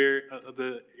above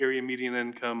the area median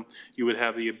income, you would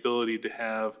have the ability to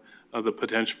have the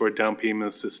potential for down payment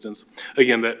assistance.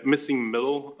 Again, that missing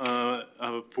middle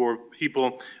for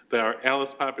people that are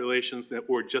ALICE populations that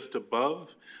were just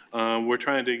above, we're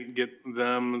trying to get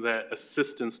them that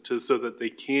assistance so that they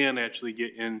can actually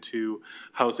get into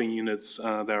housing units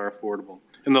that are affordable.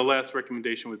 And the last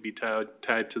recommendation would be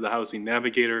tied to the housing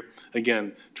navigator.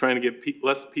 Again, trying to get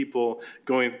less people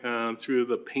going through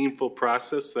the painful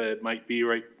process that it might be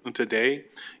right today,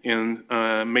 and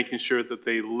making sure that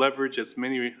they leverage as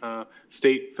many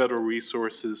state, federal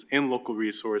resources and local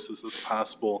resources as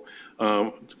possible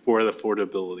for the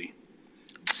affordability.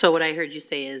 So what I heard you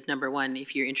say is, number one,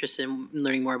 if you're interested in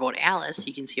learning more about ALICE,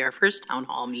 you can see our first town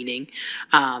hall meeting.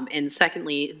 And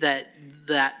secondly,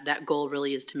 that goal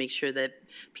really is to make sure that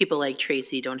people like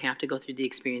Tracy don't have to go through the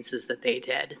experiences that they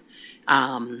did.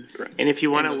 And if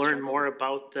you want to learn more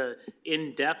about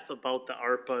in-depth about the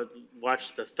ARPA,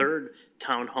 watch the third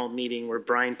town hall meeting where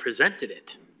Brian presented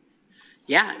it.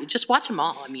 Yeah, just watch them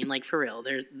all. I mean, like, for real,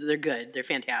 they're good. They're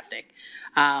fantastic.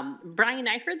 Brian,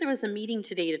 I heard there was a meeting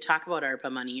today to talk about ARPA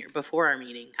money before our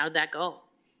meeting. How'd that go?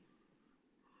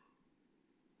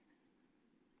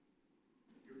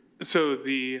 So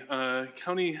the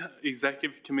county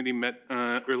executive committee met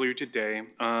earlier today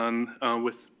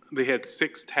they had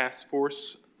 6 task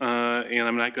force, and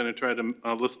I'm not going to try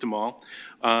to list them all.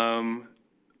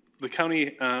 The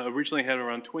county originally had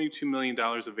around $22 million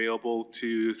available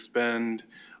to spend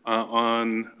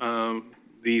on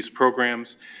these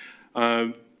programs.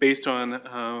 Based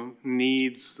on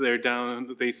needs, they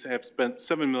have spent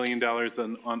 $7 million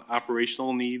on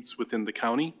operational needs within the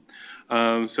county.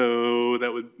 So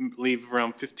that would leave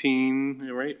around 15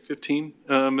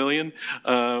 million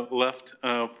left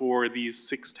for these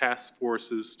 6 task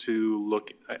forces to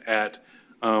look at.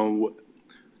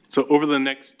 So over the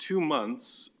next 2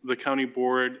 months, the county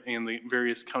board and the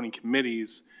various county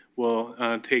committees will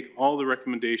take all the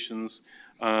recommendations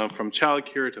from child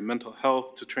care to mental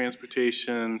health to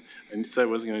transportation. I said I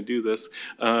wasn't going to do this.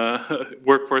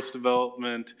 Workforce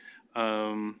development,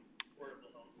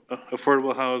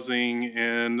 affordable housing,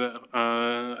 and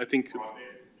I think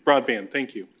broadband.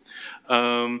 Thank you.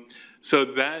 So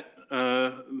that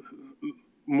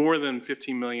more than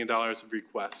 $15 million of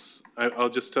requests. I'll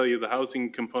just tell you the housing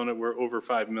component, we're over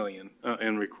 $5 million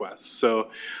in requests. So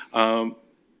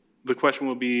the question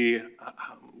will be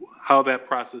how that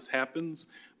process happens,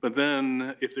 but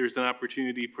then if there's an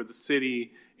opportunity for the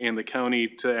city and the county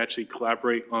to actually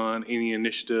collaborate on any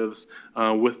initiatives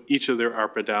with each of their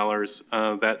ARPA dollars,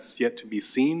 that's yet to be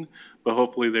seen, but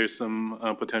hopefully there's some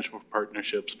potential for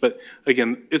partnerships. But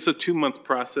again, it's a 2-month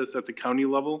process at the county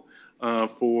level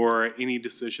for any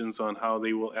decisions on how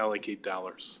they will allocate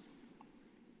dollars.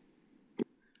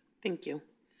 Thank you.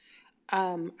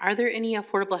 Are there any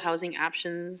affordable housing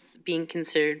options being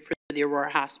considered for the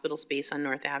Aurora Hospital space on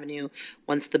North Avenue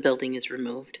once the building is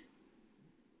removed?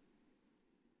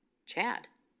 Chad.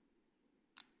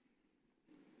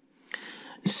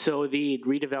 So the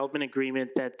redevelopment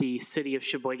agreement that the city of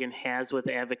Sheboygan has with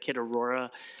Advocate Aurora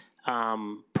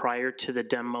prior to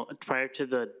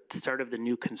the start of the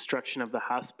new construction of the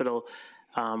hospital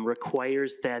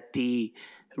requires that the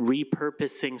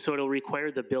repurposing, so it'll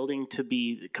require the building to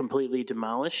be completely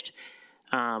demolished.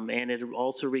 And it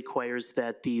also requires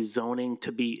that the zoning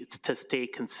to stay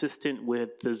consistent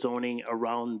with the zoning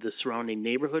around the surrounding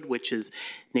neighborhood, which is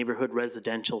neighborhood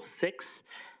residential 6.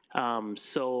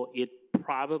 So it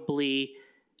probably,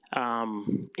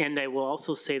 and I will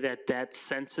also say that that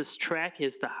census tract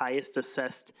is the highest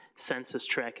assessed census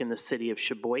tract in the city of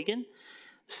Sheboygan.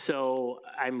 So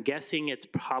I'm guessing it's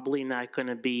probably not going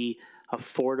to be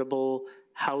affordable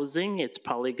housing. It's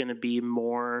probably going to be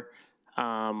more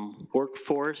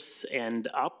workforce and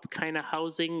up kind of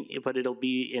housing, but it'll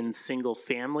be in single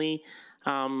family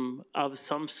of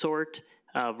some sort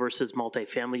versus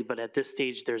multifamily. But at this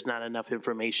stage, there's not enough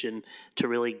information to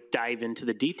really dive into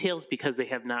the details because they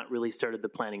have not really started the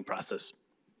planning process.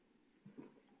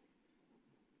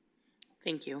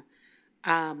 Thank you.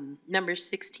 Number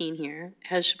 16 here,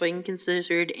 has Sheboygan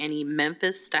considered any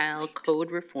Memphis-style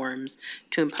code reforms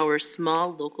to empower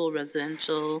small local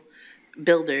residential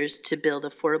builders to build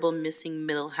affordable missing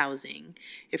middle housing?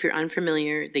 If you're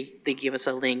unfamiliar, they give us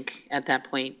a link at that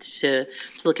point to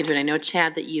look into it. I know,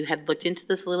 Chad, that you had looked into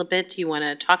this a little bit. Do you want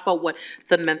to talk about what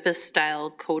the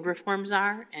Memphis-style code reforms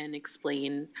are and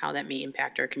explain how that may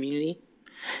impact our community?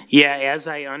 Yeah, as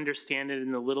I understand it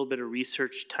in the little bit of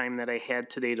research time that I had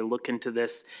today to look into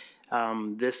this,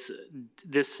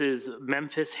 this is,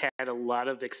 Memphis had a lot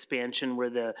of expansion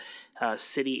where the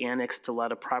city annexed a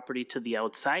lot of property to the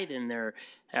outside, and their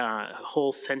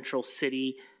whole central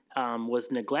city was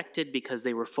neglected because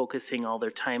they were focusing all their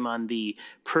time on the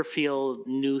peripheral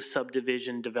new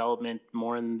subdivision development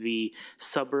more in the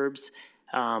suburbs.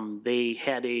 They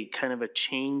had a kind of a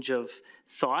change of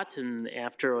thought, and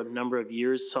after a number of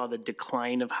years saw the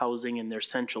decline of housing in their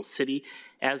central city,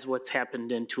 as what's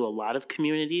happened into a lot of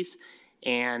communities.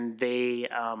 And they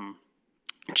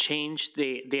changed,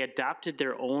 they adopted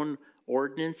their own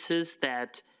ordinances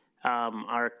that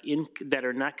are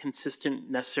not consistent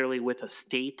necessarily with a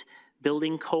state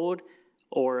building code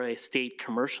or a state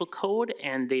commercial code,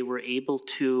 and they were able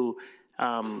to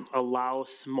allow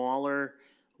smaller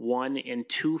 1- and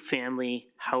 2-family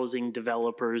housing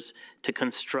developers to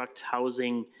construct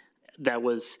housing that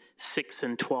was 6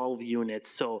 and 12 units.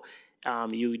 So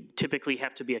you typically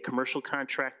have to be a commercial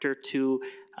contractor to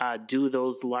do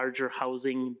those larger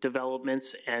housing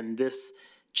developments, and this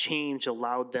change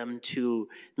allowed them to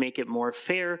make it more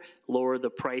fair, lower the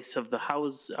price of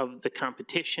the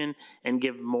competition, and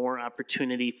give more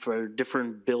opportunity for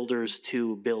different builders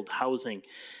to build housing.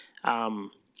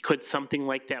 Could something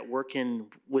like that work in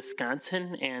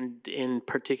Wisconsin and in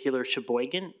particular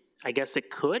Sheboygan? I guess it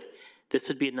could. This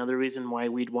would be another reason why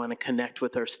we'd want to connect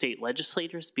with our state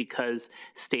legislators, because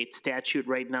state statute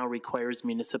right now requires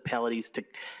municipalities to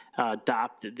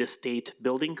adopt the state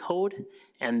building code,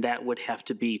 and that would have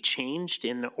to be changed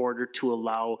in order to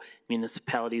allow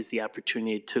municipalities the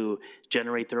opportunity to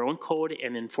generate their own code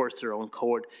and enforce their own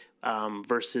code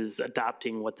versus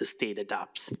adopting what the state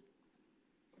adopts.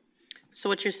 So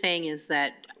what you're saying is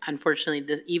that,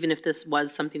 unfortunately, even if this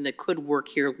was something that could work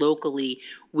here locally,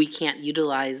 we can't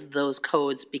utilize those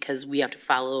codes because we have to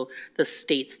follow the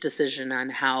state's decision on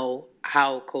how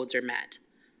codes are met.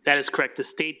 That is correct. The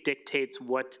state dictates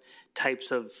what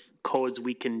types of codes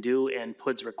we can do and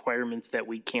puts requirements that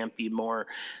we can't be more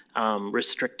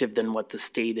restrictive than what the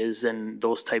state is, and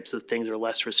those types of things are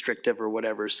less restrictive or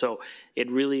whatever. So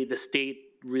it really, the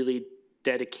state really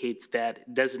designates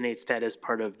that as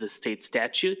part of the state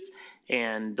statutes,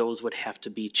 and those would have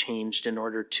to be changed in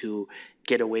order to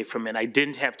get away from it. I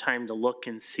didn't have time to look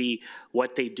and see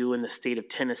what they do in the state of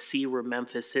Tennessee where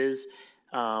Memphis is.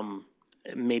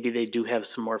 Maybe they do have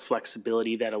some more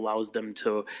flexibility that allows them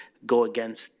to go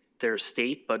against their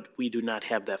state, but we do not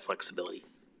have that flexibility.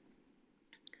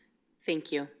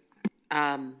 Thank you.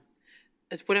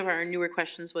 One of our newer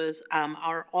questions was,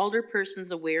 are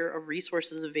alderpersons aware of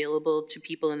resources available to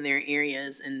people in their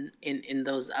areas and in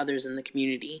those others in the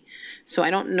community? So I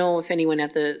don't know if anyone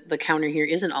at the counter here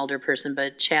is an alderperson,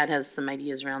 but Chad has some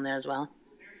ideas around that as well.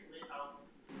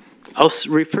 I'll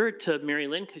refer to Mary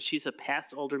Lynn because she's a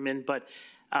past alderman, but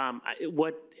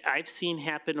what I've seen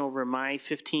happen over my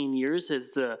 15 years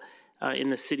is in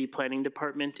the city planning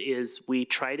department is we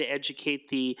try to educate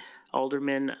the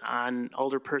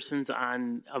alderpersons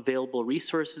on available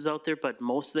resources out there, but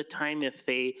most of the time if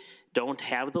they don't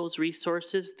have those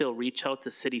resources, they'll reach out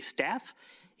to city staff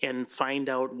and find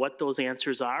out what those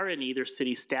answers are, and either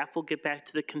city staff will get back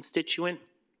to the constituent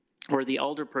or the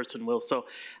alderperson will. So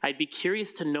I'd be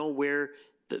curious to know where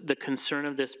the concern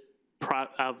of this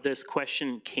this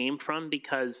question came from,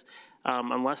 because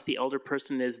unless the elder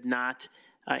person is not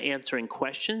answering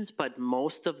questions, but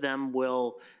most of them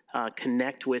will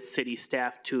connect with city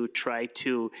staff to try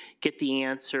to get the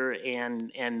answer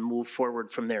and move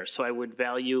forward from there. So I would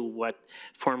value what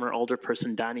former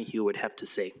alderperson Donahue would have to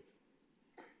say.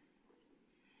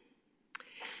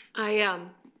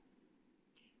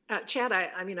 Chad,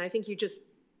 I mean, I think you just,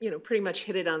 pretty much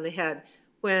hit it on the head.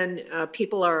 When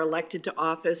people are elected to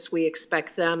office, we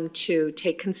expect them to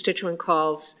take constituent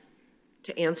calls,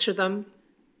 to answer them,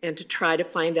 and to try to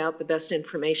find out the best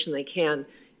information they can.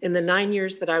 In the 9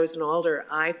 years that I was an alder,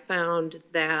 I found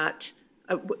that,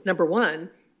 number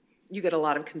one, you get a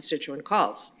lot of constituent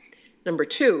calls. Number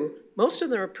two, most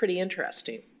of them are pretty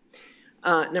interesting.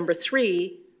 Number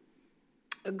three,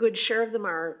 a good share of them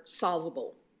are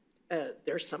solvable.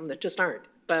 There's some that just aren't.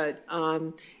 But,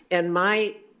 and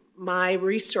my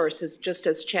resources, just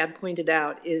as Chad pointed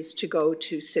out, is to go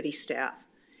to city staff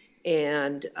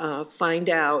and find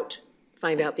out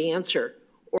the answer,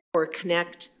 or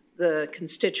connect the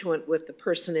constituent with the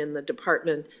person in the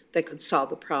department that could solve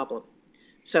the problem.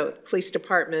 So the police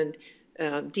department,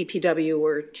 DPW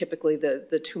were typically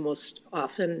the two most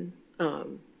often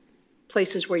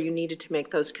places where you needed to make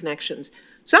those connections.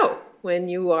 So when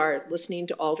you are listening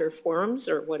to alder forums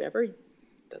or whatever,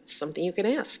 that's something you can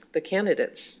ask the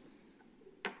candidates.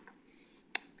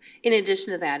 In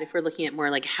addition to that, if we're looking at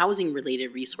more like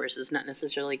housing-related resources, not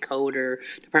necessarily code or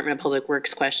Department of Public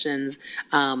Works questions,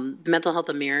 Mental Health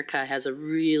America has a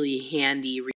really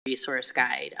handy resource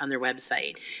guide on their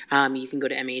website. You can go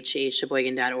to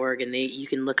mhasheboygan.org and you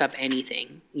can look up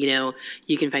anything. You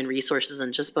can find resources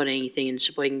on just about anything in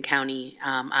Sheboygan County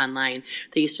online.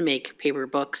 They used to make paper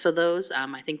books of those.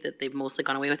 I think that they've mostly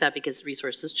gone away with that because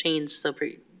resources change so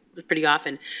pretty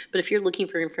often. But if you're looking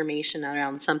for information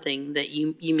around something that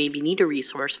you maybe need a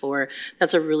resource for,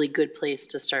 that's a really good place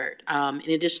to start. In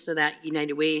addition to that,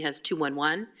 United Way has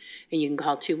 211, and you can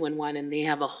call 211, and they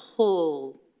have a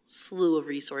whole slew of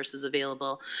resources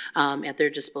available at their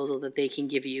disposal that they can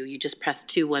give you. You just press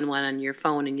 211 on your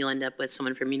phone and you'll end up with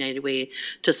someone from United Way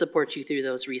to support you through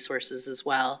those resources as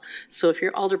well. So if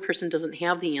your alderperson doesn't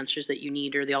have the answers that you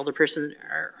need, or the alderperson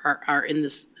are in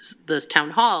this town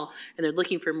hall and they're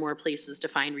looking for more places to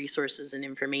find resources and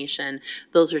information,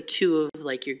 those are two of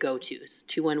like your go-tos,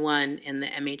 211 and the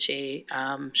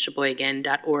MHA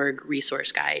Sheboygan.org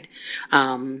resource guide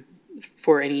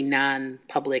for any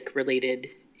non-public related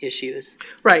issues.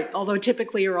 Right, although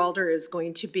typically your alder is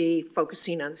going to be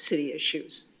focusing on city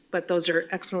issues, but those are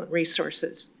excellent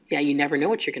resources. Yeah, you never know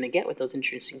what you're going to get with those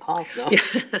interesting calls, though.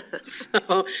 Yeah.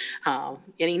 So,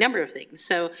 any number of things.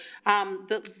 So,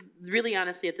 really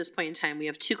honestly, at this point in time, we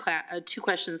have two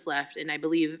questions left, and I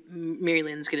believe Mary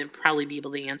Lynn's going to probably be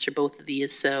able to answer both of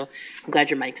these, so I'm glad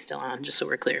your mic's still on, just so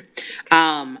we're clear.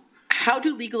 How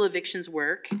do legal evictions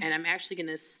work? And I'm actually going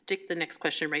to stick the next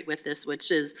question right with this,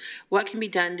 which is, what can be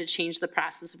done to change the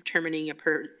process of terminating a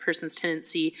person's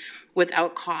tenancy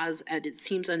without cause? And it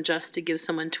seems unjust to give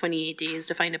someone 28 days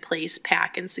to find a place,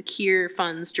 pack, and secure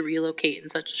funds to relocate in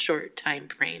such a short time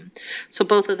frame. So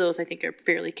both of those, I think, are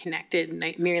fairly connected. And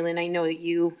Mary Lynn, I know that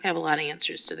you have a lot of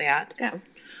answers to that. Yeah.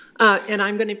 And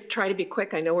I'm going to try to be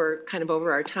quick. I know we're kind of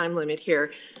over our time limit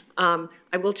here.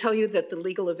 I will tell you that the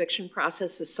legal eviction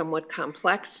process is somewhat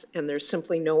complex, and there's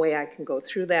simply no way I can go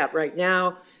through that right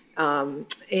now.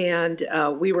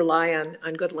 We rely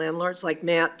on good landlords like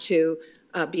Matt to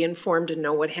be informed and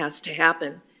know what has to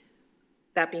happen.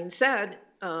 That being said,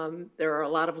 there are a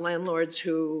lot of landlords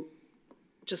who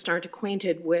just aren't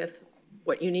acquainted with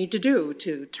what you need to do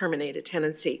to terminate a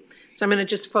tenancy. So I'm going to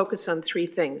just focus on three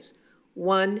things.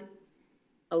 One,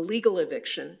 a legal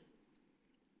eviction,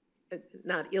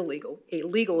 not illegal, a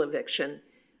legal eviction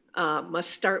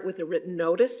must start with a written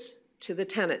notice to the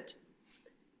tenant.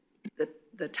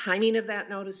 The timing of that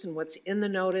notice and what's in the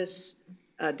notice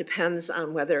depends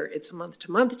on whether it's a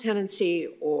month-to-month tenancy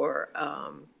or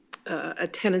a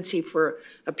tenancy for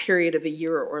a period of a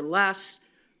year or less.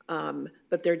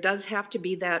 But there does have to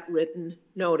be that written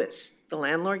notice. The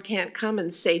landlord can't come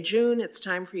and say, June, it's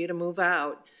time for you to move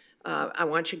out. I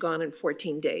want you gone in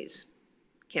 14 days.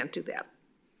 Can't do that.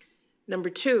 Number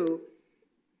two,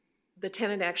 the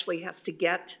tenant actually has to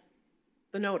get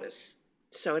the notice,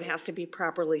 so it has to be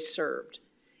properly served.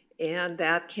 And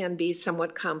that can be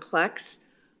somewhat complex,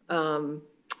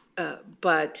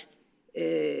 but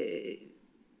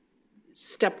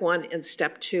step one and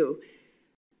step two.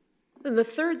 And the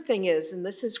third thing is, and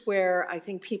this is where I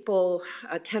think people,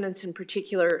 tenants in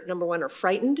particular, number one, are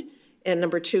frightened, and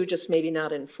number two, just maybe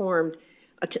not informed.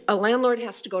 A landlord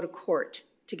has to go to court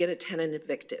to get a tenant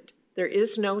evicted. There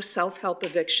is no self-help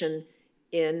eviction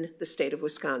in the state of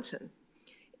Wisconsin.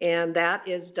 And that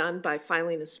is done by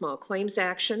filing a small claims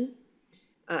action,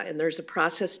 and there's a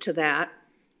process to that.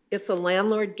 If the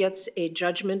landlord gets a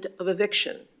judgment of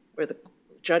eviction, where the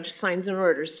judge signs an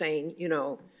order saying, you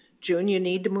know, June, you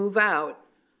need to move out,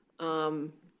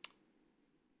 the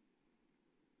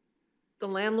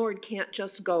landlord can't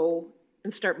just go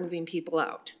and start moving people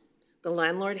out. The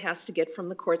landlord has to get from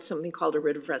the court something called a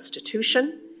writ of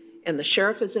restitution, and the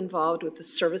sheriff is involved with the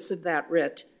service of that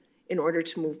writ in order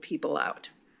to move people out.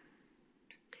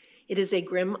 It is a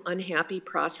grim, unhappy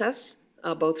process,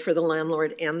 both for the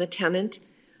landlord and the tenant,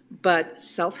 but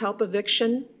self-help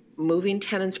eviction, moving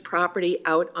tenants' property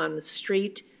out on the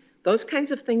street, those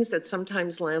kinds of things that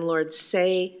sometimes landlords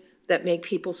say that make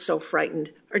people so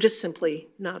frightened are just simply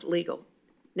not legal.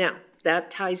 Now,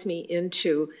 that ties me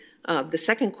into the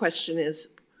second question is,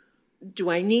 do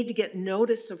I need to get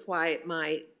notice of why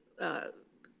my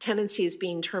tenancy is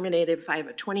being terminated if I have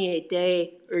a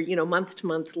 28-day or, you know,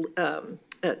 month-to-month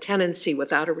tenancy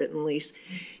without a written lease?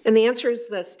 And the answer is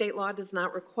the state law does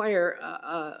not require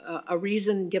a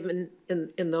reason given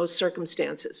in those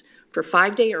circumstances. For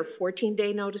 5-day or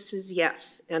 14-day notices,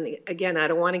 yes. And again, I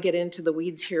don't want to get into the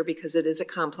weeds here because it is a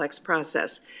complex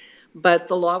process. But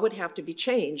the law would have to be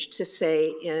changed to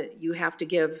say you have to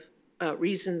give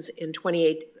reasons in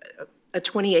a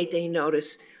 28-day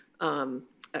notice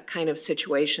kind of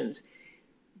situations.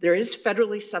 There is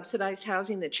federally subsidized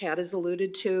housing that Chad has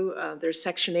alluded to. There's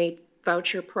Section 8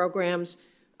 voucher programs.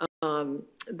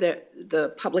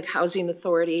 The Public Housing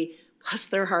Authority, bless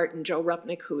their heart, and Joe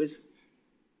Rupnick, who is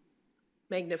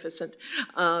magnificent.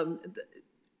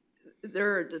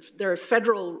 There are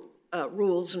federal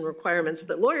rules and requirements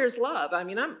that lawyers love. I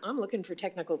mean, I'm looking for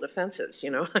technical defenses, you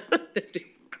know.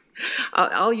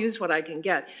 I'll use what I can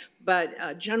get.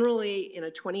 But generally, in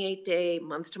a 28-day,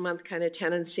 month-to-month kind of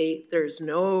tenancy, there's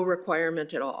no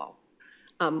requirement at all.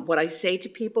 What I say to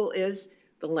people is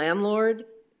the landlord,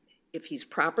 if he's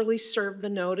properly served the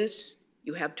notice,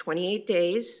 you have 28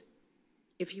 days.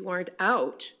 If you aren't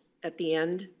out at the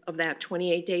end of that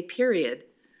 28-day period,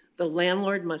 the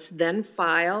landlord must then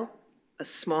file a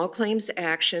small claims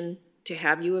action to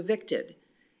have you evicted.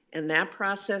 And that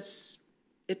process,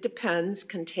 it depends,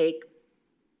 can take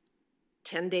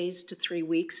 10 days to 3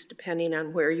 weeks, depending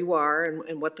on where you are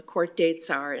and what the court dates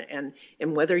are and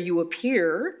whether you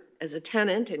appear as a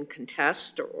tenant and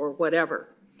contest or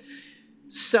whatever.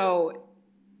 So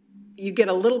you get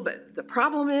a little bit. The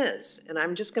problem is, and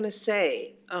I'm just going to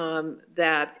say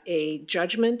that a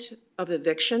judgment of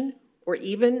eviction or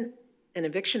even an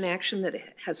eviction action that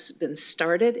has been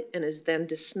started and is then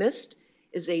dismissed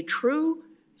is a true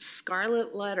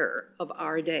scarlet letter of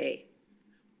our day.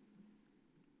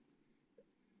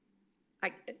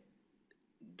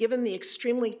 Given the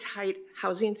extremely tight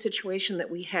housing situation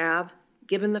that we have,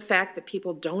 given the fact that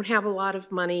people don't have a lot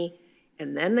of money,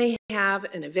 and then they have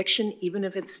an eviction, even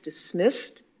if it's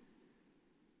dismissed,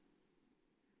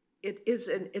 it's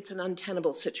an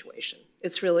untenable situation.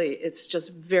 It's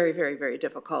just very, very, very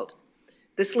difficult.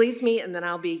 This leads me, and then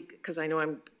I'll be, because I know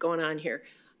I'm going on here.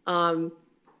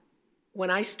 When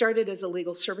I started as a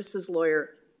legal services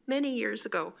lawyer many years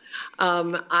ago,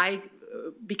 I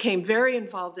became very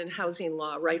involved in housing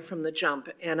law right from the jump,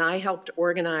 and I helped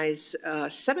organize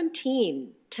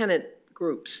 17 tenant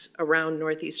groups around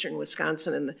northeastern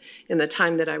Wisconsin in the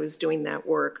time that I was doing that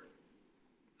work.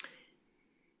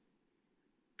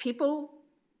 People,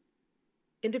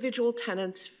 individual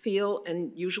tenants feel,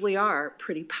 and usually are,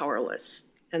 pretty powerless,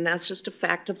 and that's just a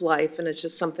fact of life, and it's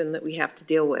just something that we have to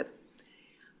deal with.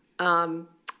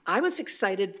 I was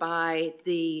excited by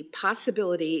the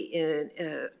possibility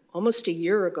in almost a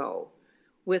year ago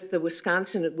with the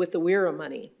WIRA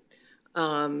money,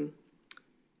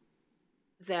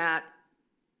 that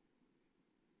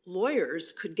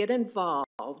lawyers could get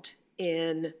involved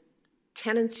in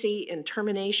tenancy and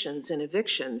terminations and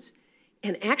evictions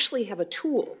and actually have a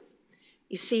tool.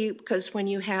 You see, because when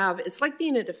you have, it's like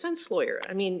being a defense lawyer.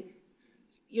 I mean,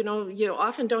 you know, you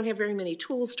often don't have very many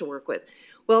tools to work with.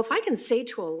 Well, if I can say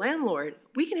to a landlord,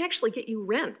 we can actually get you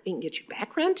rent. We can get you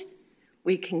back rent.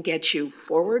 We can get you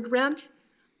forward rent.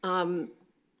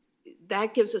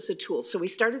 That gives us a tool. So we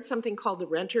started something called the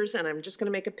Renters, and I'm just going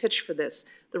to make a pitch for this.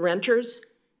 The Renters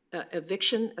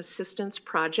Eviction Assistance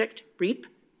Project, REAP,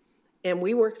 and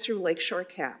we work through Lakeshore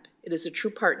CAP. It is a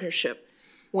true partnership.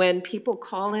 When people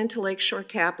call into Lakeshore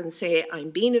CAP and say,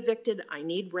 I'm being evicted, I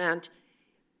need rent,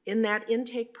 in that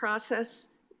intake process,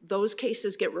 those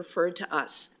cases get referred to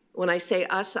us. When I say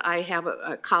us, I have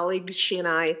a colleague, she and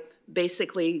I,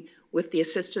 basically with the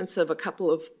assistance of a couple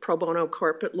of pro bono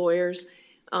corporate lawyers,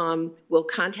 We'll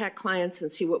contact clients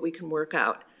and see what we can work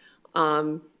out.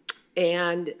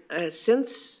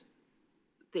 Since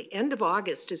the end of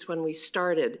August is when we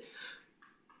started,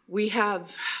 we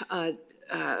have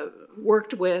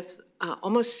worked with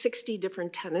almost 60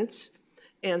 different tenants.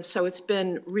 And so it's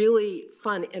been really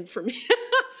fun. And for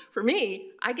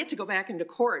me, I get to go back into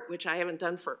court, which I haven't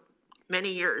done for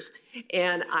many years.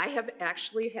 And I have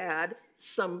actually had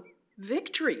some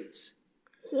victories.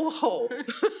 Whoa.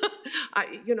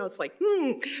 It's like,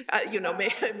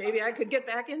 maybe I could get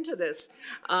back into this.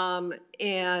 But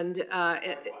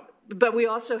we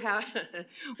also have,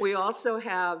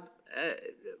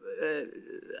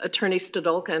 Attorney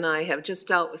Stadolka and I have just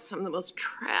dealt with some of the most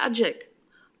tragic,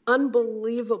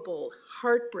 unbelievable,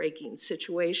 heartbreaking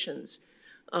situations.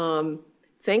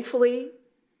 Thankfully,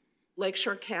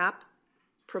 Lakeshore Cap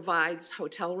provides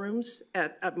hotel rooms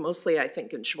at mostly, I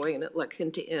think, in Sheboygan at La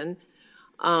Quinta Inn.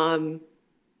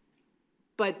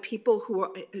 But people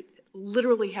who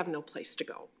literally have no place to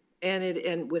go,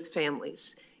 and with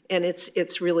families, and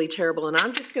it's really terrible. And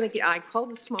I'm just going to I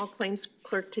called the small claims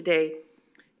clerk today,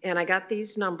 and I got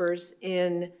these numbers.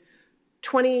 In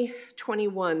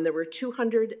 2021, there were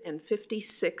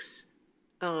 256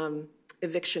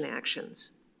 eviction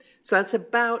actions. So that's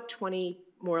about 20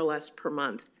 more or less per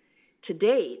month. To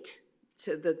date,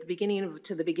 to the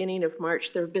beginning of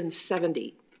March, there have been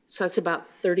 70. So that's about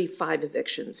 35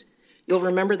 evictions. You'll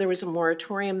remember there was a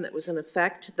moratorium that was in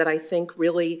effect that I think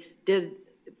really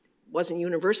wasn't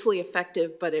universally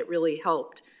effective, but it really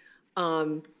helped.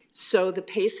 So the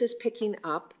pace is picking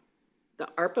up. The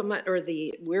ARPA or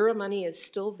the WIRA money is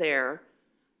still there.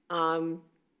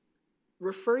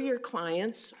 Refer your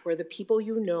clients or the people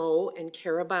you know and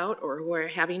care about or who are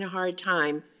having a hard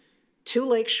time to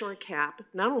Lakeshore Cap,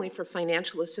 not only for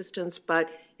financial assistance, but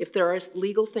if there are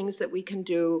legal things that we can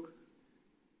do,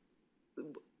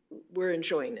 we're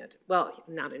enjoying it. Well,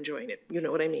 not enjoying it, you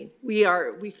know what I mean. We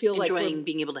feel like enjoying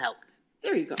being able to help.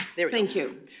 There you go. Thank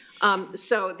you.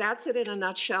 So that's it in a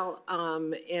nutshell.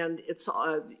 And it's,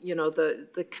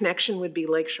 the connection would be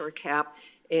Lakeshore Cap.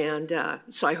 And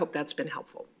so I hope that's been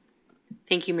helpful.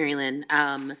 Thank you, Mary Lynn.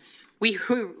 We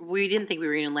didn't think we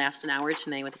were going to last an hour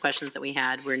tonight with the questions that we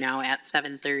had. We're now at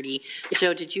 7:30.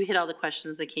 Joe, did you hit all the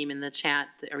questions that came in the chat?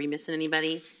 Are we missing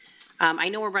anybody? I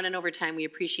know we're running over time. We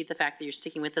appreciate the fact that you're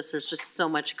sticking with us. There's just so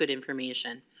much good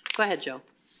information. Go ahead, Joe.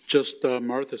 Just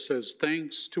Martha says,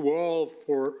 thanks to all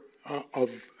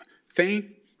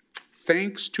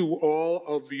thanks to all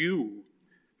of you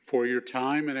for your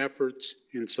time and efforts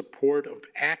in support of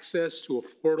access to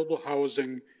affordable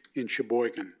housing in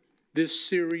Sheboygan. This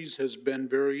series has been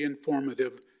very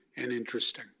informative and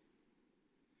interesting.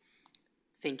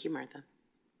 Thank you, Martha.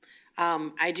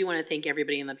 I do want to thank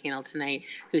everybody in the panel tonight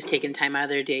who's taken time out of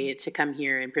their day to come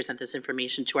here and present this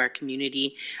information to our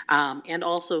community, and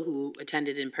also who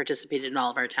attended and participated in all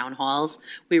of our town halls.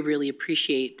 We really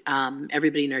appreciate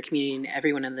everybody in our community and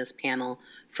everyone on this panel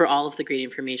for all of the great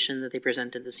information that they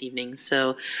presented this evening.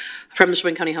 So from the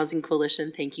Sheboygan County Housing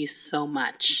Coalition, thank you so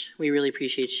much. We really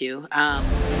appreciate you. And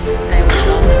I wish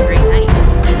you all a great night.